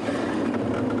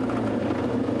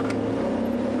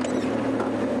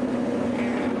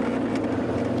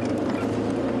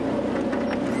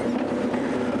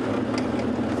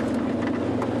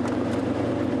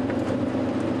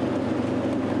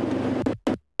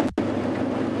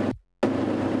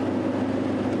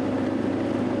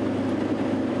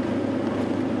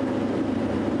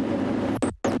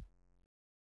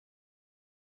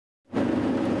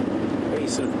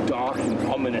 Sort of dark and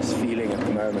ominous feeling at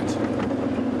the moment.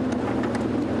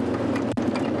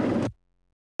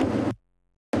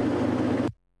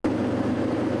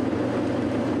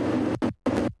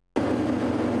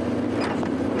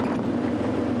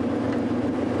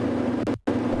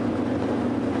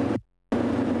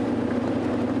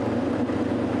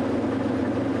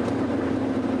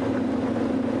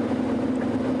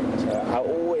 So I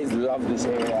always love this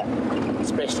area,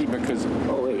 especially because,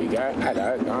 oh, there we go.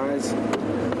 Hello, guys.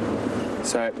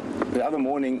 So the other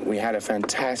morning we had a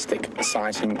fantastic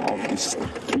sighting of these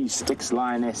 3 Styx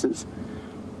lionesses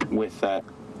with the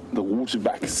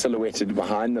waterbuck silhouetted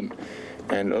behind them.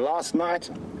 And last night,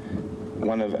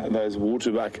 one of those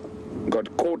waterbuck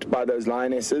got caught by those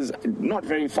lionesses, not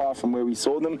very far from where we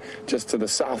saw them, just to the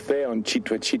south there on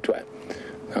Chitwa.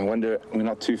 I wonder, we're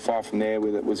not too far from there,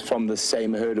 whether it was from the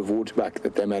same herd of waterbuck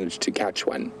that they managed to catch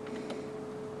one.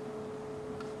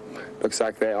 Looks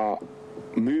like they are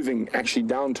moving actually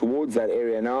down towards that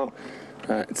area now.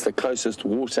 It's the closest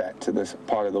water to this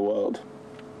part of the world.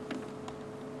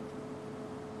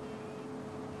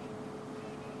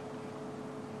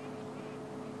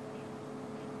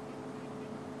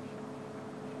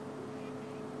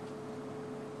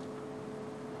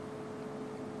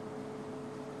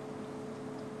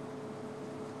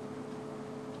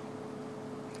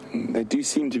 They do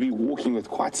seem to be walking with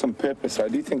quite some purpose. I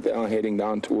do think they are heading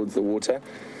down towards the water.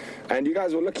 And you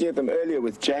guys were looking at them earlier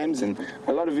with James, and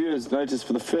a lot of viewers noticed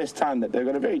for the first time that they've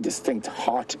got a very distinct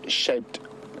heart-shaped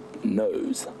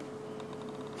nose.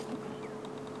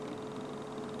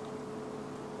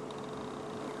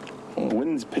 Well, the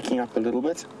wind's picking up a little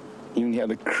bit. You can hear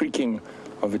the creaking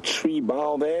of a tree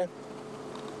bough there.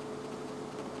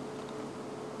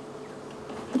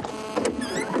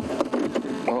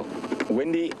 Well,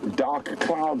 windy, dark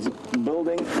clouds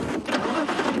building.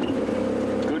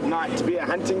 Good night to be a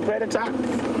hunting predator.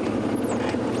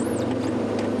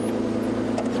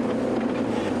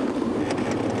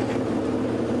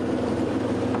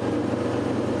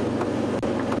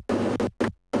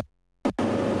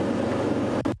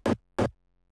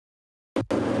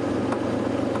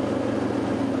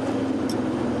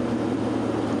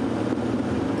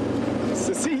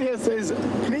 Cecilia says,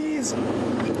 please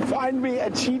find me a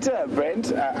cheetah,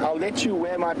 Brent. I'll let you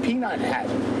wear my peanut hat.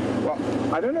 Well,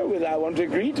 I don't know whether I want to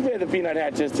agree to wear the peanut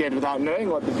hat just yet without knowing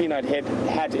what the peanut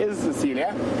hat is,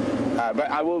 Cecilia. But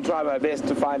I will try my best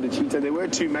to find a cheetah. There were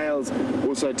 2 males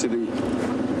also to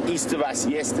the east of us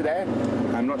yesterday.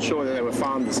 I'm not sure whether they were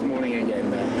found this morning again,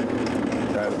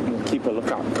 though. So we'll keep a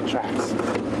lookout for tracks.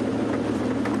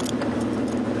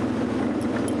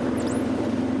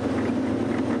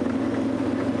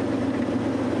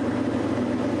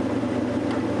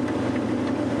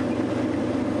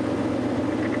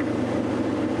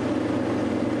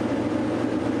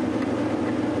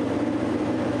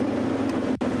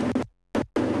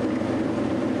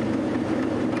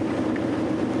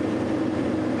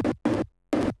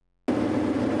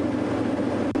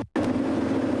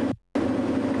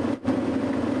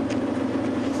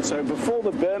 So before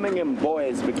the Birmingham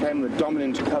boys became the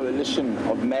dominant coalition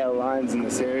of male lions in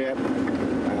this area,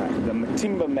 the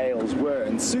Matimba males were.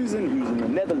 And Susan, who's in the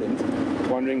Netherlands,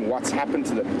 wondering what's happened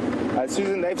to them.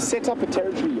 Susan, they've set up a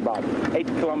territory about 8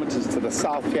 kilometers to the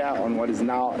south here on what is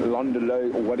now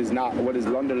Londolozi, or what is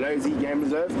Londolozi Game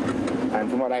Reserve. And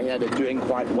from what I hear, they're doing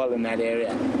quite well in that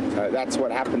area. That's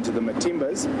what happened to the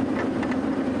Matimbas.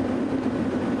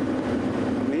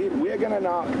 We're going to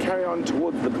now carry on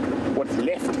towards what's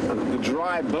left, the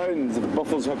dry bones of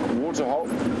Buffalo's Hook waterhole.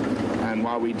 And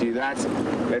while we do that,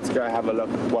 let's go have a look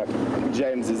at what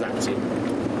James is up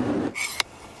to.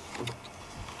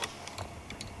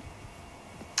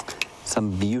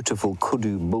 Some beautiful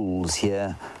kudu bulls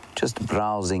here, just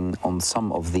browsing on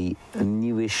some of the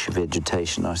newish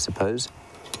vegetation, I suppose.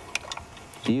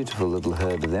 Beautiful little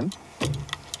herd of them.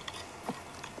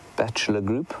 Bachelor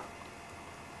group.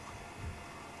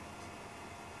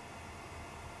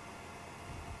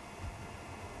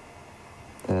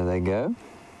 There they go.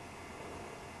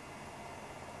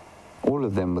 All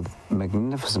of them with a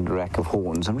magnificent rack of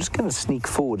horns. I'm just going to sneak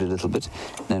forward a little bit.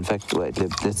 No, in fact, wait,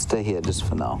 let's stay here just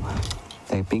for now.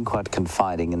 They've been quite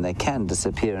confiding, and they can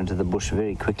disappear into the bush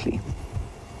very quickly.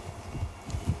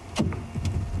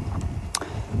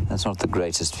 That's not the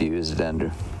greatest view, is it,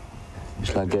 Andrew?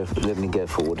 Shall I go? Let me go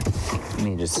forward. Let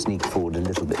me just sneak forward a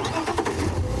little bit.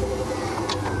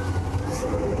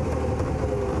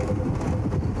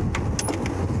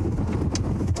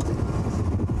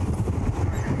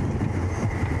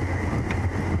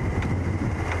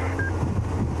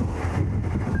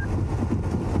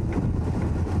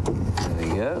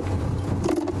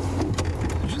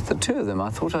 Just the 2 of them. I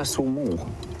thought I saw more.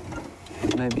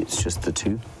 Maybe it's just the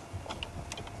 2.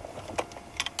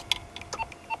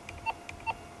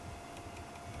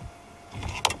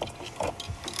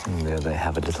 And there they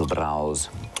have a little browse,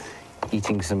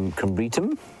 eating some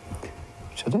combretum,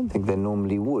 which I don't think they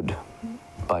normally would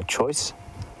by choice.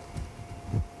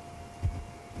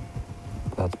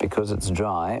 But because it's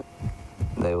dry,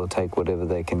 they will take whatever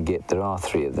they can get. There are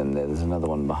 3 of them there. There's another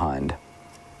one behind.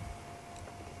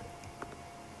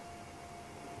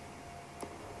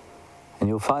 And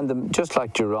you'll find them, just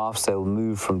like giraffes, they'll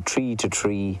move from tree to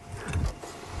tree,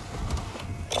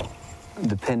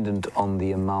 dependent on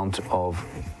the amount of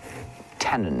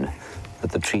tannin that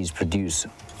the trees produce.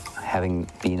 having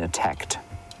been attacked.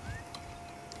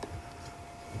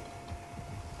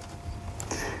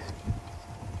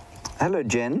 Hello,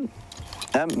 Jen.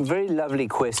 Very lovely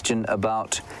question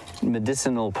about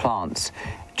medicinal plants.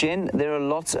 Jen, there are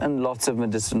lots and lots of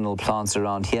medicinal plants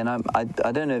around here, and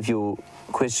I don't know if your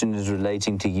question is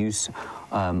relating to use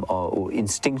or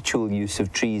instinctual use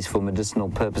of trees for medicinal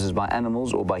purposes by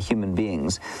animals or by human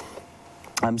beings.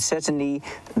 Certainly,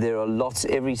 there are lots,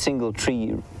 every single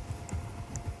tree,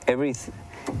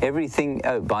 everything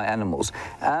by animals.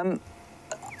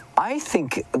 I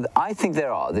think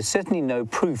there are. There's certainly no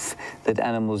proof that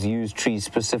animals use trees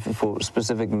for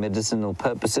specific medicinal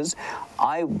purposes.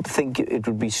 I think it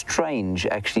would be strange,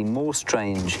 actually more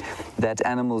strange, that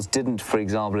animals didn't, for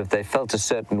example, if they felt a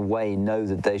certain way, know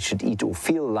that they should eat or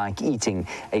feel like eating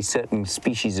a certain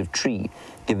species of tree,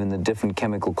 given the different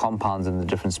chemical compounds in the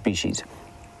different species.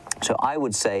 So I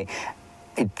would say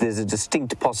there's a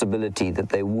distinct possibility that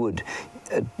they would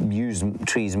use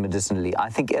trees medicinally. I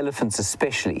think elephants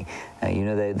especially,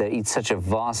 they eat such a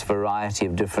vast variety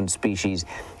of different species,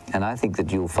 and I think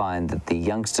that you'll find that the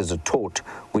youngsters are taught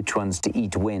which ones to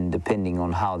eat when, depending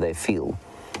on how they feel.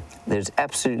 There's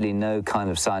absolutely no kind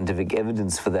of scientific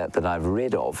evidence for that I've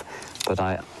read of, but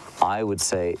I would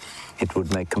say it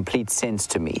would make complete sense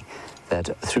to me that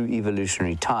through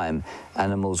evolutionary time,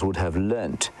 animals would have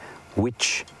learnt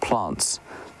which plants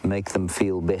make them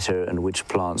feel better and which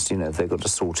plants, if they've got a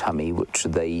sore tummy, what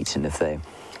should they eat, and if they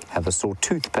have a sore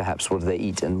tooth, perhaps, what do they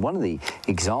eat? And one of the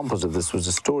examples of this was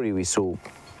a story we saw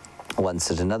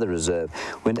once at another reserve,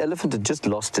 when an elephant had just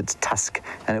lost its tusk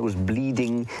and it was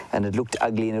bleeding and it looked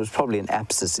ugly, and it was probably an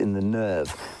abscess in the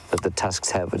nerve that the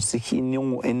tusks have. It's an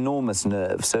enormous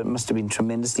nerve, so it must have been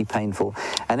tremendously painful.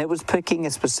 And it was picking a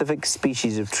specific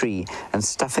species of tree and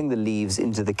stuffing the leaves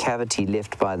into the cavity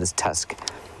left by this tusk.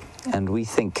 And we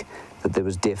think that there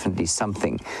was definitely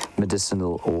something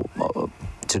medicinal or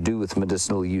to do with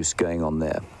medicinal use going on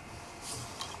there.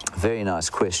 Very nice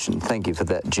question. Thank you for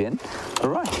that, Jen. All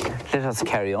right, let us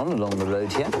carry on along the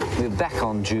road here. We're back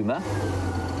on Djuma.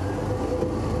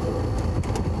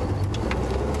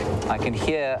 I can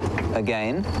hear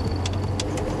again.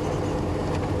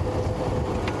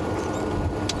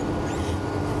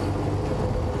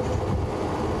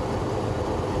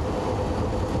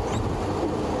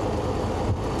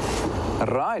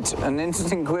 Right, an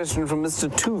interesting question from Mr.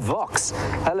 Tuvox.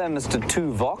 Hello, Mr.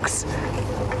 Tuvox.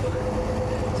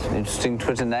 Interesting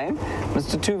Twitter name.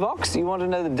 Mr. Tuvox, you want to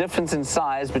know the difference in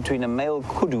size between a male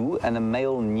kudu and a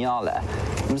male nyala.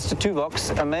 Mr.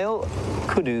 Tuvox, a male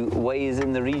kudu weighs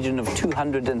in the region of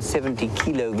 270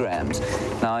 kilograms.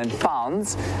 Now in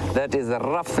pounds, that is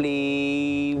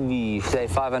roughly, say,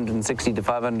 560 to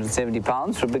 570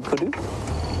 pounds for a big kudu.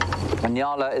 A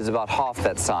nyala is about half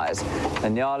that size. A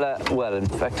nyala, well, in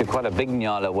fact, quite a big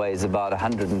nyala weighs about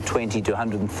 120 to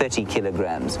 130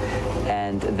 kilograms.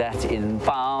 And that in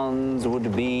pounds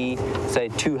would be, say,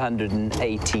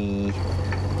 280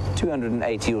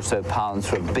 or so pounds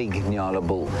for a big nyala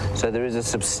bull. So there is a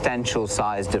substantial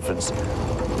size difference.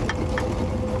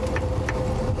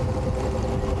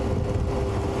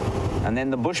 And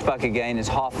then the bushbuck again is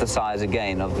half the size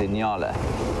again of the nyala.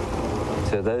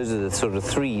 So those are the sort of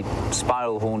three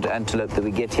spiral-horned antelope that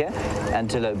we get here.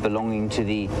 Antelope belonging to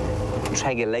the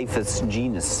Tragelaphus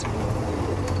genus.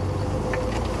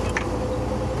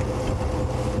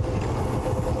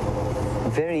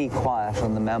 Very quiet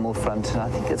on the mammal front, and I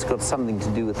think it's got something to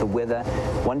do with the weather.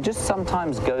 One just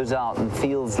sometimes goes out and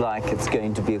feels like it's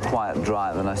going to be a quiet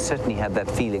drive, and I certainly had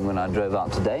that feeling when I drove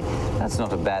out today. That's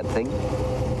not a bad thing.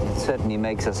 Certainly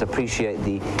makes us appreciate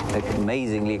the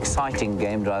amazingly exciting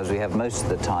game drives we have most of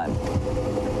the time.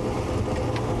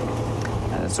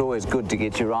 And it's always good to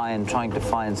get your eye on trying to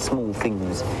find small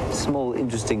things, small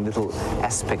interesting little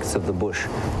aspects of the bush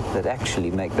that actually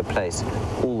make the place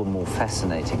all the more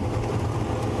fascinating.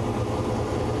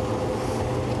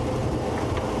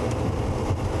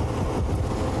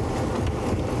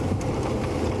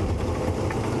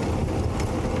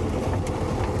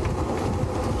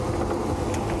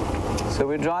 So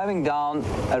we're driving down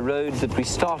a road that we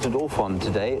started off on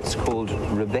today. It's called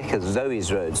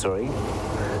Zoe's Road, sorry.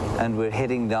 And we're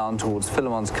heading down towards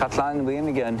Philemon's Cutline. We're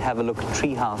going to go and have a look at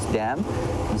Treehouse Dam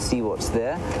and see what's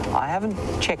there. I haven't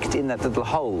checked in that little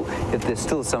hole if there's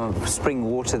still some spring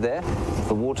water there.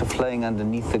 The water flowing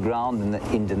underneath the ground and the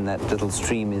end in that little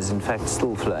stream is in fact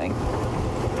still flowing.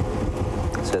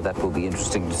 So that will be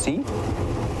interesting to see.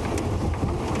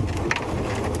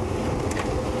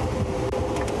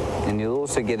 And you'll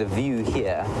also get a view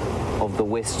here of the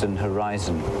western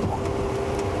horizon.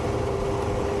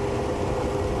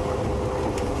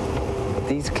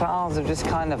 These clouds have just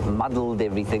kind of muddled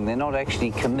everything. They're not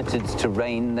actually committed to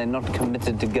rain. They're not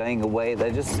committed to going away.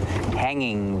 They're just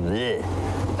hanging there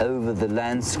over the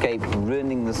landscape,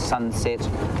 ruining the sunset,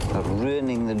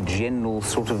 ruining the general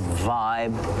sort of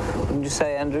vibe. Wouldn't you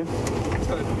say, Andrew?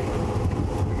 Totally.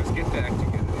 We must get their act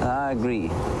together. I agree.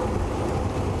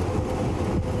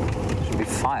 Should be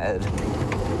fired.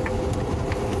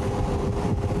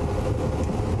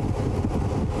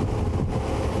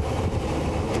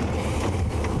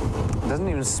 It doesn't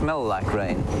even smell like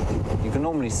rain. You can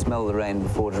normally smell the rain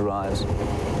before it arrives.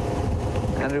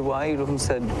 Andrew, why are you looking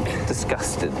so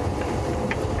disgusted?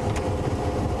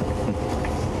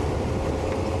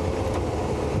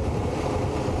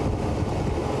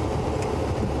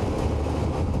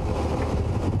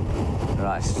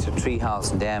 Right, to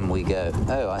Treehouse Dam we go.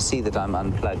 Oh, I see that I'm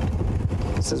unplugged.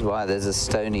 This is why there's a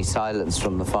stony silence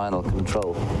from the final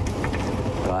control.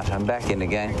 Right, I'm back in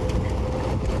again.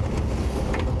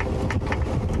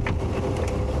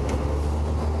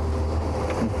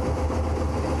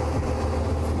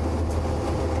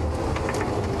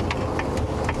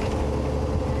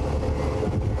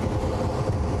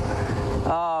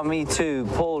 Me too.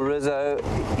 Paul Rizzo,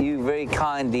 you very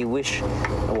kindly wish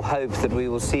or hope that we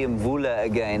will see Mvula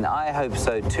again. I hope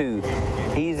so too.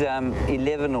 He's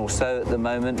 11 or so at the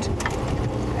moment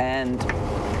and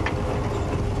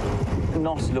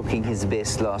not looking his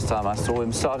best. Last time I saw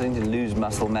him, starting to lose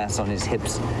muscle mass on his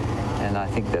hips, and I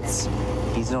think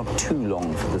he's not too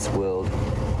long for this world.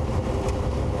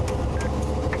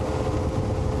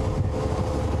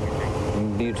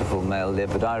 Beautiful male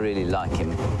leopard. I really like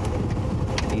him.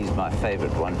 He's my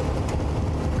favorite one.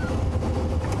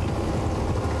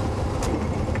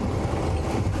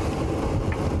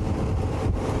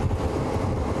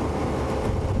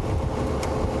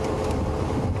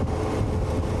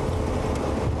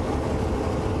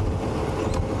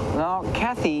 Now,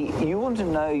 Kathy, you want to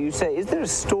know, you say, is there a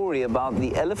story about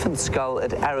the elephant skull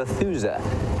at Arathusa?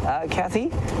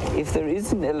 Kathy, if there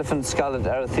is an elephant skull at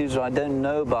Arathusa, I don't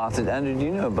know about it. Andrew, do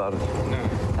you know about it? No.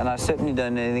 And I certainly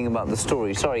don't know anything about the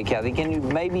story. Sorry, Kathy, can you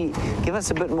maybe give us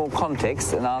a bit more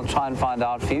context and I'll try and find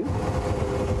out for you?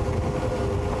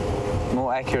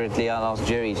 More accurately, I'll ask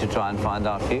Jerry to try and find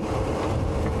out for you.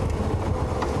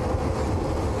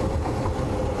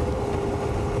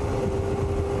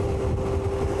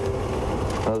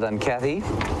 Well done, Kathy.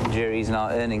 Jerry's now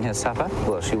earning her supper.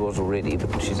 Well, she was already,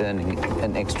 but she's earning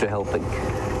an extra helping.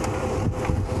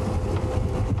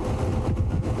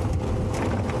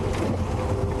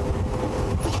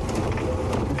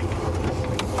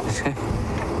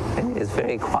 It is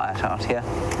very quiet out here.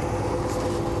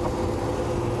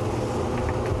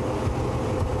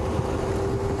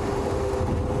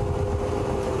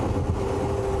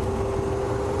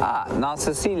 Now,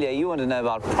 Cecilia, you want to know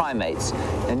about primates,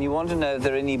 and you want to know if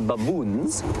there are any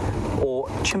baboons or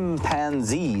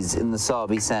chimpanzees in the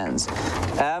Sabi sands.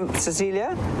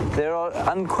 Cecilia, there are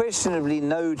unquestionably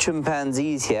no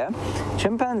chimpanzees here.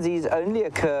 Chimpanzees only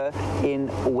occur in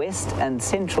West and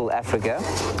Central Africa.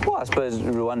 Well, I suppose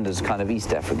Rwanda's kind of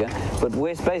East Africa, but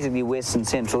basically West and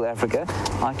Central Africa.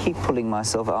 I keep pulling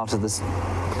myself out of this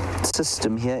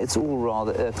system here. It's all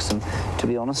rather irksome, to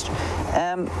be honest.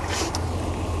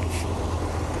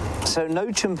 So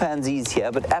no chimpanzees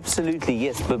here, but absolutely,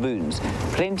 yes, baboons.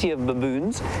 Plenty of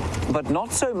baboons, but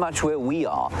not so much where we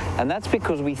are. And that's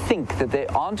because we think that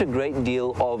there aren't a great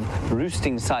deal of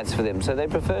roosting sites for them. So they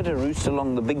prefer to roost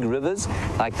along the big rivers,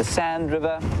 like the Sand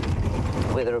River,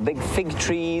 where there are big fig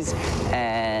trees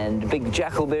and big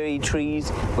jackalberry trees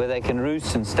where they can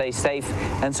roost and stay safe.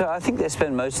 And so I think they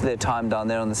spend most of their time down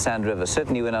there on the Sand River.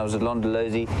 Certainly when I was at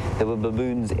Londolozi, there were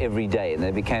baboons every day, and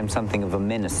they became something of a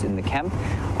menace in the camp.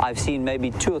 I've seen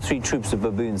maybe 2 or 3 troops of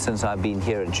baboons since I've been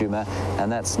here at Djuma,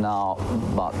 and that's now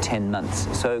about 10 months.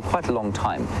 So quite a long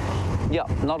time. Yeah,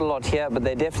 not a lot here, but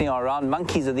they definitely are around.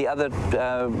 Monkeys are the other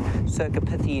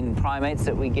Cercopithecine primates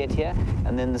that we get here,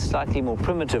 and then the slightly more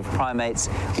primitive primates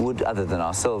would, other than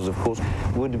ourselves, of course,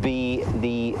 would be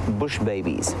the bush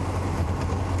babies.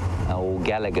 Or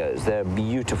galagos. They're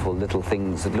beautiful little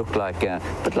things that look like a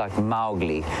bit like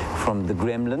Mowgli from the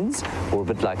Gremlins, or a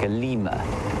bit like a lemur,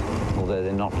 although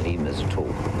they're not lemurs at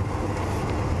all.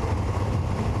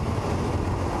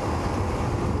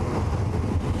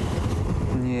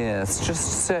 Yes,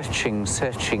 just searching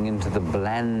into the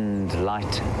bland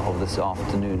light of this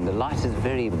afternoon. The light is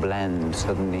very bland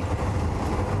suddenly.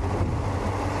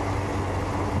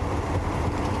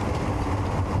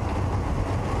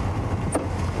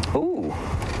 Ooh.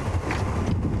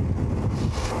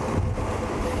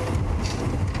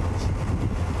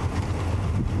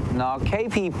 Now,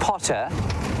 KP Potter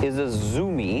is a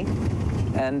zoomie,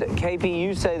 And KP,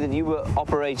 you say that you were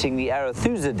operating the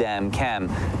Arethusa Dam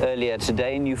cam earlier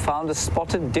today, and you found a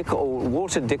spotted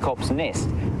water dickop's nest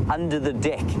under the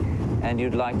deck, and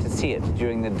you'd like to see it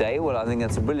during the day. Well, I think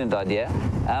that's a brilliant idea.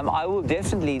 I will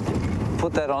definitely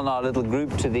put that on our little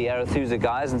group to the Arethusa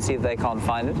guys and see if they can't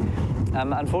find it.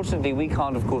 Unfortunately, we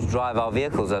can't, of course, drive our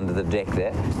vehicles under the deck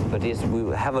there, but yes, we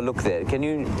will have a look there. Can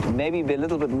you maybe be a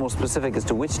little bit more specific as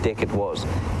to which deck it was?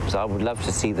 Because I would love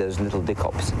to see those little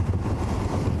dickops.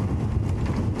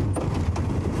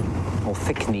 Or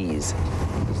thick knees,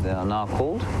 as they are now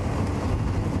called.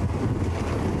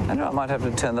 I know I might have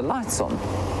to turn the lights on.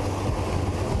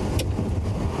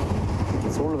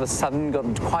 It's all of a sudden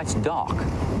got quite dark.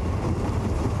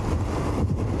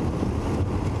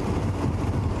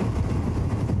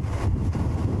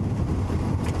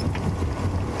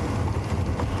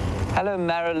 Hello,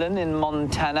 Marilyn in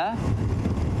Montana,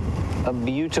 a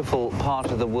beautiful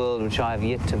part of the world which I have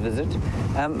yet to visit.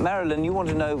 Marilyn, you want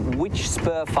to know which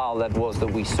spur fowl that was that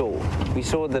we saw. We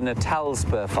saw the Natal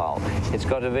spur fowl. It's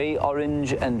got a very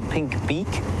orange and pink beak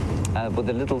with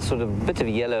a little sort of bit of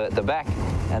yellow at the back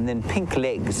and then pink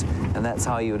legs, and that's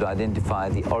how you would identify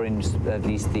the orange, at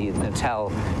least the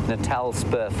Natal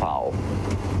spur fowl.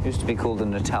 It used to be called the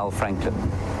Natal Franklin.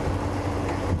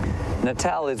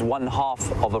 Natal is one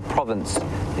half of a province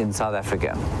in South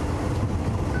Africa,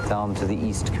 down to the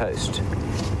east coast.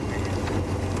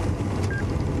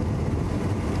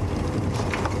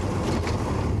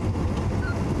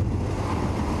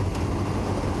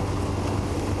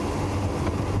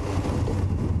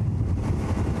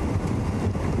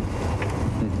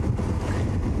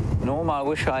 Norm, I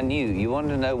wish I knew. You want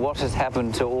to know what has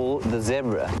happened to all the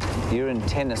zebra. You're in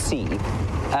Tennessee.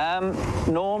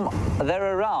 Norm,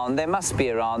 they're around. They must be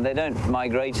around. They don't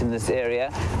migrate in this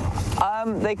area.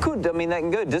 They could. I mean, they can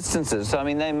go distances. So, I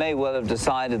mean, they may well have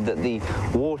decided that the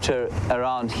water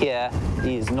around here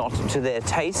is not to their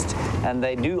taste, and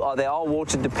they are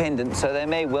water dependent. So they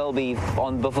may well be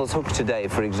on Buffels Hook today,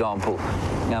 for example,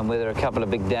 where there are a couple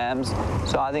of big dams.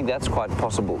 So I think that's quite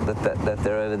possible that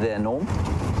they're over there, Norm.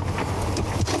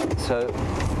 So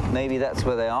maybe that's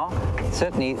where they are.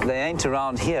 Certainly, they ain't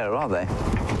around here, are they?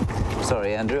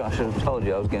 Sorry, Andrew, I should have told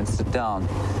you I was going to sit down.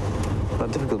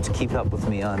 Quite difficult to keep up with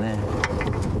me, I know.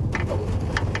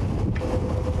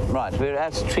 Right, we're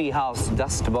at Treehouse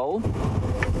Dust Bowl.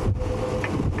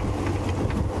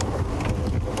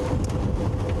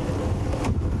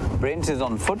 Brent is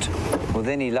on foot, with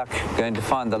any luck going to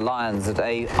find the lions that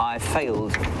I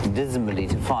failed dismally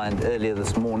to find earlier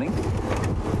this morning.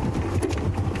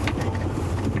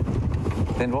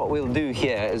 Then what we'll do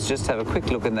here is just have a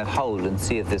quick look in that hole and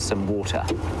see if there's some water.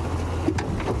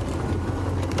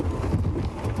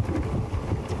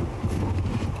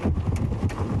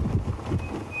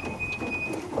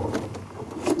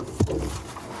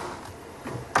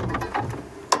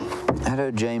 Hello,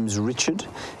 James Richard.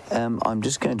 I'm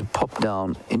just going to pop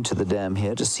down into the dam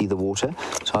here to see the water.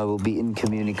 So I will be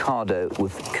incommunicado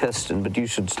with Kirsten, but you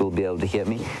should still be able to hear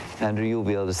me. Andrew, you'll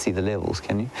be able to see the levels,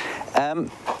 can you?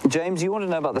 James, you want to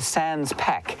know about the Sands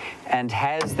pack, and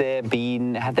have they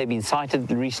been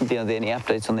sighted recently? Are there any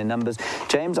updates on their numbers?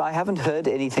 James, I haven't heard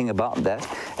anything about that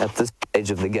at this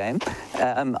stage of the game.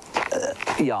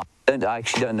 Yeah, I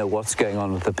actually don't know what's going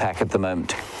on with the pack at the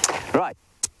moment. Right.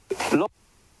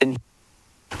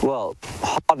 Well,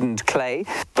 hardened clay,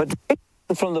 but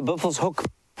from the Buffels Hook,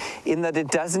 in that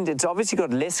it's obviously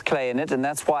got less clay in it, and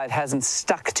that's why it hasn't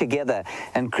stuck together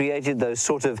and created those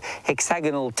sort of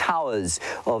hexagonal towers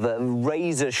of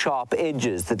razor-sharp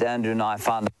edges that Andrew and I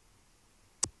found.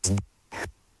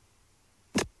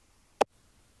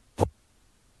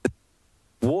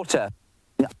 Water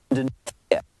underneath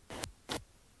here.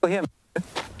 Here.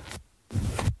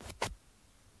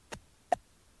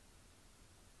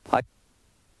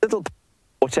 Little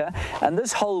water, and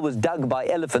this hole was dug by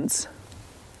elephants.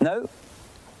 No?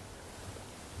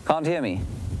 Can't hear me.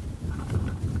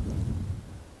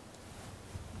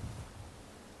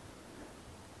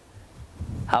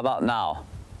 How about now?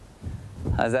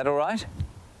 Is that all right?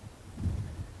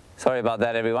 Sorry about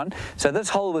that, everyone. So this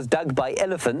hole was dug by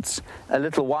elephants a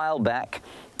little while back,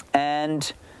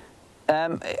 and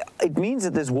it means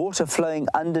that there's water flowing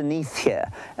underneath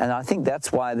here, and I think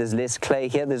that's why there's less clay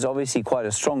here. There's obviously quite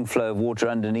a strong flow of water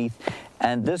underneath,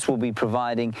 and this will be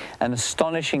providing an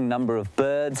astonishing number of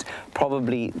birds,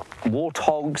 probably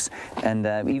warthogs and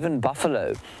even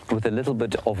buffalo, with a little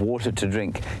bit of water to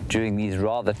drink during these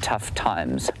rather tough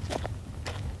times.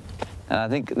 And I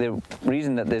think the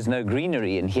reason that there's no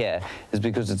greenery in here is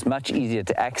because it's much easier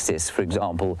to access, for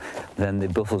example, than the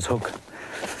Buffels Hook.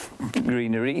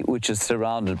 greenery, which is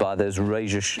surrounded by those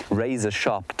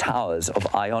razor-sharp towers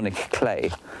of ionic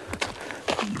clay.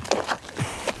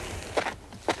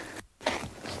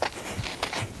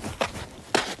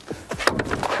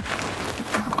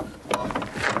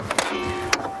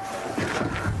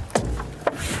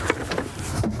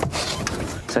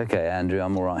 It's okay, Andrew,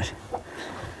 I'm all right.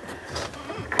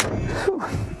 Whew.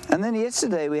 And then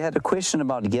yesterday we had a question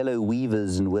about yellow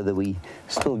weavers and whether we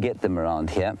still get them around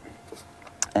here.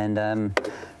 And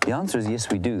the answer is yes,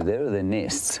 we do. There are their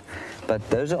nests. But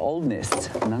those are old nests.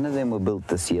 None of them were built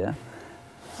this year.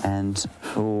 And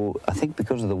I think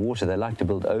because of the water, they like to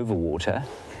build over water.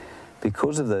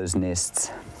 Because of those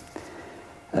nests,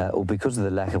 or because of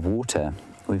the lack of water,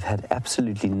 we've had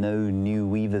absolutely no new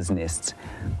weavers' nests,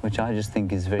 which I just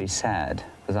think is very sad,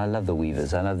 because I love the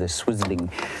weavers. I love their swizzling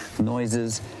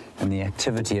noises and the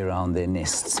activity around their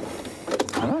nests.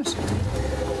 All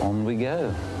right, on we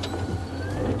go.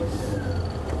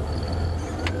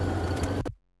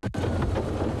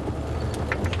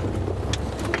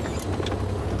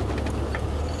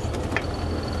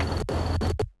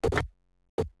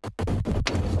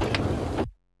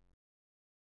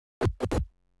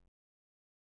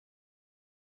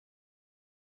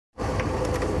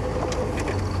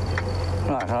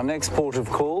 Right, our next port of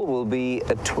call will be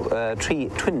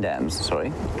Twin Dams,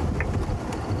 sorry.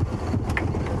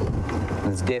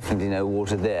 There's definitely no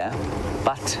water there,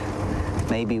 but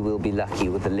maybe we'll be lucky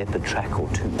with a leopard track or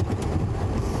two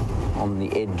on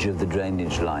the edge of the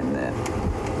drainage line there.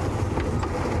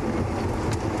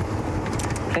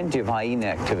 Plenty of hyena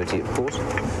activity, of course.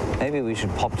 Maybe we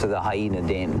should pop to the hyena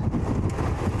den.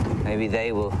 Maybe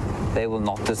they will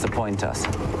not disappoint us.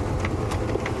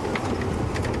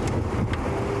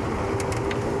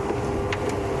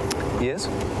 Yes?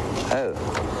 Oh,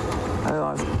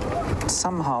 I've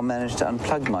somehow managed to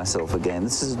unplug myself again.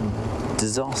 This is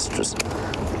disastrous.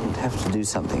 I'd have to do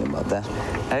something about that.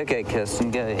 Okay,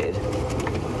 Kirsten, go ahead.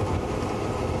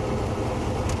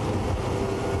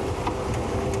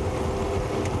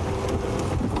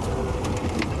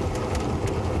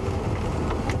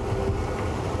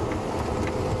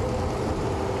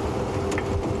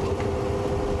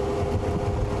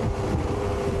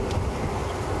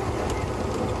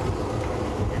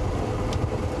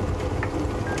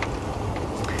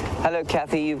 Hello,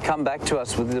 Kathy. You've come back to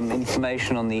us with some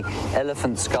information on the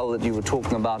elephant skull that you were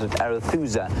talking about at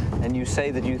Arathusa, and you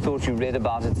say that you thought you read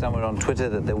about it somewhere on Twitter,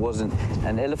 that there wasn't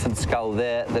an elephant skull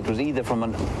there that was either from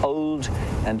an old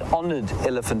and honoured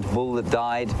elephant bull that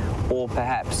died, or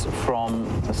perhaps from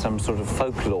some sort of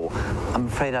folklore. I'm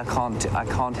afraid I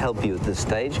can't help you at this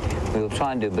stage. We'll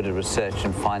try and do a bit of research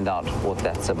and find out what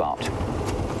that's about.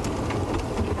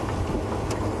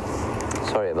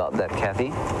 Sorry about that,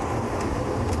 Kathy.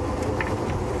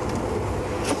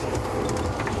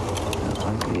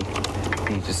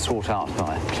 I need to sort out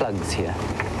my plugs here.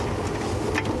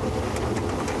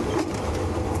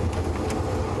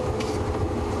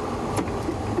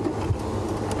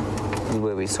 This is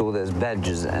where we saw those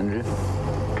badgers, Andrew.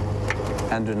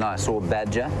 Andrew and I saw a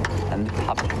badger and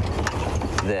pup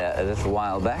there a little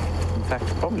while back. In fact,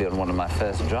 probably on one of my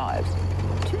first drives.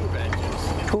 Two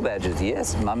badgers? Two badgers,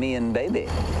 yes, mummy and baby.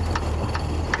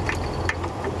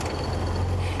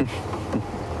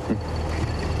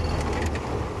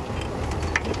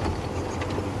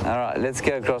 All right, let's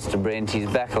go across to Brent. He's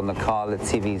back on the car. Let's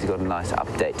see if he's got a nice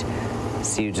update.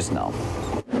 See you just now.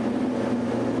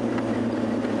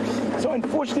 So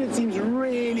unfortunately, it seems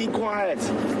really quiet,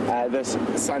 this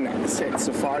sunset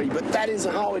safari, but that is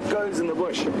how it goes in the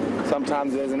bush.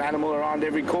 Sometimes there's an animal around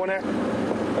every corner.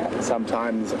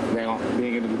 Sometimes they are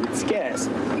being a little bit scarce.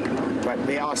 But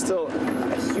there are still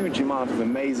a huge amount of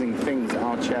amazing things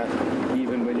out here,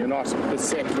 even when you're not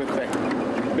beset with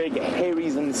the big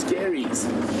hairies and scaries.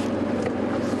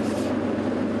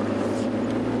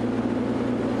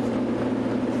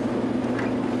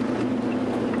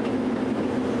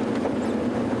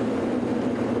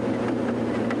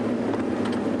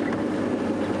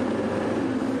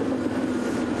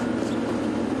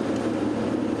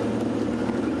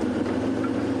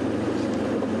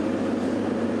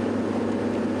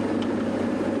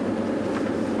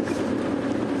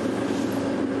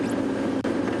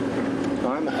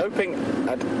 I'm hoping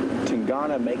that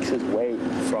Tingana makes his way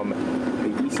from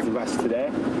the east of us today,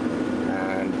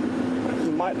 and he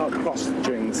might not cross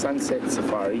during the sunset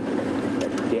safari, but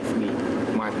definitely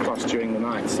might cross during the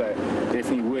night, so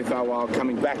definitely worth our while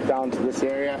coming back down to this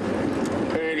area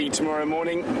early tomorrow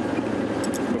morning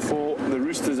before the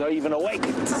roosters are even awake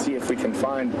to see if we can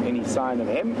find any sign of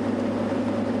him.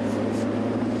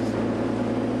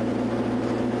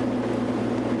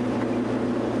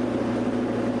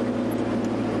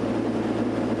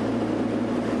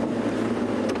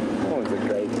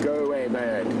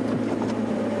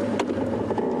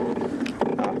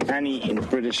 Jamie in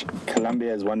British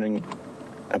Columbia is wondering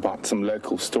about some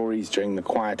local stories during the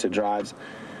quieter drives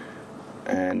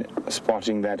and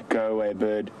spotting that go-away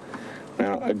bird.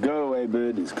 Now, a go-away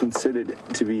bird is considered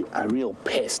to be a real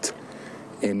pest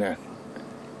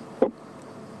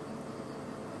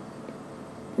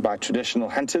by traditional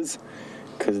hunters,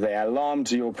 because they are alarmed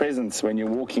to your presence when you're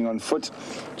walking on foot,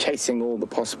 chasing all the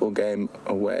possible game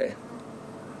away,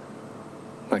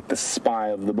 like the spy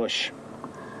of the bush.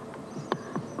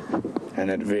 And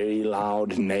that very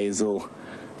loud nasal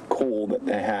call that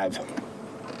they have.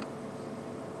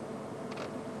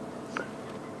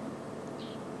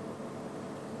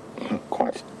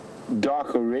 Quite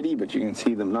dark already, but you can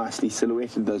see them nicely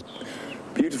silhouetted, those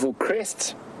beautiful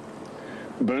crests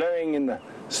blowing in the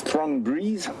strong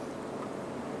breeze.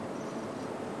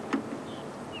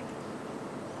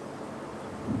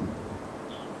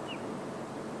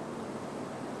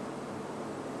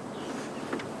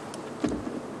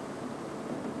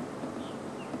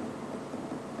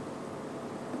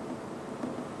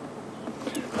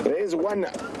 There's one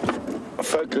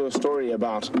folklore story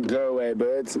about go-away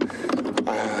birds.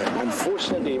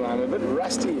 Unfortunately, I'm a bit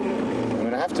rusty. I'm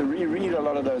going to have to reread a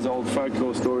lot of those old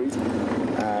folklore stories.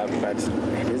 But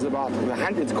it is about the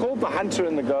hunt. It's called The Hunter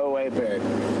and the Go-Away Bird.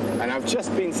 And I've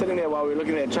just been sitting there while we were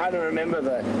looking at it, trying to remember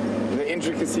the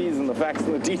intricacies and the facts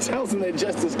and the details, and they're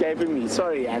just escaping me.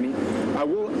 Sorry, Annie. I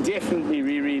will definitely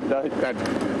reread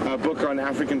that book on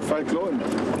African folklore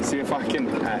and see if I can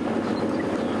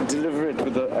deliver it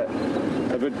with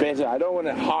a bit better. I don't want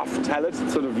to half tell it.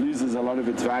 It sort of loses a lot of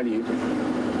its value.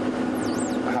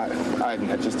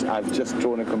 I've just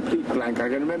drawn a complete blank. I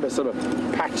can remember sort of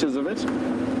patches of it.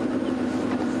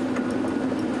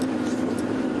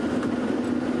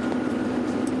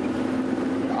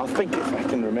 I'll think if I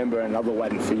can remember another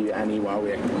one for you, Annie, while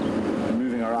we're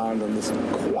moving around on this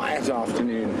quiet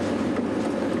afternoon.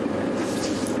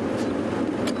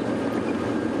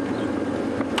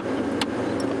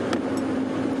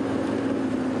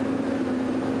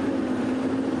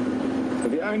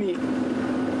 The only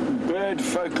bird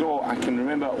folklore I can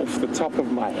remember off the top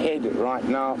of my head right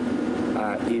now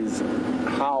is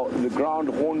how the ground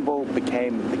hornbill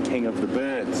became the king of the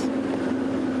birds.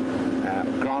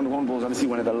 Ground hornbill is obviously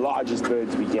one of the largest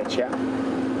birds we get here,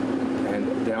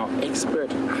 and they are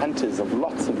expert hunters of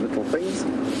lots of little things,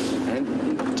 and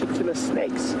in particular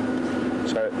snakes.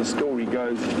 So the story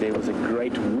goes there was a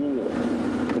great war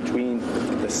between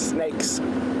the snakes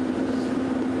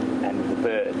and the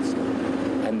birds.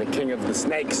 And the king of the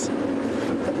snakes,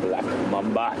 the black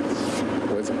mamba,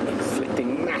 was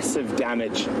inflicting massive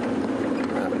damage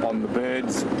on the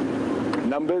birds'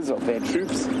 numbers of their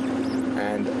troops.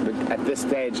 And at this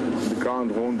stage, the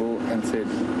ground hornbill said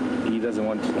he doesn't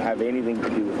want to have anything to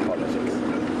do with politics.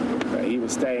 So he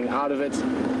was staying out of it,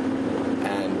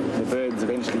 and the birds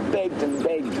eventually begged and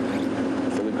begged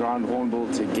for the ground hornbill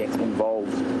to get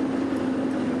involved.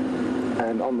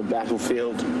 And on the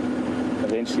battlefield,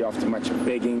 eventually, after much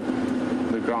begging,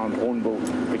 the ground hornbill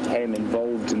became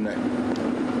involved in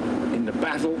the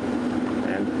battle,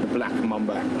 and the black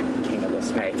mamba, king of the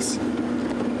snakes,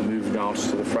 moved out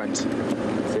to the front.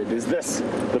 Said, "Is this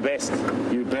the best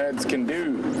you birds can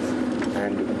do?"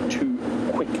 And two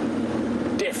quick,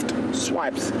 deft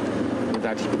swipes with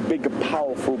that big,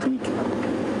 powerful beak,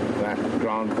 that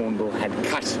ground hornbill had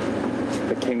cut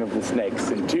the king of the snakes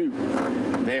in two.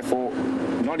 Therefore,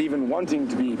 not even wanting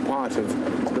to be part of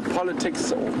the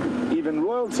politics or even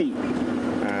royalty,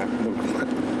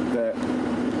 the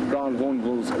ground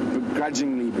hornbills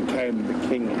begrudgingly became the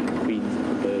king and queen of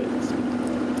the birds.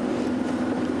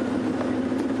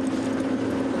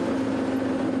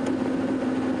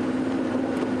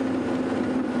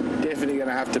 Definitely going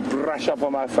to have to brush up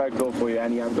on my folklore for you,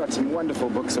 Annie. I've got some wonderful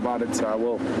books about it, so I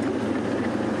will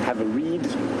have a read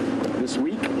this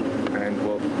week, and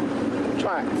we'll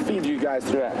try and feed you guys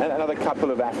through another couple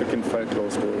of African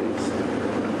folklore stories.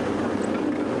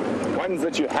 Ones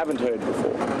that you haven't heard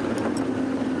before.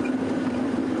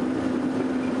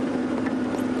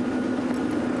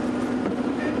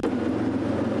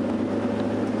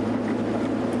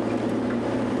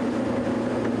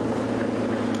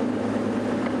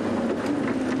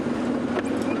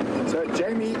 So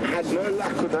Jamie had no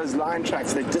luck with those line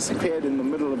tracks. They disappeared in the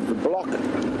middle of the block.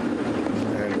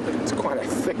 It's quite a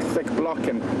thick block,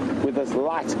 and with this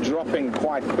light dropping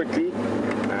quite quickly,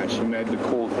 she made the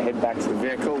call to head back to the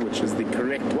vehicle, which is the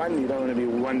correct one. You don't want to be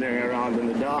wandering around in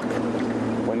the dark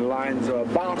when lines are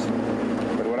about.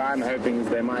 But what I'm hoping is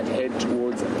they might head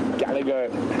towards Gallagher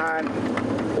Pan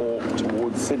or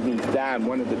towards Sydney's Dam,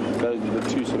 those are the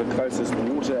two sort of closest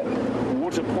water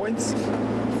points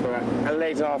for a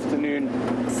late afternoon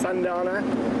sundowner.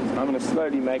 I'm going to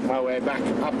slowly make my way back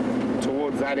up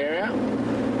towards that area,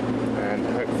 and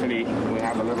hopefully we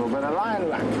have a little bit of lion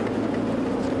luck.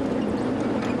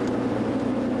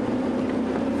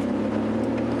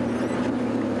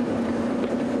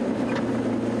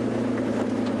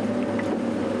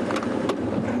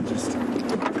 I just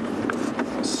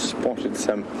spotted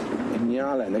some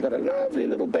nyala, and they've got a lovely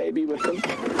little baby with them,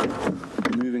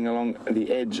 moving along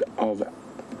the edge of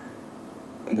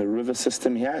the river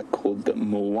system here called the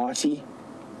Mulwati.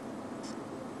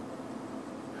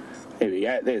 There we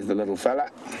go, there's the little fella.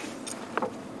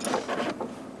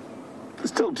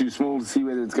 Still too small to see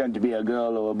whether it's going to be a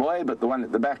girl or a boy, but the one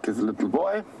at the back is a little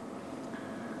boy.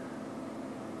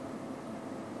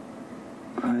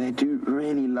 Oh, they do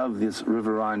really love this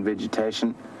riverine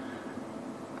vegetation.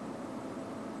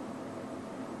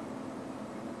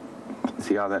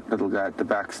 See how that little guy at the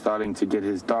back starting to get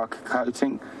his dark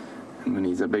coating, and when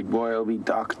he's a big boy he'll be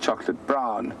dark chocolate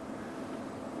brown.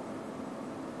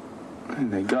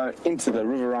 And they go into the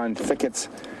riverine thickets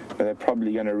where they're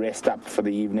probably going to rest up for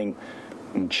the evening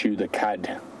and chew the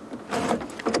cud.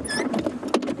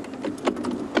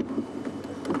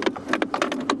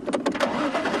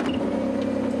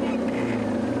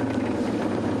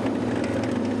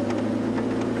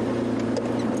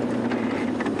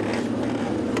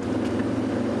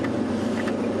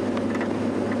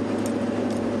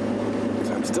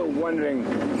 Wondering,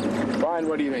 Brian,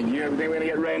 what do you think? You think we're going to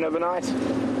get rain overnight?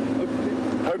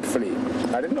 Hopefully.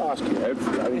 I didn't ask you.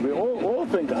 Hopefully. I mean, we all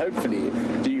think hopefully.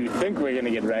 Do you think we're going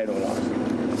to get rain or not?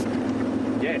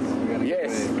 Yes.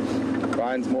 Yes.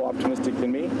 Brian's more optimistic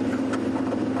than me.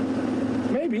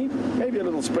 Maybe a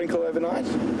little sprinkle overnight.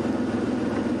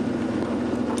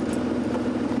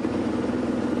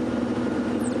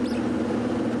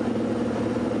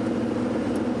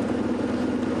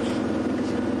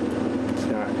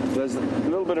 There's a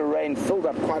little bit of rain filled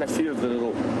up quite a few of the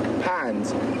little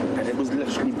pans, and it was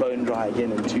literally bone dry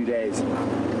again in 2 days.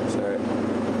 So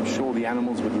I'm sure the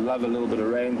animals would love a little bit of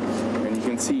rain. And you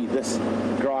can see this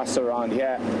grass around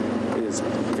here is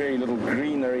very little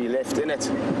greenery left in it,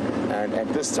 and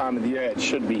at this time of the year it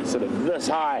should be sort of this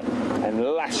high and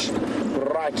lush,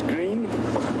 bright green.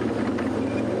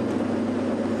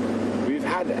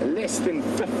 Had less than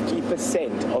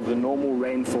 50% of the normal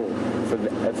rainfall for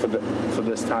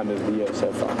this time of the year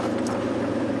so far.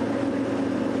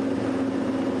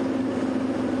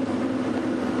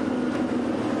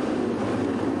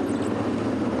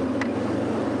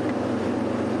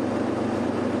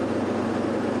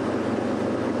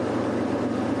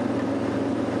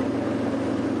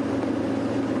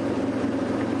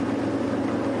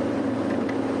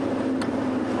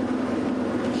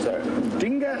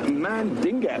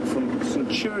 Mandinga from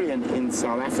Centurion in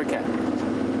South Africa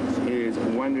is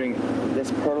wondering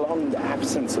this prolonged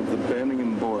absence of the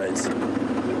Birmingham boys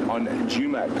on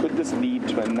Djuma. Could this lead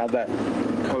to another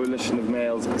coalition of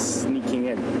males sneaking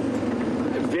in?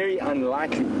 Very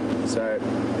unlikely. So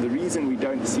the reason we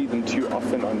don't see them too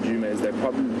often on Djuma is they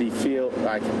probably feel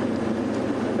like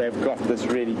they've got this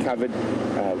really covered.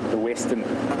 The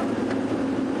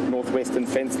northwestern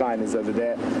fence line is over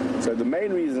there. So the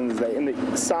main reason is they're in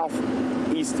the south,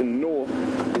 east and north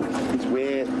is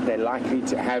where they're likely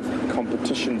to have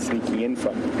competition sneaking in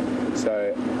from.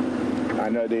 So I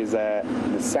know there's the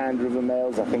Sand River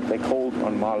males, I think they're called,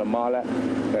 on Mala Mala,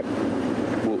 that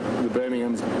the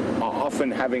Birminghams are often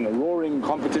having roaring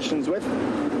competitions with,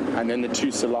 and then the two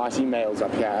Salati males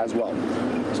up here as well.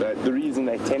 So the reason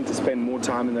they tend to spend more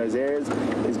time in those areas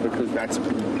is because that's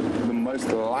the most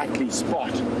likely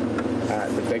spot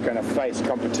that they're going to face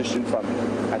competition from.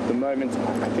 At the moment,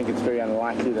 I think it's very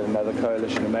unlikely that another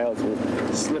coalition of males will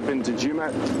slip into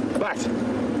Djuma, but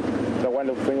the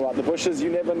wonderful thing about the bushes, you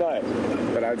never know.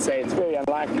 But I would say it's very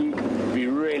unlikely. It'd be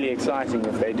really exciting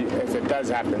if it does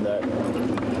happen, though.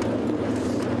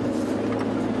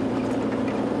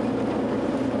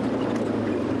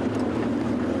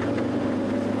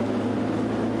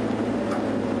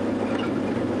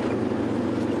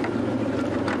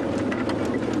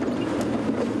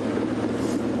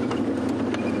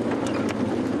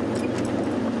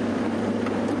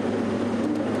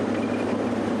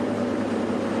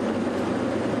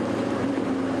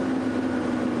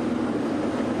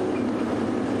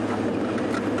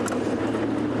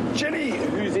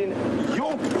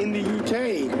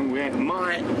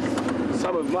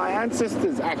 Some of my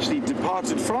ancestors actually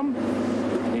departed from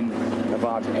in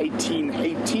about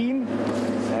 1818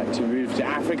 to move to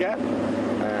Africa.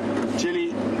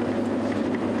 Jilly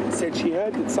said she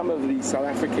heard that some of the South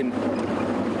African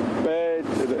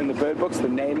birds, in the bird books, the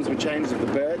names were changed of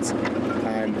the birds,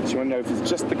 and she wanted to know if it's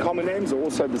just the common names or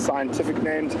also the scientific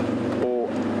names, or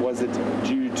was it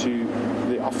due to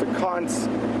the Afrikaans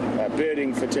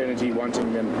birding fraternity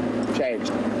wanting them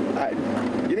changed?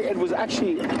 It was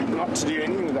actually not to do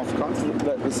anything with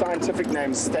Afrikaans. The scientific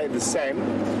names stayed the same.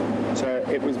 So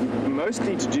it was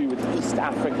mostly to do with East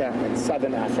Africa and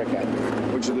Southern Africa,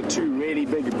 which are the two really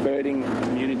big birding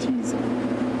communities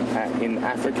in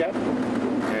Africa.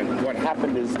 And what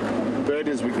happened is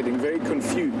birders were getting very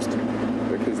confused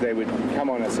because they would come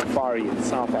on a safari in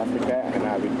South Africa and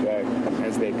I would go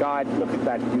as their guide, look at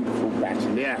that beautiful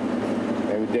bateleur.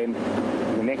 They would then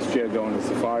the next year go on a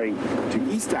safari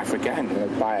to East Africa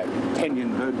and buy a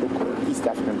Kenyan bird book or East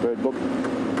African bird book.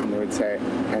 And they would say,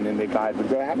 and then their guide would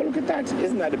go, have a look at that.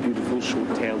 Isn't that a beautiful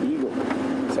short-tailed eagle?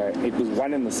 So it was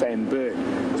one and the same bird.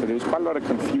 So there was quite a lot of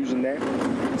confusion there.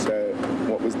 So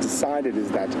what was decided is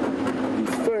that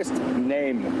the first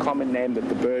name, common name that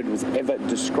the bird was ever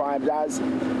described as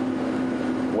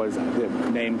was the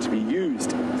name to be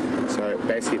used. So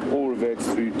basically it all reverts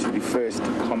through to the first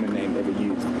common name ever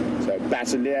used. So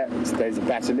bateleur stays a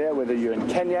bateleur whether you're in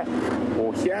Kenya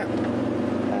or here.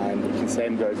 And the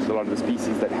same goes to a lot of the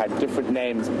species that had different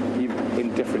names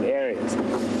in different areas.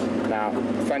 Now,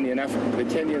 funny enough, the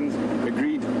Kenyans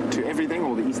agreed to everything,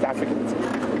 or the East Africans,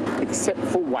 except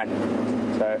for one.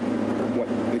 So what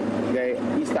the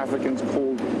East Africans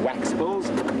called waxbills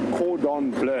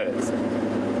cordon bleus.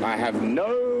 I have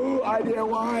no idea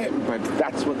why, but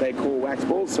that's what they call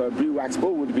waxbills. So a blue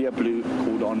waxbill would be a blue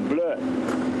cordon bleu,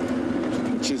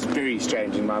 which is very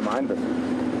strange in my mind. But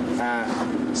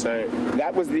so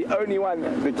that was the only one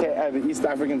the East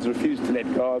Africans refused to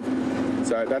let go of.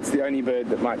 So that's the only bird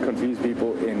that might confuse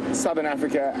people in Southern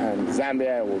Africa and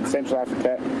Zambia or Central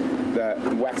Africa. The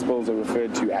waxbills are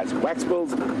referred to as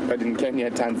waxbills, but in Kenya,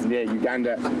 Tanzania,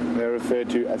 Uganda, they're referred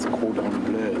to as cordon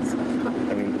bleus.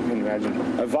 I mean, can you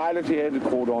imagine? A violet-eared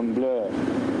cordon bleu,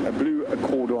 a blue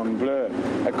cordon bleu,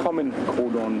 a common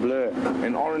cordon bleu,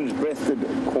 an orange-breasted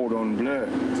cordon bleu,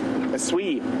 a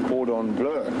Swi cordon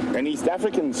bleu, an East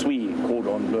African Swi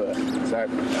cordon bleu. So,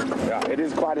 yeah, it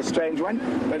is quite a strange one,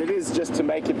 but it is just to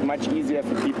make it much easier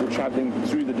for people traveling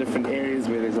through the different areas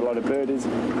where there's a lot of birders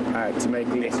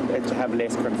to have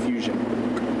less confusion.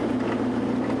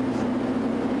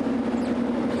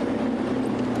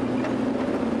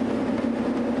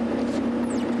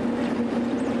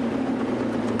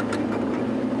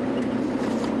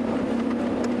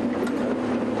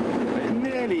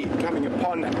 Coming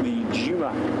upon the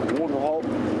Juma waterhole.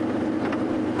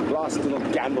 Last little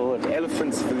gamble at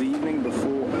elephants for the evening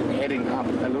before heading up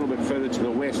a little bit further to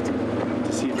the west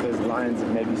to see if those lions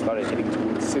have maybe started heading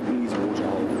towards Sydney's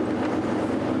waterhole.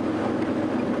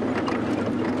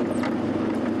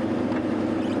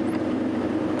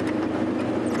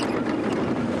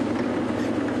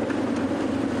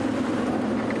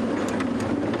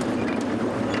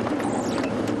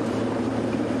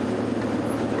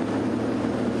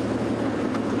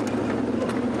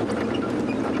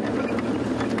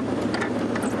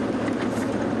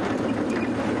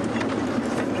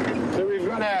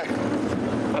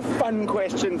 A fun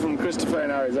question from Christopher in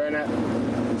Arizona.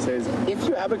 It says, if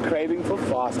you have a craving for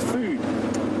fast food,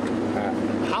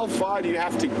 how far do you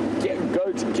have to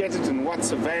go to get it and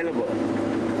what's available?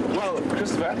 Well,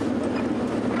 Christopher,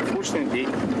 fortunately,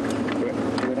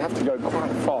 we'd have to go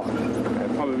quite far.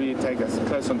 It'd probably take us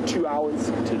close on 2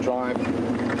 hours to drive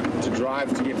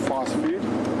to get fast food.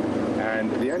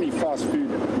 And the only fast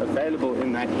food available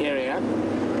in that area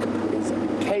is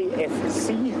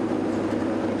KFC.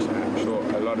 I'm sure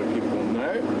a lot of people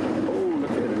know. Oh,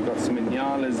 look at it, we've got some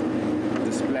Inyalas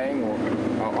displaying, or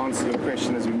I'll answer your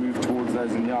question as we move towards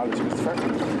those Inyalas, Christopher.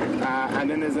 And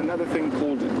then there's another thing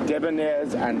called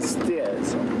debonaires and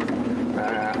steers.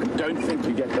 I don't think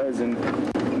you get those in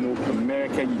North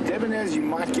America. Debonaires you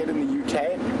might get in the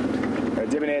UK.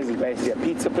 Debonaires is basically a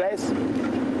pizza place,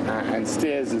 and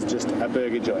steers is just a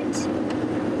burger joint.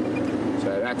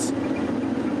 So that's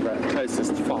the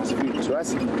closest fast food to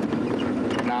us.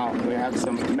 Now we have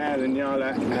some male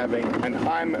Inyala having an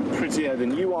I'm prettier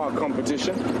than you are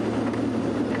competition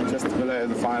just below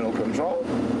the final control.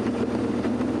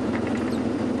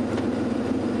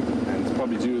 And it's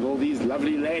probably due with all these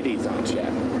lovely ladies out here.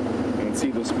 You can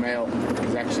see this male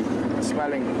is actually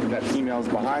smelling that female's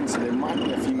behind, so there might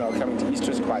be a female coming to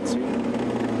estrus quite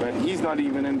soon. But he's not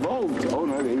even involved. Oh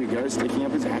no, there we go, sticking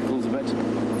up his hackles a bit.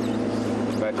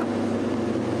 But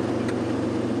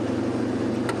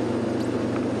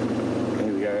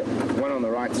one on the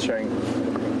right is showing,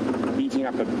 beating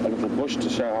up a little bush to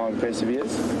show how impressive he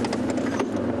is.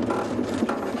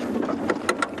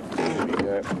 There we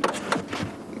go.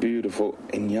 Beautiful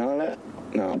Inyala.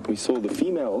 Now, we saw the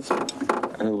females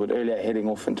a little bit earlier, heading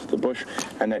off into the bush.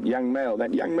 And that young male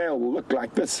will look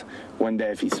like this one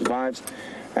day if he survives.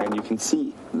 And you can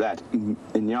see that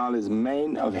Inyala's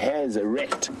mane of hair is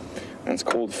erect, and it's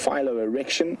called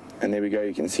philo-erection. And there we go,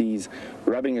 you can see he's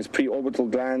rubbing his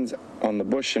preorbital glands on the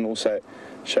bush and also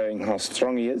showing how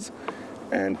strong he is.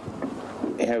 And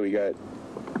here we go,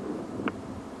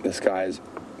 this guy's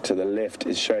to the left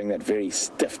is showing that very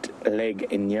stiffed leg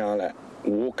Inyala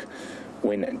walk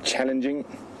when challenging,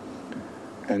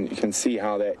 and you can see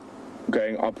how they're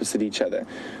going opposite each other.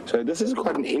 So this is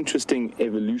quite an interesting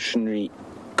evolutionary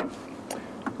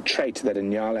trait that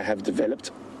Inyala have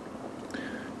developed.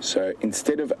 So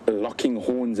instead of locking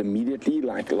horns immediately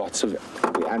like lots of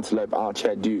the antelope out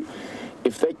here do,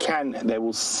 if they can, they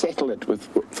will settle it with,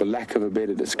 for lack of a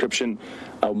better description,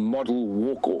 a model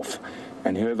walk-off.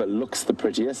 And whoever looks the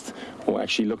prettiest, or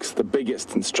actually looks the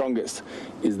biggest and strongest,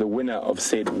 is the winner of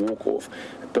said walk-off.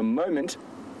 At the moment,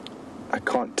 I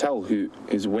can't tell who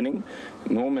is winning.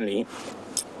 Normally,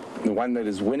 the one that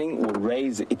is winning will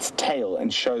raise its tail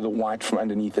and show the white from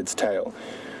underneath its tail.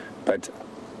 But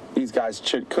these guys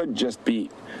could just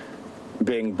be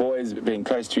being boys, being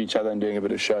close to each other and doing a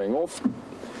bit of showing off,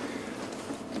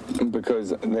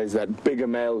 because there's that bigger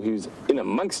male who's in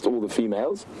amongst all the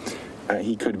females.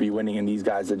 He could be winning, and these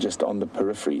guys are just on the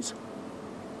peripheries.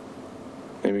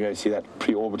 There we go, see that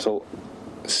preorbital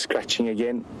scratching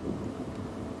again.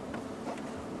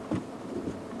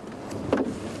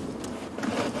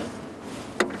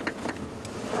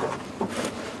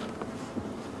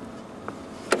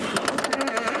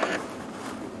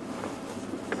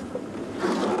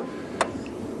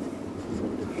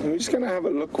 We're just going to have a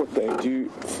look what they do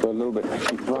for a little bit.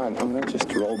 Actually, Brian, I'm going to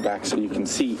just roll back so you can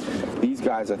see these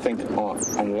guys, I think, are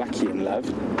unlucky in love.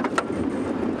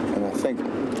 And I think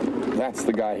that's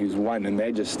the guy who's won, and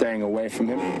they're just staying away from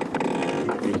him.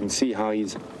 You can see how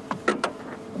he's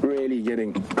really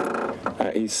getting,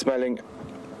 he's smelling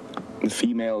the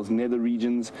female's nether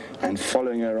regions and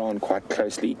following her on quite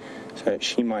closely. So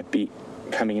she might be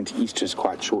coming into estrus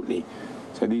quite shortly.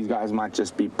 So these guys might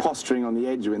just be posturing on the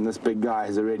edge when this big guy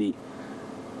has already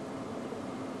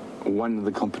won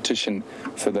the competition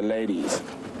for the ladies.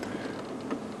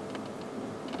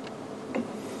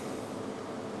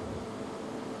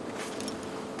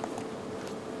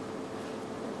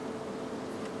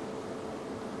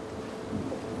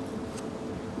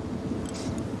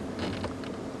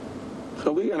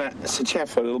 So we're going to sit here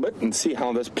for a little bit and see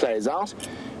how this plays out.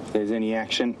 If there's any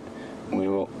action, we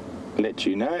will let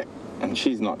you know. And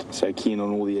she's not so keen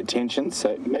on all the attention,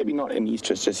 so maybe not in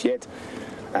estrus just yet.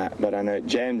 But I know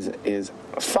James is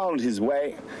found his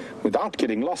way, without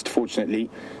getting lost, fortunately,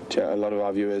 to a lot of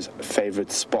our viewers'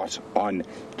 favourite spot on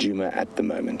Djuma at the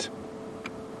moment.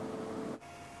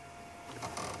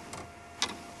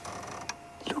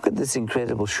 Look at this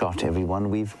incredible shot,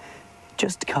 everyone. We've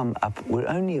just come up. We're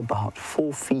only about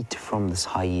 4 feet from this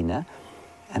hyena,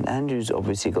 and Andrew's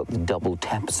obviously got the double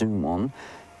tap zoom on.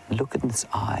 And look at this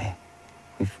eye.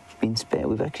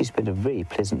 We've actually spent a very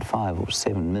pleasant 5 or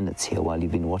 7 minutes here while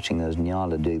you've been watching those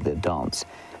Nyala do their dance,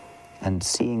 and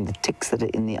seeing the ticks that are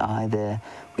in the eye there.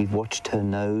 We've watched her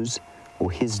nose, or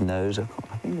his nose. I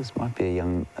think this might be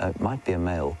might be a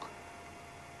male.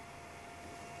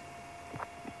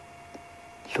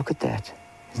 Look at that!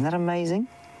 Isn't that amazing?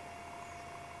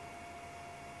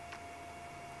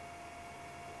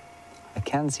 I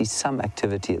can see some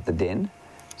activity at the den.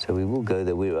 So we will go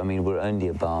there. We're only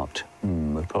about,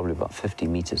 we're probably about 50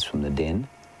 meters from the den.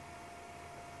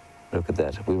 Look at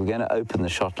that. We were going to open the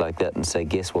shot like that and say,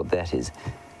 guess what that is?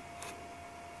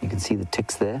 You can see the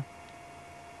ticks there.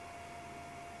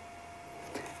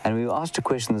 And we were asked a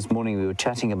question this morning. We were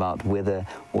chatting about whether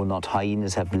or not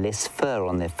hyenas have less fur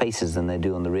on their faces than they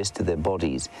do on the rest of their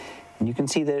bodies. And you can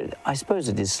see that, I suppose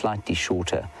it is slightly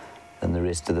shorter than the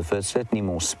rest of the fur, certainly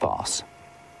more sparse.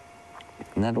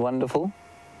 Isn't that wonderful?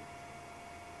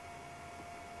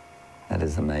 That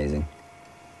is amazing.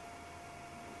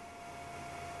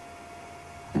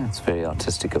 That's very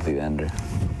artistic of you, Andrew.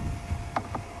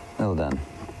 Well done.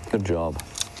 Good job.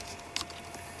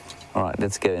 All right,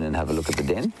 let's go in and have a look at the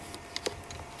den.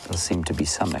 There seems to be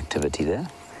some activity there,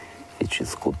 which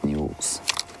is good news.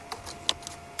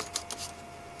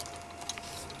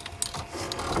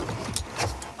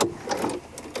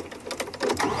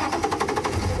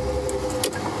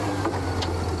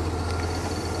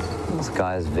 This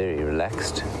guy is very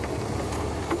relaxed.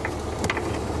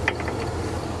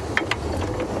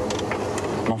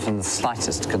 Not in the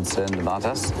slightest concerned about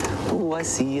us. Oh, I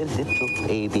see a little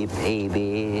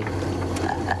baby.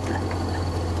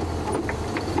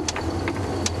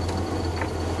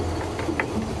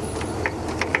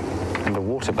 And the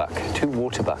waterbuck. Two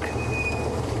waterbuck.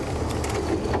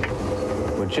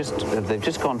 They've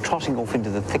just gone trotting off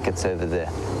into the thickets over there.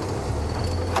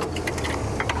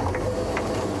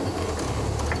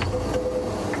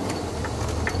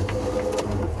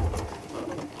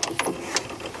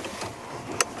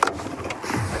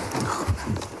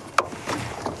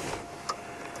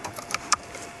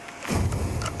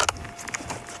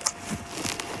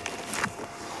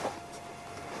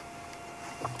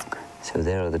 So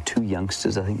there are the two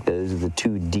youngsters. I think those are the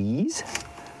two Ds.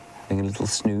 Having a little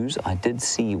snooze. I did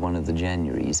see one of the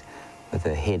Januaries with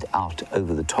her head out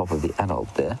over the top of the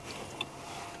adult there,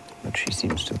 but she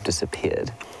seems to have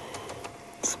disappeared.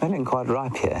 Smelling quite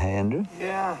ripe here, hey, Andrew?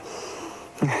 Yeah.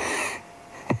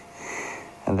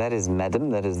 And that is Madam,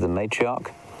 that is the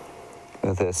matriarch,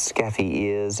 with her scaffy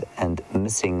ears and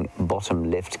missing bottom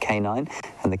left canine.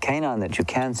 And the canine that you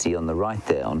can see on the right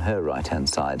there, on her right-hand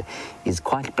side, is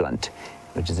quite blunt,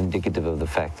 which is indicative of the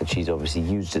fact that she's obviously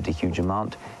used it a huge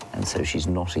amount, and so she's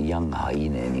not a young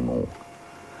hyena anymore.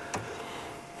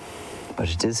 But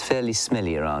it is fairly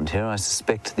smelly around here. I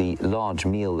suspect the large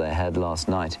meal they had last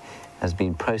night has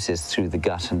been processed through the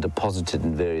gut and deposited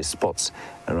in various spots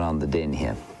around the den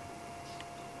here.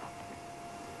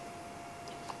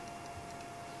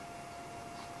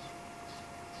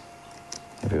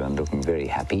 Everyone looking very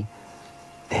happy.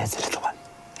 There's the little one.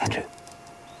 Andrew.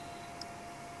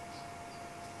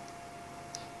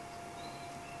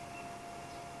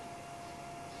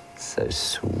 So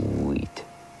sweet.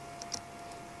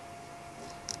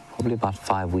 Probably about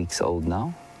 5 weeks old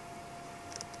now.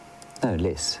 No,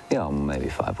 less. Yeah, maybe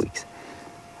 5 weeks.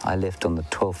 I left on the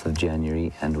 12th of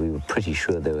January, and we were pretty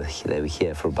sure they were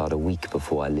here for about a week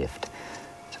before I left.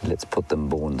 So let's put them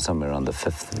born somewhere on the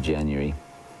 5th of January.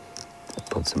 That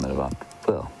puts them at about,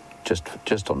 well,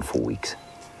 just on 4 weeks.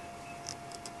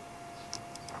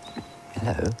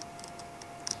 Hello.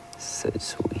 So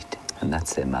sweet. And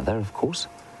that's their mother, of course.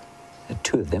 There are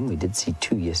two of them. We did see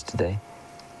two yesterday.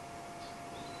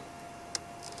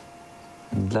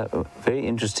 And very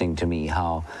interesting to me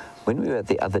how when we were at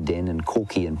the other den and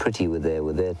Corky and Pretty were there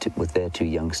with their two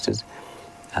youngsters,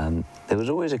 there was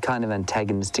always a kind of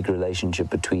antagonistic relationship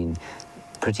between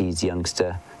Pretty's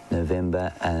youngster,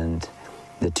 November, and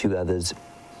the two others,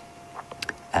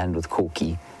 and with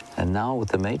Corky. And now with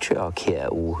the matriarch here,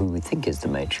 or who we think is the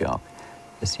matriarch,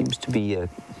 there seems to be a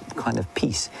kind of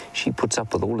peace. She puts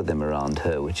up with all of them around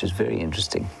her, which is very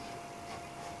interesting.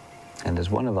 And as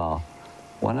one of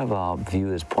our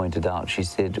viewers pointed out, she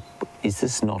said, is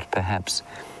this not perhaps,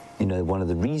 you know, one of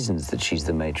the reasons that she's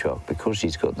the matriarch? Because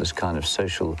she's got this kind of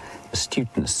social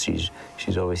astuteness.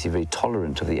 She's obviously very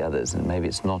tolerant of the others, and maybe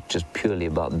it's not just purely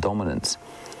about dominance.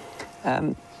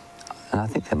 And I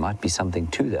think there might be something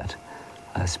to that.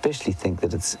 I especially think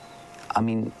that it's, I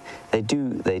mean, they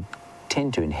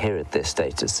tend to inherit their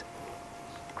status,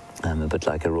 a bit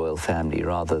like a royal family,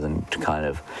 rather than to kind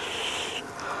of,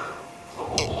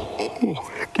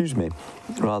 excuse me,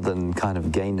 rather than kind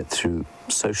of gain it through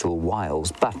social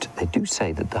wiles. But they do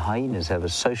say that the hyenas have a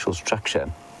social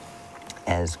structure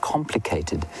as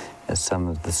complicated as some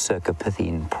of the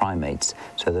Cercopithecine primates.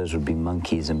 So those would be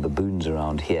monkeys and baboons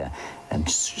around here. And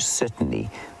certainly,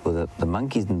 with the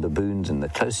monkeys and baboons, and the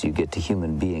closer you get to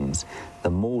human beings, the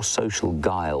more social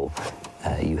guile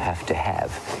you have to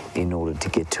have in order to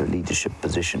get to a leadership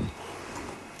position.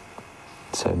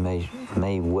 So it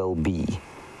may well be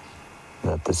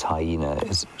that this hyena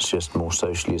is just more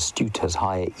socially astute, has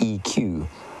higher EQ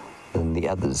than the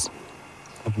others.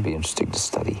 It would be interesting to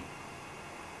study.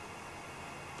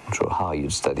 Not sure how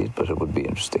you'd study it, but it would be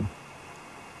interesting.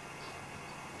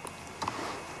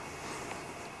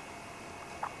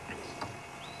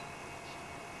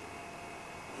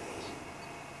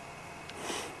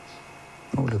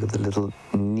 Oh, look at the little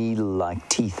needle-like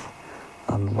teeth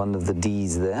on one of the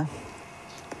Ds there.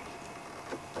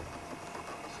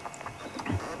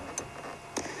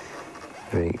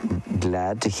 Very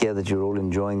glad to hear that you're all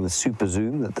enjoying the super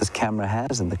zoom that this camera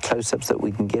has, and the close-ups that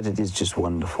we can get. It is just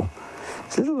wonderful.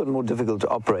 It's a little bit more difficult to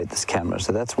operate this camera,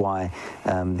 so that's why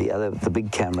the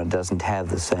big camera doesn't have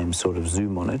the same sort of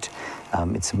zoom on it.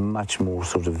 It's much more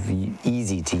sort of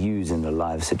easy to use in a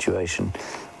live situation.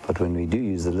 But when we do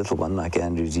use the little one, like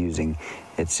Andrew's using,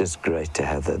 it's just great to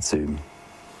have that zoom.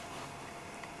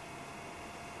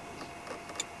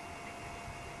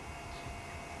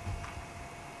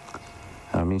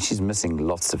 I mean, she's missing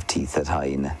lots of teeth, that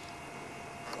hyena.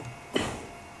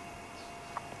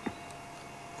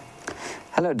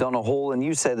 Hello, Donna Hall, and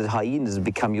you say that hyenas have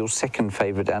become your second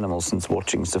favourite animal since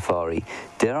watching Safari.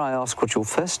 Dare I ask what your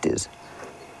first is?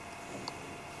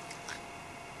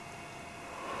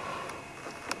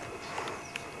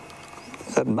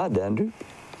 Is that mud, Andrew?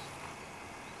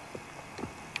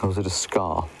 Or was it a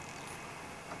scar?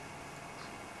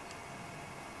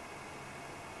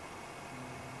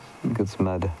 I think it's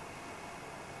mud.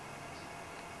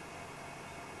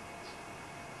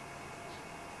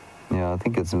 Yeah, I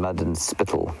think it's mud and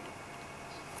spittle.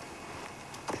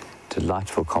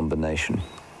 Delightful combination.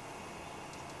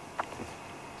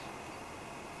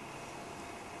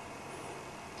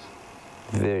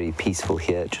 Very peaceful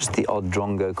here, just the odd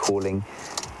drongo calling.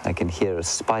 I can hear a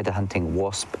spider hunting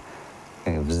wasp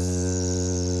kind of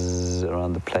zzz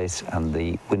around the place, and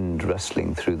the wind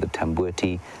rustling through the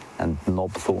tambuti and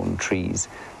knobthorn trees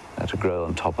that grow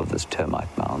on top of this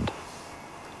termite mound.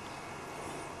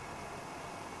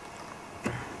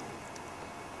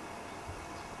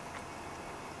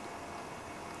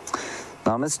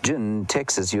 Now, Miss Jin,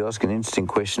 Texas, you ask an interesting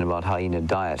question about hyena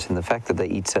diet and the fact that they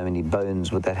eat so many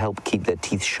bones. Would that help keep their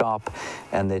teeth sharp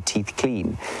and their teeth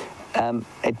clean?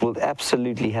 It will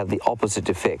absolutely have the opposite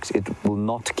effect. It will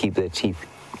not keep their teeth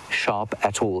sharp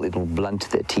at all. It will blunt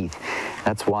their teeth.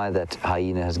 That's why that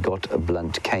hyena has got a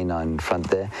blunt canine in front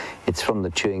there. It's from the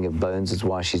chewing of bones. It's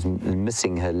why she's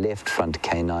missing her left front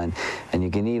canine. And you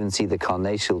can even see the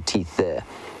carnassial teeth there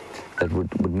that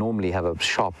would normally have a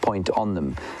sharp point on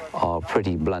them are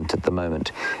pretty blunt at the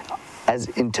moment. As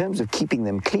in terms of keeping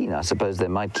them clean, I suppose they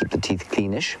might keep the teeth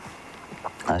cleanish.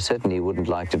 I certainly wouldn't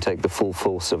like to take the full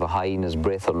force of a hyena's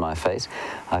breath on my face.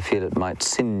 I feel it might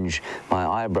singe my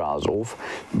eyebrows off,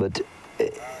 but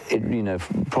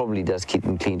it probably does keep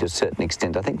them clean to a certain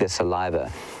extent. I think their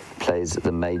saliva plays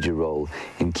the major role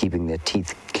in keeping their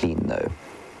teeth clean, though.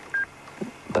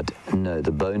 But no,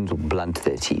 the bones will blunt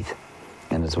their teeth.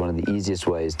 And it's one of the easiest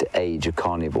ways to age a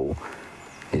carnivore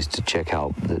is to check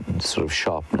out the sort of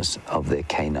sharpness of their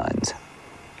canines.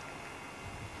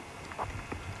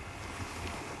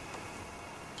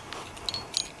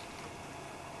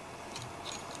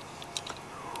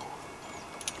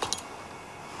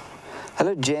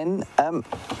 Hello, Jen.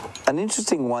 An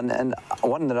interesting one, and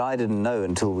one that I didn't know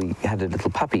until we had a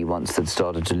little puppy once that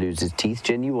started to lose his teeth.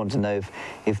 Jen, you want to know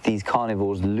if these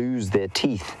carnivores lose their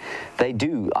teeth. They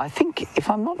do. I think, if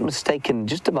I'm not mistaken,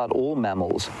 just about all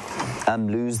mammals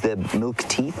lose their milk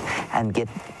teeth and get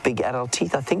big adult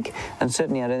teeth, I think. And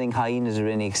certainly I don't think hyenas are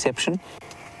any exception.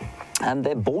 And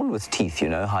they're born with teeth, you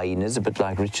know, hyenas, a bit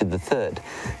like Richard III.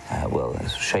 Well,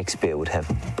 as Shakespeare would have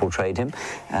portrayed him.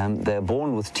 They're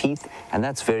born with teeth, and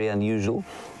that's very unusual.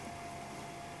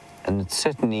 And it's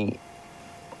certainly,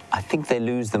 I think they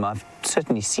lose them. I've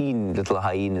certainly seen little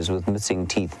hyenas with missing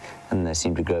teeth, and they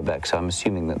seem to grow back, so I'm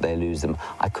assuming that they lose them.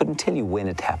 I couldn't tell you when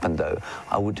it happened, though.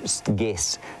 I would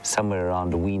guess somewhere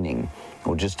around weaning,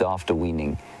 or just after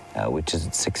weaning, which is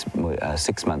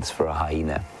 6 months for a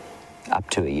hyena. Up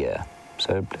to a year.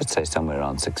 So let's say somewhere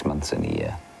around 6 months in a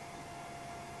year.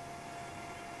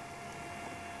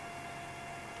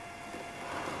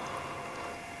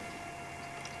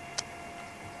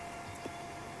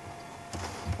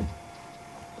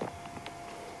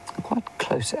 Quite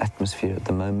close atmosphere at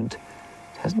the moment.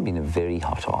 It hasn't been a very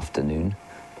hot afternoon,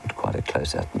 but quite a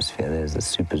close atmosphere. There's the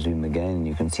super zoom again, and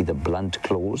you can see the blunt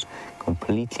claws,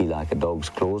 completely like a dog's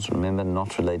claws. Remember,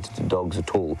 not related to dogs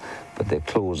at all, but their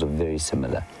claws are very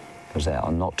similar because they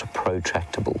are not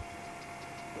protractable.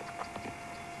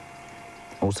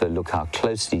 Also, look how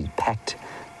closely packed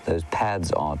those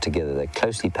pads are together. They're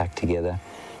closely packed together,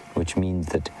 which means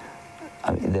that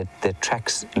their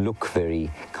tracks look very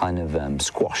kind of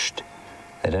squashed.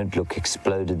 They don't look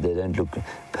exploded. They don't look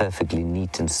perfectly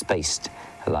neat and spaced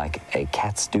like a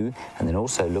cat's do. And then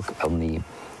also look on the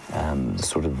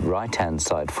sort of right-hand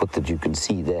side foot that you can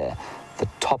see there. The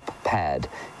top pad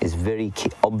is very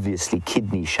obviously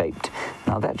kidney-shaped.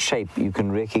 Now that shape you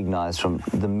can recognize from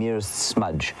the merest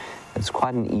smudge. It's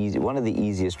quite one of the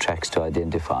easiest tracks to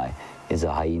identify is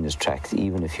a hyena's tracks,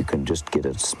 even if you can just get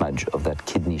a smudge of that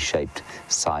kidney-shaped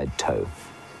side toe.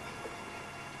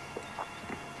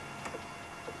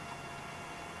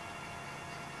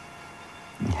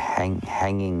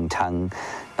 Hanging tongue.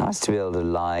 Nice to be able to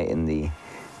lie in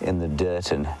the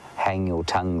dirt and hang your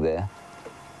tongue there.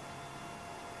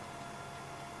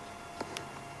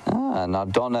 Now,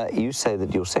 Donna, you say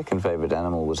that your second favorite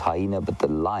animal was hyena, but the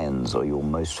lions are your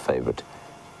most favorite.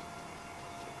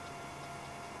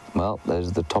 Well, those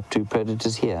are the top two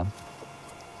predators here.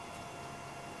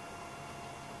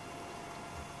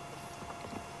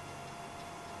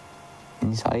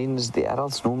 These hyenas, the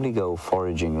adults normally go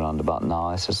foraging around about now.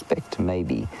 I suspect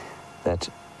maybe that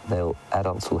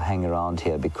adults will hang around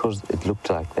here because it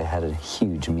looked like they had a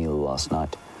huge meal last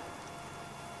night.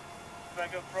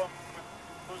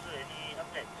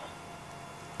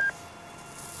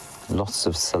 Lots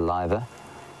of saliva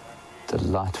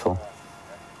Delightful.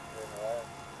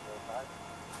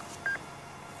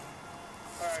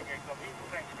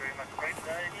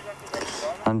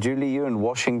 And Julie, you're in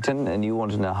Washington and you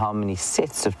want to know how many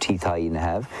sets of teeth hyena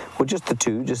have. Well, just the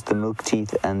two, just the milk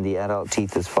teeth and the adult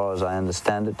teeth as far as I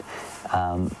understand it.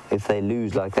 If they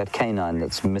lose like that canine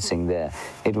that's missing there,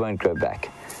 it won't grow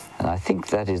back. And I think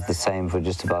that is the same for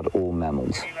just about all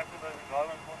mammals.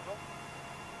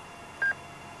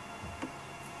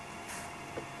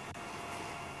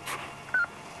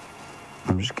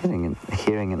 I'm just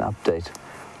hearing an update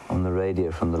on the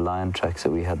radio from the lion tracks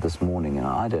that we had this morning, and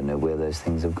I don't know where those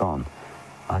things have gone.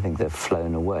 I think they've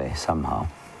flown away somehow.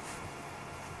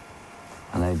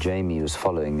 I know Jamie was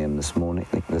following them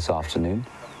this afternoon.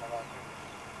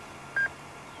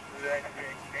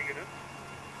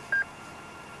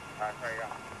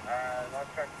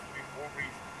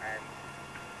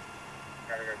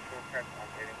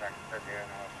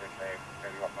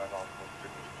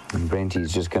 And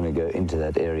Brenty's just going to go into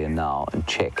that area now and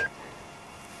check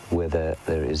whether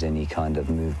there is any kind of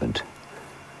movement,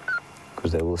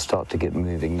 because they will start to get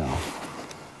moving now.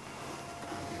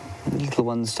 The little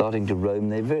ones starting to roam.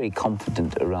 They're very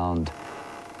confident around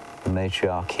the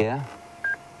matriarch here.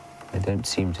 They don't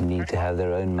seem to need to have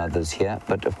their own mothers here,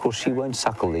 but of course she won't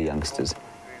suckle the youngsters.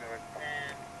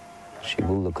 She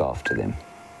will look after them.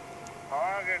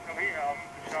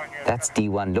 That's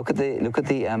D1. Look at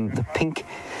the pink.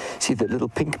 See the little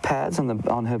pink pads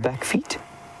on her back feet?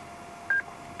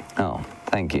 Oh,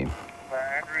 thank you.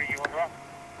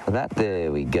 For that,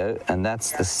 there we go. And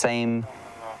that's the same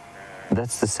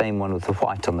one with the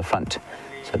white on the front.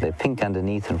 So they're pink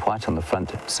underneath and white on the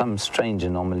front. Some strange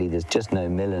anomaly. There's just no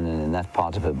melanin in that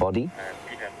part of her body.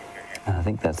 And I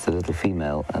think that's the little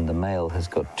female, and the male has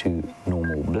got two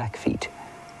normal black feet.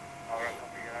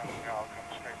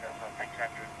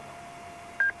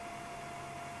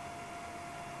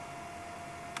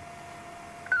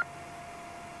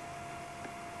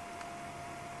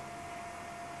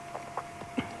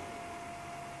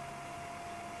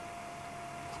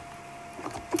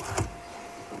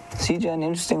 CJ, an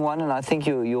interesting one, and I think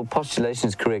your postulation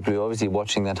is correct. We're obviously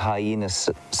watching that hyena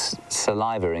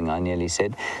salivating, I nearly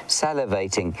said.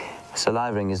 Salivating.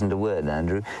 Salivating isn't a word,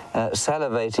 Andrew.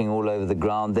 Salivating all over the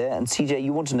ground there. And CJ,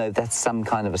 you want to know if that's some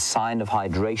kind of a sign of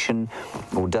hydration,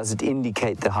 or does it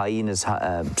indicate the hyena's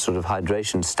sort of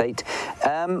hydration state?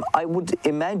 I would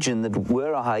imagine that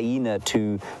were a hyena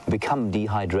to become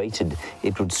dehydrated,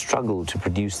 it would struggle to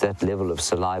produce that level of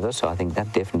saliva, so I think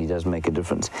that definitely does make a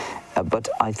difference. But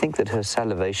I think that her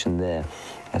salivation there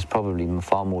has probably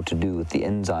far more to do with the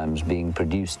enzymes being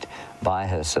produced by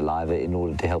her saliva in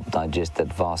order to help digest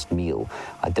that vast meal.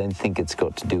 I don't think it's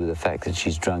got to do with the fact that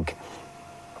she's drunk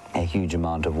a huge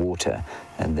amount of water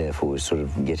and therefore is sort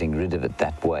of getting rid of it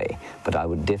that way. But I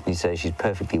would definitely say she's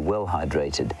perfectly well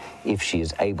hydrated if she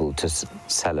is able to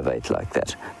salivate like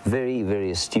that. Very,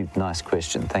 very astute, nice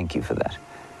question. Thank you for that.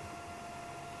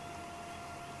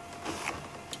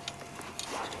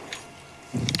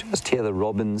 Just hear the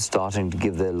robins starting to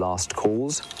give their last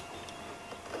calls.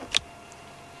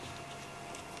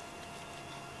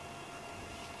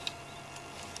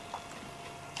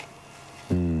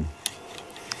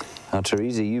 Now,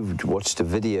 Teresa, you've watched a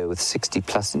video with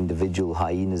 60-plus individual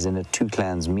hyenas in it, two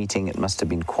clans meeting. It must have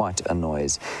been quite a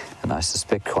noise, and I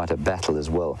suspect quite a battle as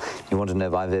well. You want to know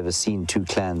if I've ever seen two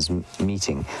clans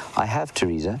meeting? I have,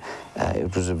 Teresa.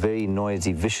 It was a very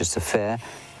noisy, vicious affair.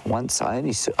 Once,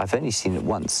 I've only seen it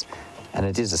once, and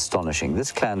it is astonishing.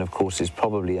 This clan, of course, is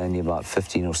probably only about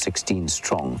 15 or 16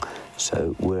 strong,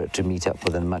 so we're to meet up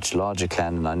with a much larger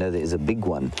clan, and I know there is a big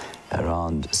one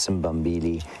around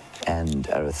Simbambili and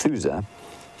Arathusa,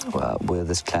 were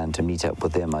this clan to meet up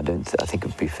with them. I think it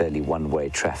would be fairly one-way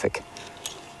traffic.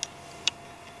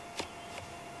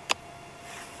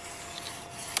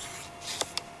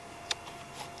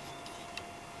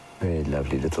 Very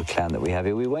lovely little clan that we have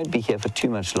here. We won't be here for too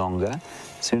much longer.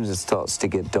 As soon as it starts to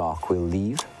get dark, we'll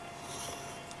leave.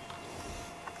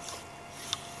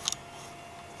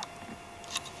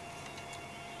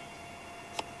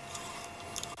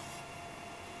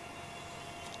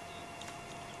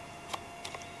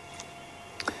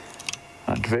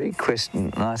 Very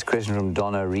nice question from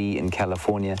Donna Ree in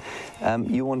California.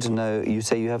 You want to know, you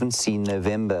say you haven't seen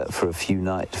November for a few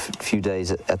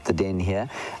days at the den here.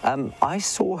 I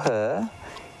saw her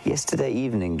Yesterday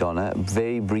evening, Donna,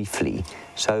 very briefly.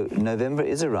 So November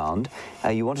is around.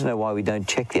 You want to know why we don't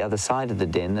check the other side of the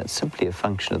den? That's simply a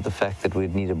function of the fact that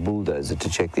we'd need a bulldozer to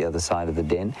check the other side of the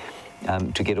den.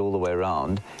 To get all the way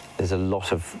around, there's a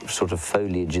lot of sort of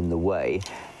foliage in the way,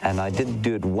 and I did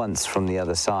do it once from the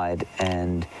other side,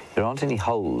 and there aren't any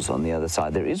holes on the other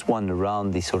side. There is one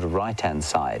around the sort of right-hand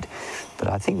side, but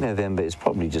I think November is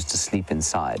probably just asleep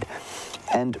inside.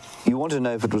 And you want to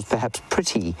know if it was perhaps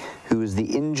Pretty, who was the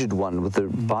injured one with the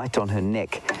bite on her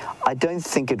neck. I don't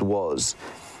think it was.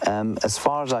 As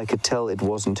far as I could tell, it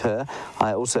wasn't her.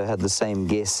 I also had the same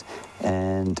guess,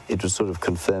 and it was sort of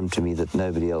confirmed to me that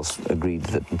nobody else agreed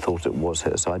that and thought it was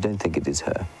her, so I don't think it is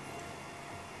her.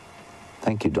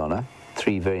 Thank you, Donna.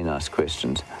 3 very nice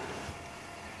questions.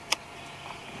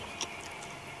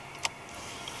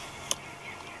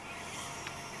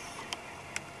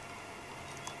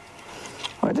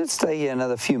 I did stay here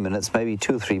another few minutes, maybe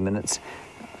 2 or 3 minutes.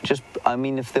 I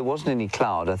mean, if there wasn't any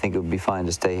cloud, I think it would be fine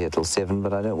to stay here till 7,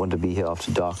 but I don't want to be here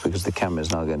after dark because the camera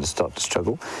is now going to start to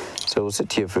struggle. So we'll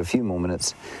sit here for a few more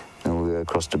minutes, and we'll go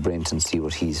across to Brent and see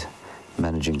what he's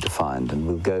managing to find. And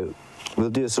we'll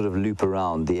do a sort of loop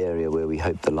around the area where we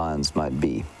hope the lions might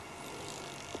be.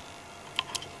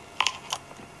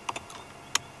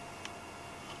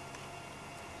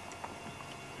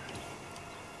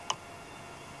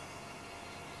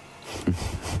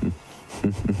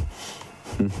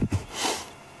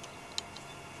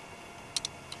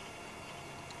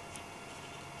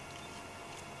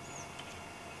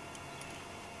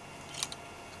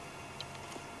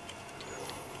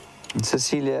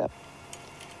 Cecilia,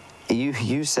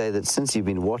 you say that since you've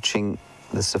been watching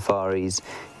the safaris,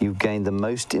 you've gained the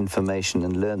most information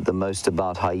and learned the most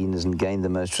about hyenas and gained the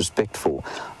most respect for.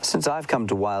 Since I've come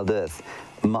to Wild Earth,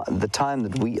 the time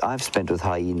that I've spent with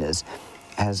hyenas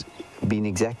has been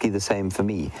exactly the same for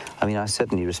me. I mean, I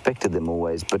certainly respected them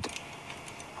always, but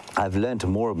I've learned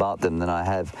more about them than I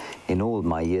have in all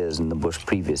my years in the bush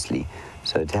previously.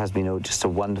 So it has been just a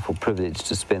wonderful privilege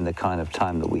to spend the kind of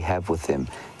time that we have with them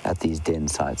at these den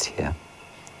sites here.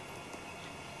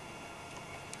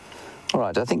 All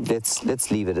right, I think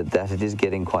let's leave it at that. It is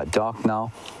getting quite dark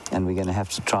now, and we're going to have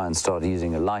to try and start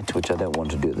using a light, which I don't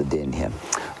want to do at the den here.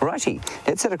 Righty,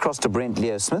 let's head across to Brent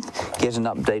Leo Smith, get an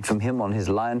update from him on his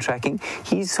lion tracking.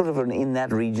 He's sort of in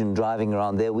that region driving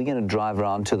around there. We're going to drive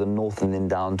around to the north and then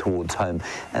down towards home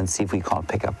and see if we can't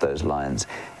pick up those lions.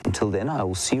 Until then, I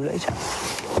will see you later.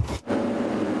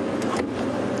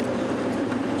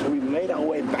 So we made our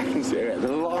way back into the area.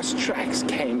 The last tracks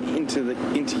came into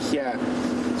here.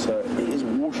 So there is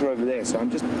water over there. So I'm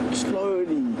just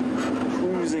slowly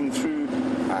cruising through,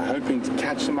 hoping to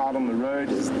catch them out on the road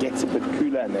as it gets a bit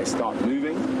cooler and they start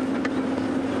moving.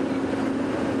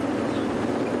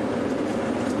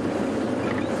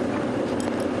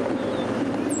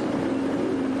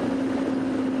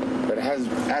 But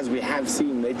as we have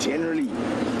seen, they're generally,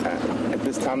 at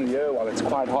this time of the year, while it's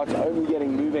quite hot, only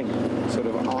getting moving sort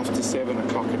of after 7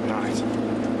 o'clock at night.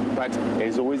 But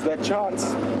there's always that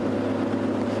chance.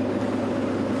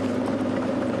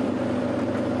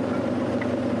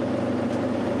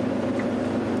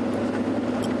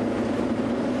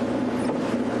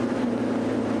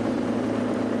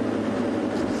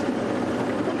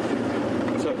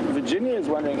 Virginia is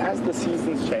wondering, as the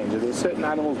seasons change, are there certain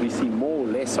animals we see more or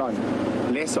less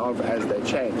of as they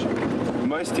change?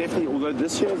 Most definitely, although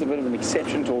this year is a bit of an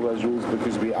exception to all those rules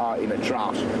because we are in a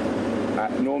drought.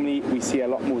 Normally we see a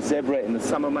lot more zebra in the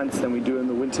summer months than we do in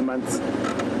the winter months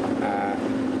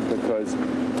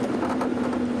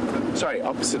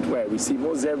opposite way. We see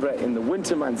more zebra in the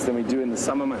winter months than we do in the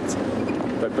summer months.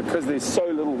 But because there's so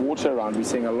little water around, we're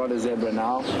seeing a lot of zebra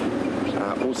now.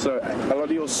 Also, a lot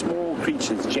of your small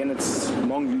creatures, genets,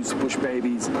 mongoose, bush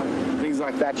babies, things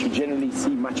like that, you generally see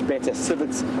much better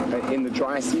civets in the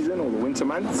dry season or the winter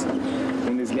months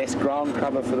when there's less ground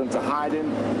cover for them to hide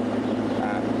in.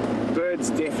 Birds,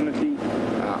 definitely.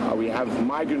 We have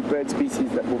migrant bird species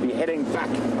that will be heading back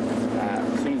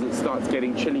as soon as it starts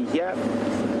getting chilly here.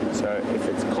 So if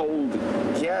it's cold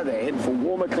here, they head for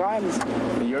warmer climes.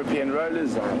 The European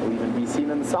rollers will even be seen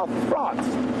in the south of France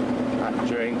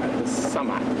during the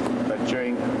summer. But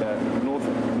during the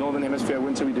northern hemisphere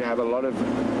winter, we do have a lot of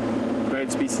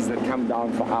bird species that come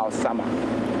down for our summer.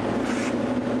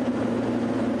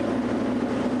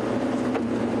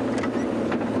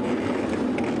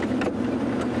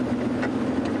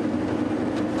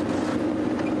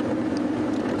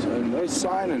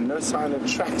 No sign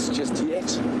of tracks just yet.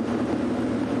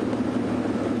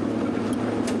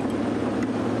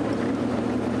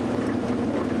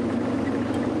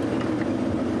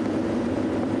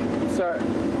 So,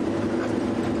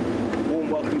 warm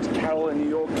welcome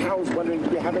Carol's wondering, do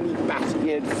we have any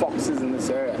bat-eared foxes in this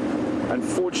area?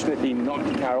 Unfortunately not,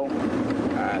 Carol.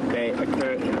 They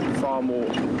occur in far more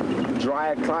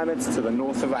drier climates to the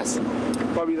north of us.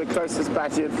 Probably the closest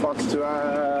bat-eared fox to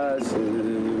us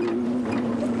is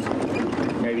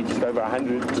maybe just over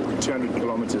 100 to 200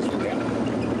 kilometers from here,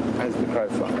 as the crow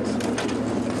flies.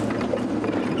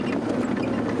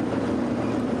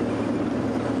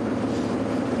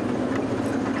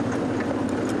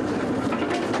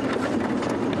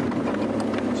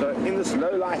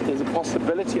 Low light, there's a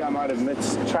possibility I might have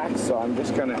missed tracks, so I'm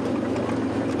just going to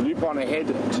loop on ahead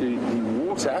to the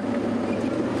water.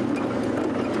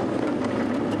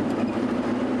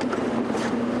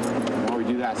 While we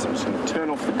do that, so I'm just going to turn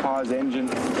off the car's engine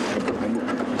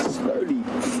and slowly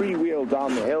freewheel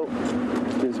down the hill.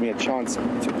 It gives me a chance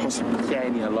to possibly hear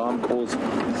any alarm calls,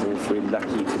 or if we're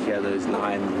lucky to hear those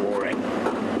lions roaring.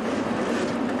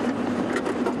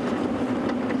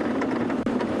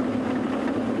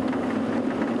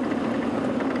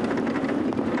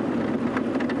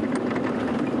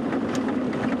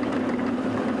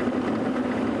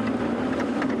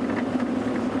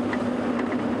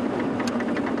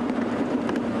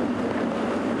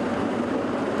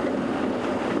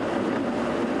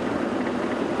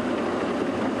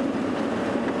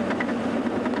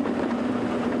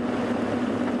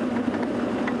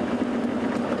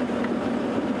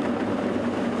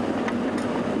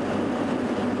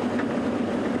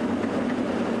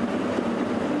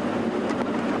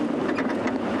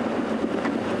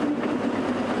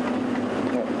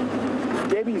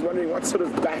 Debbie's wondering what sort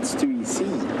of bats do we see?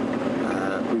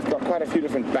 We've got quite a few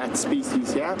different bat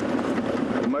species here.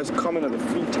 The most common are the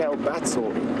free-tailed bats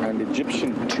and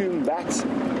Egyptian tomb bats,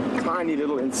 tiny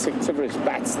little insectivorous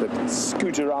bats that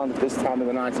scoot around at this time of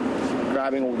the night,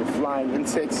 grabbing all the flying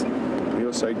insects. We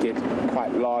also get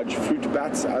quite large fruit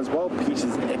bats as well. Peter's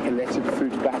epauletted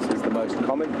fruit bat is the most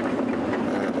common,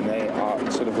 and they are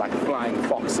sort of like flying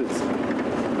foxes.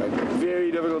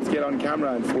 Very difficult to get on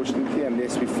camera, unfortunately,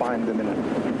 unless we find them in a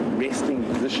resting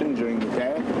position during the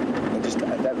day. They're just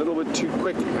that little bit too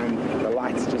quick, and the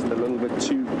light's just a little bit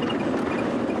too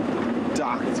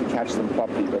dark to catch them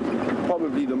properly. But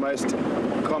probably the most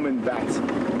common bat,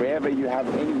 wherever you have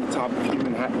any type of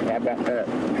human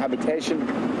habitation,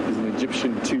 is an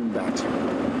Egyptian tomb bat.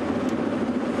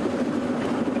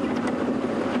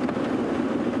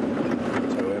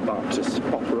 So we're about to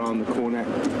pop around the corner.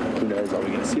 Who knows, are we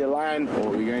going to see a lion, or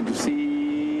are we going to see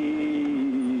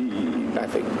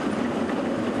nothing?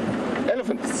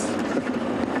 Elephants.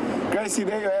 Gracie,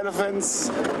 there are elephants.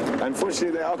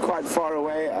 Unfortunately, they are quite far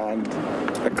away and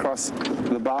across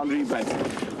the boundary, but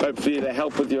hopefully they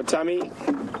help with your tummy.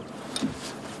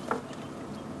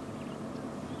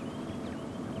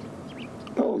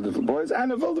 Oh, little boys,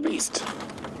 and a wildebeest.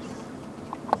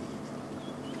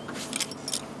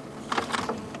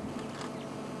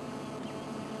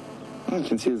 You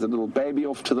can see there's a little baby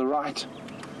off to the right.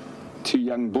 Two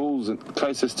young bulls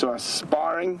closest to us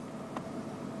sparring.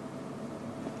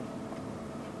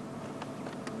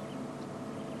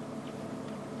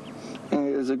 And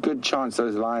there's a good chance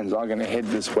those lions are going to head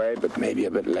this way, but maybe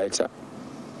a bit later.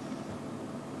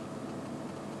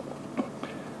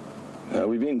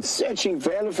 We've been searching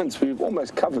for elephants. We've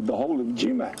almost covered the whole of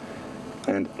Djuma.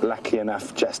 And lucky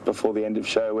enough, just before the end of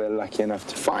show, we're lucky enough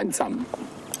to find some.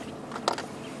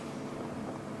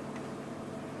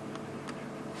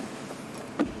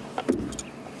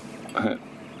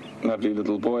 Lovely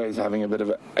little boys having a bit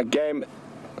of a game,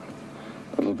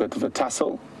 a little bit of a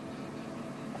tussle.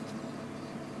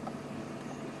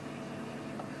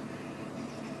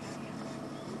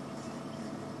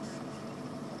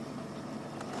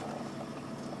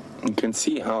 You can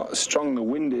see how strong the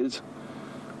wind is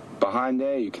behind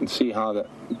there. You can see how the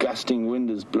gusting wind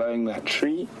is blowing that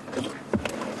tree.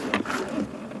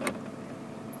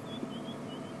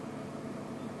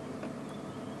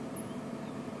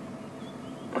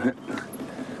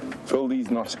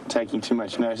 Phildy's not taking too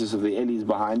much notice of the eddies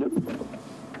behind him.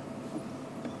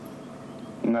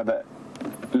 Another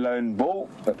lone bull,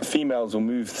 but the females will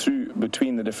move through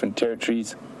between the different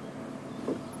territories.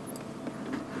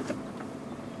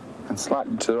 And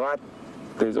slightly to the right,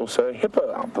 there's also a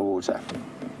hippo out the water.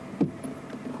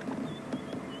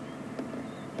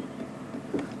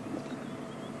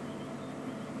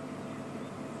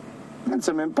 And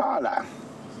some impala.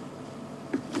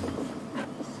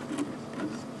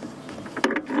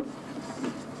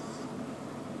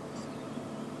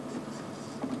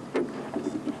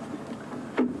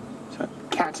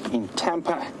 In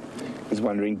Tampa is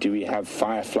wondering, do we have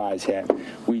fireflies here?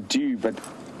 We do, but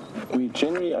we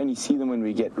generally only see them when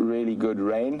we get really good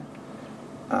rain.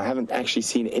 I haven't actually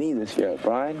seen any this year.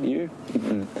 Brian, you?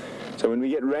 Mm-mm. So when we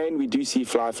get rain, we do see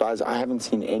flies. I haven't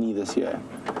seen any this year.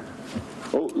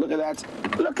 Oh, look at that.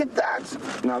 Look at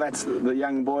that. Now that's the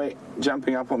young boy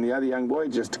jumping up on the other young boy,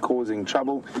 just causing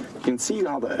trouble. You can see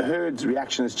how the herd's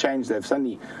reaction has changed. They've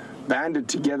suddenly banded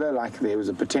together like there was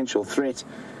a potential threat.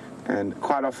 And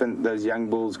quite often those young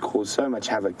bulls cause so much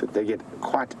havoc that they get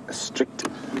quite a strict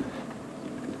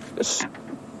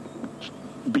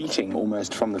beating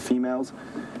almost from the females.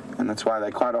 And that's why they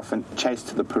quite often chase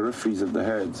to the peripheries of the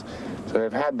herds. So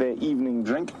they've had their evening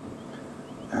drink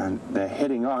and they're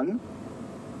heading on.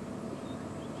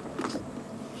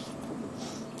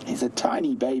 There's a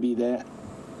tiny baby there.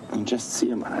 You can just see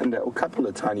him, and a couple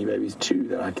of tiny babies too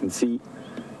that I can see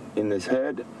in this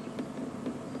herd.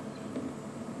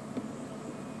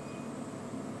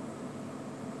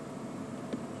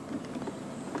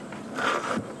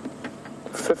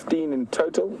 In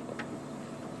total,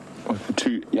 with the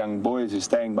two young boys who are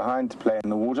staying behind to play in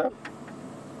the water.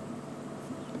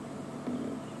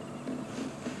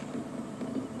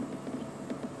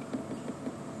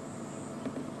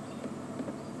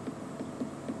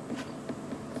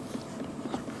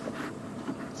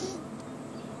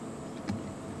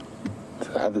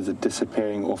 So others are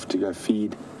disappearing off to go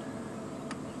feed.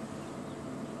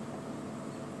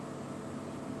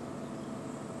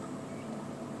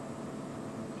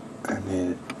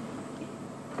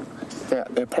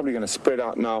 They're probably going to spread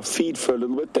out now, feed for a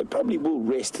little bit. They probably will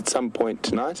rest at some point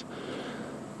tonight.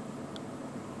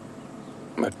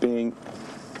 But being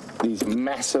these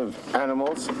massive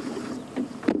animals,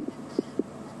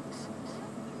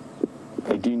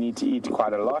 they do need to eat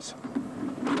quite a lot.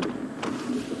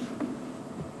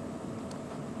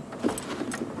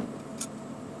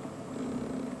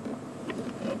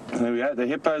 There we go, the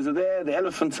hippos are there, the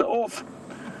elephants are off.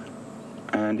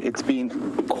 And it's been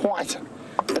quite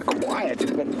quiet,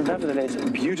 but nevertheless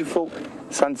beautiful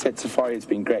sunset safari. It's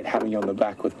been great having you on the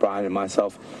back with Brian and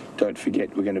myself. Don't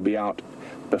forget, we're going to be out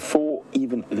before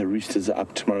even the roosters are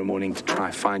up tomorrow morning to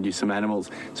try find you some animals.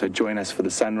 So join us for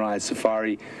the sunrise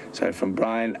safari. So from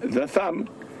Brian the Thumb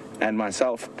and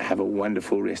myself, have a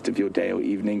wonderful rest of your day or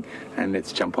evening, and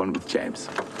let's jump on with James.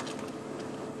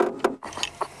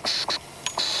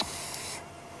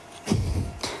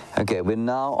 Okay, we're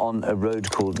now on a road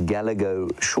called Gallagher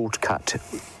Shortcut,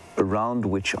 around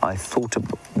which I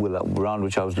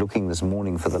was looking this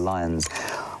morning for the lions.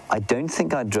 I don't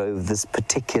think I drove this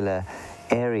particular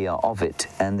area of it,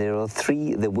 and there were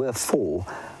 4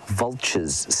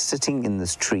 vultures sitting in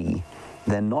this tree.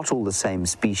 They're not all the same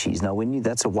species. Now,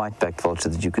 that's a white-backed vulture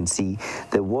that you can see.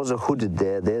 There was a hooded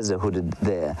there. There's a hooded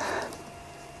there.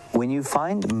 When you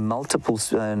find multiple,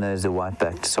 no, there's a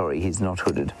white-backed. Sorry, he's not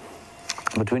hooded.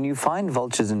 But when you find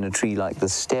vultures in a tree like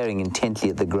this staring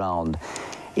intently at the ground,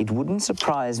 it wouldn't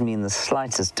surprise me in the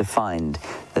slightest to find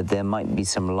that there might be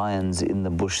some lions in the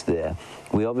bush there.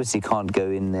 We obviously can't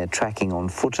go in there tracking on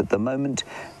foot at the moment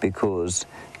because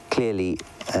clearly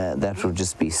that would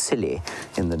just be silly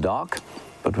in the dark.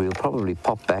 But we'll probably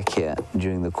pop back here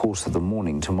during the course of the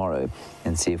morning tomorrow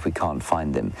and see if we can't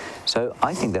find them. So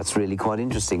I think that's really quite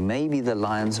interesting. Maybe the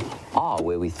lions are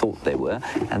where we thought they were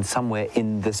and somewhere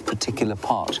in this particular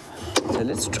part. So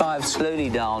let's drive slowly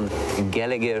down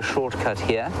Gallagher Shortcut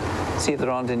here, see if there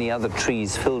aren't any other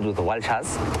trees filled with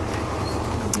vultures.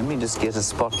 Let me just get a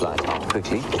spotlight out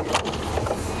quickly.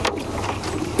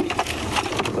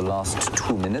 The last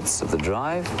 2 minutes of the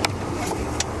drive.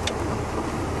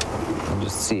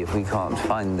 Just see if we can't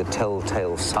find the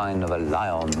telltale sign of a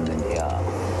lion in here.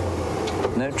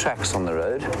 No tracks on the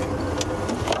road.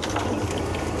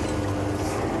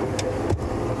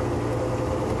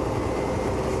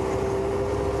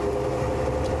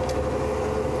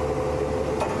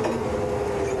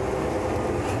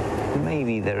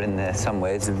 Maybe they're in there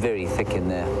somewhere. It's very thick in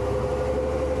there.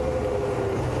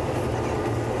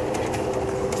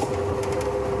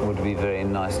 Would be very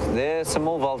nice. There's some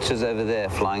more vultures over there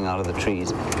flying out of the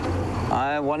trees.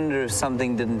 I wonder if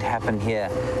something didn't happen here.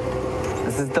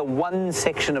 This is the one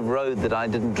section of road that I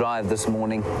didn't drive this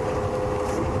morning.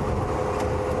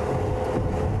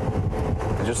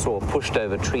 I just saw a pushed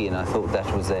over tree and I thought that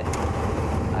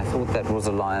was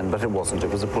a lion, but it wasn't. It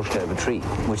was a pushed over tree,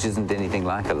 which isn't anything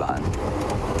like a lion.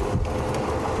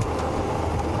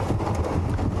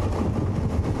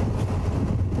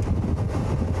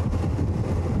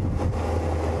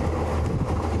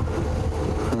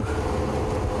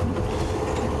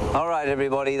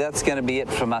 everybody, that's going to be it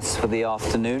from us for the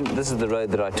afternoon. This is the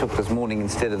road that I took this morning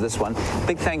instead of this one.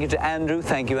 Big thank you to Andrew.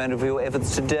 Thank you, Andrew, for your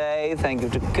efforts today. Thank you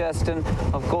to Kirsten,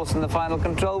 of course, in the final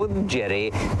control with Jerry.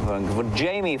 Thank you for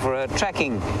Jamie for her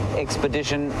tracking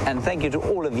expedition. And thank you to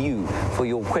all of you for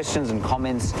your questions and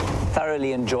comments.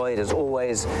 Thoroughly enjoyed, as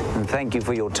always. And thank you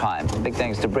for your time. Big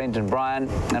thanks to Brent and Brian.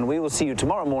 And we will see you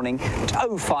tomorrow morning at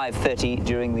 05:30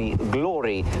 during the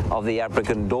glory of the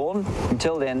African dawn.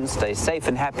 Until then, stay safe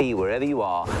and happy wherever you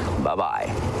are.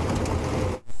 Bye-bye.